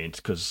knew what you meant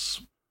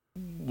because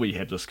we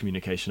have this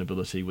communication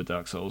ability with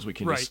Dark Souls. We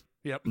can just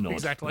nod.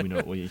 Exactly. We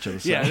know what each other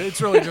say. Yeah, it's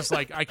really just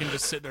like I can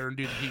just sit there and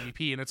do the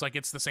PvP, and it's like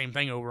it's the same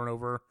thing over and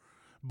over,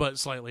 but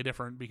slightly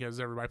different because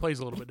everybody plays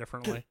a little bit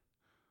differently.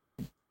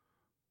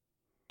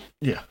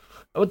 Yeah.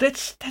 Oh,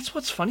 that's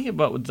what's funny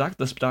about with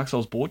this Dark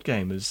Souls board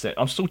game is that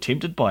I'm still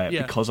tempted by it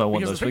because I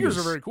want those figures.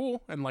 The figures are very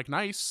cool and like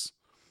nice,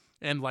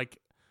 and like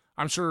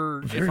I'm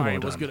sure if I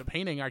was good at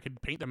painting, I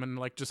could paint them and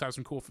like just have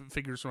some cool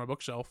figures for my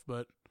bookshelf.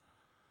 But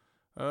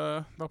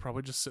they'll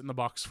probably just sit in the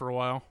box for a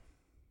while.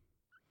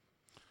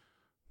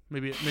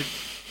 Maybe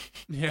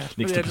next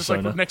to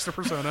Persona. Like next to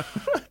Persona,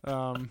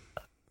 and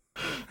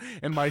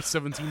my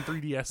 17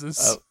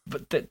 3DSs.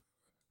 But that.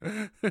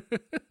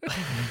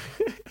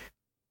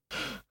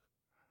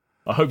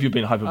 I hope you've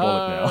been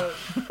hyperbolic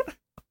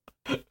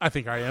now. I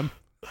think I am.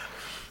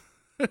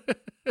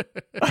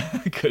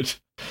 Good.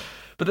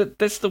 But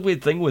that's the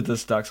weird thing with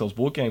this Dark Souls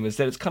board game is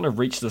that it's kind of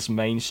reached this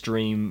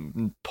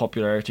mainstream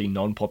popularity,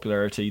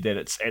 non-popularity that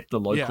it's at the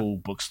local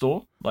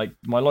bookstore. Like,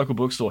 my local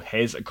bookstore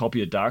has a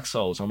copy of Dark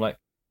Souls. I'm like,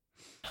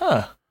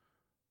 that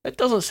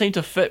doesn't seem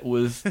to fit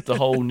with the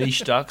whole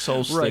niche Dark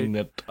Souls thing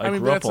that I grew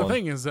up on. That's the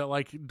thing is that,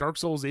 like, Dark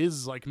Souls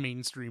is, like,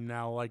 mainstream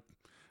now. Like,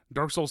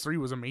 Dark Souls 3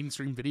 was a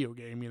mainstream video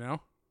game, you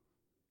know?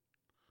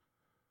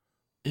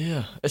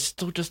 Yeah, it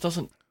still just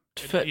doesn't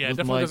fit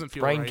with my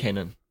brain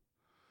canon.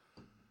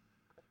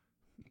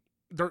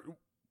 Don't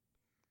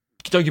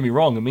get me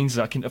wrong, it means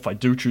I can, if I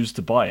do choose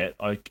to buy it,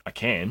 I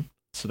can.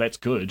 So that's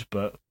good,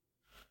 but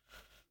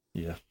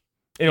yeah.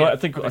 Anyway, I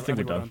think we're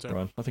done,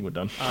 Brian. I think we're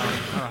done. I don't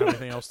have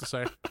anything else to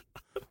say.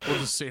 We'll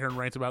just sit here and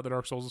rant about the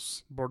Dark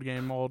Souls board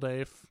game all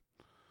day if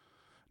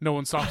no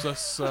one stops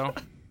us. So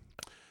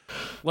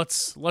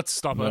let's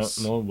stop us.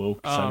 No one will.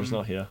 Simon's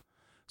not here.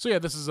 So yeah,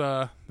 this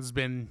has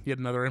been yet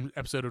another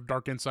episode of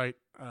Dark Insight.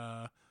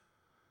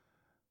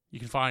 You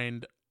can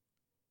find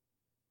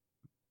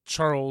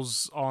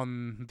Charles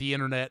on the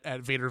internet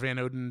at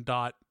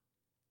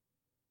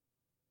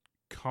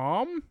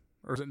vadervanoden.com,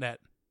 or is it net?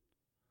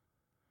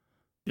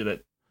 Yeah,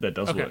 that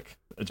does work.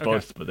 It's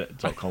both, but that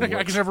 .com works.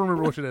 I can never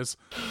remember which it is.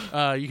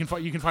 You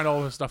can find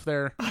all this stuff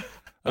there. You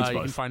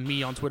can find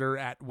me on Twitter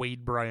at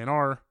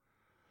WadeBryanR,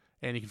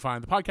 and you can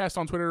find the podcast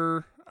on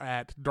Twitter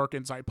at Dark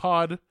Insight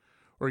Pod,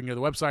 or you can go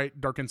to the website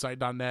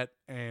darkinsight.net,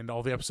 and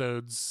all the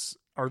episodes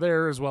are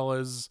there, as well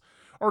as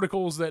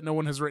articles that no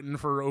one has written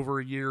for over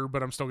a year,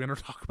 but I'm still going to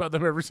talk about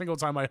them every single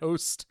time I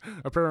host,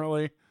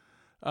 apparently.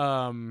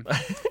 And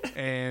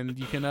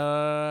you can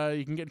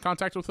get in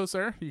contact with us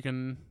there. You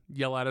can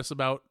yell at us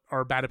about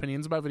our bad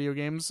opinions about video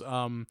games.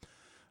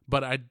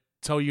 But I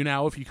tell you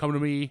now, if you come to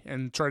me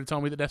and try to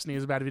tell me that Destiny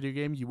is a bad video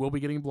game, you will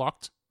be getting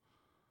blocked.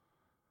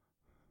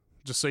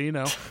 Just so you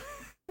know.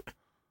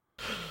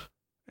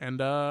 And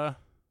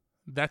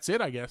that's it,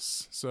 I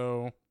guess.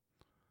 So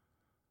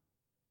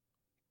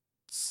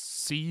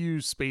see you,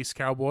 Space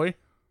Cowboy.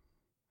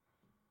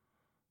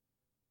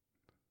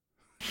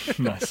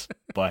 Nice.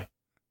 Bye.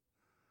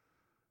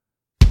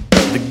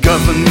 The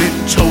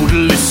government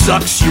totally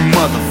sucks, you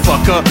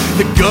motherfucker.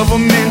 The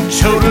government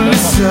totally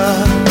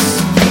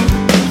sucks.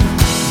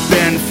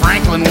 Ben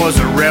Franklin was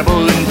a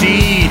rebel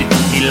indeed.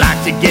 He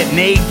liked to get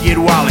naked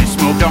while he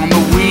smoked on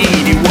the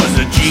weed. He was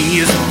a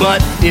genius,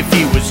 but if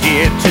he was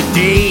here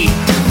today,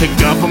 the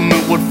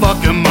government would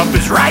fuck him up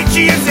as right,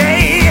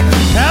 GSA.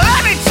 Now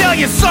let me tell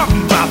you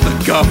something about the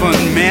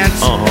government.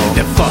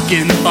 They're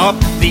fucking up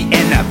the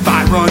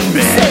environment.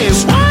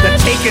 They're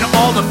taking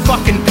all the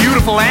fucking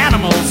beautiful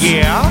animals,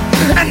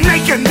 and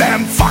making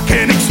them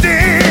fucking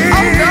extinct.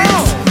 Oh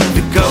no!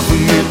 The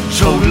government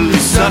totally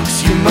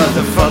sucks, you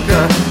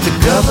motherfucker. The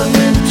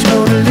government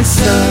totally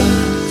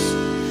sucks.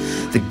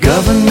 The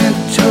government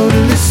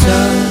totally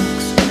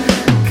sucks.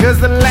 'Cause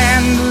the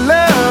land of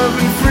love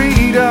and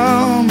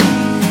freedom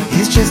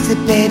is just a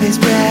baby's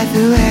breath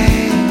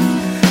away.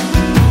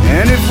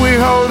 And if we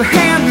hold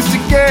hands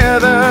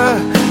together,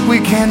 we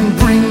can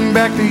bring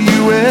back the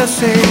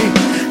USA.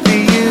 The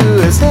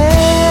USA.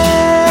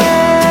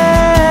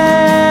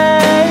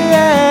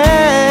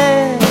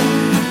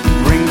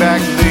 Bring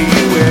back the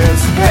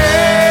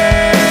USA.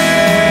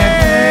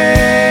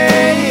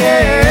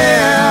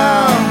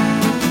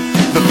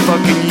 The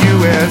fucking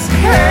USA.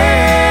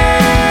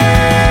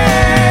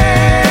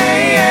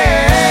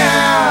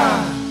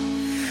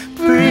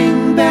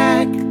 Bring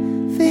back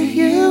the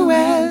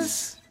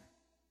US.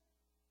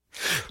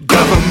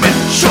 Government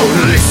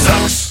totally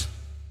sucks.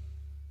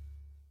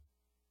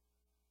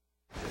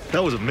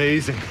 That was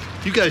amazing.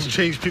 You guys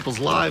changed people's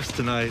lives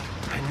tonight.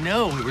 I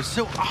know, it was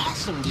so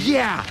awesome.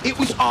 Yeah, it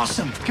was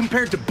awesome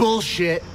compared to bullshit.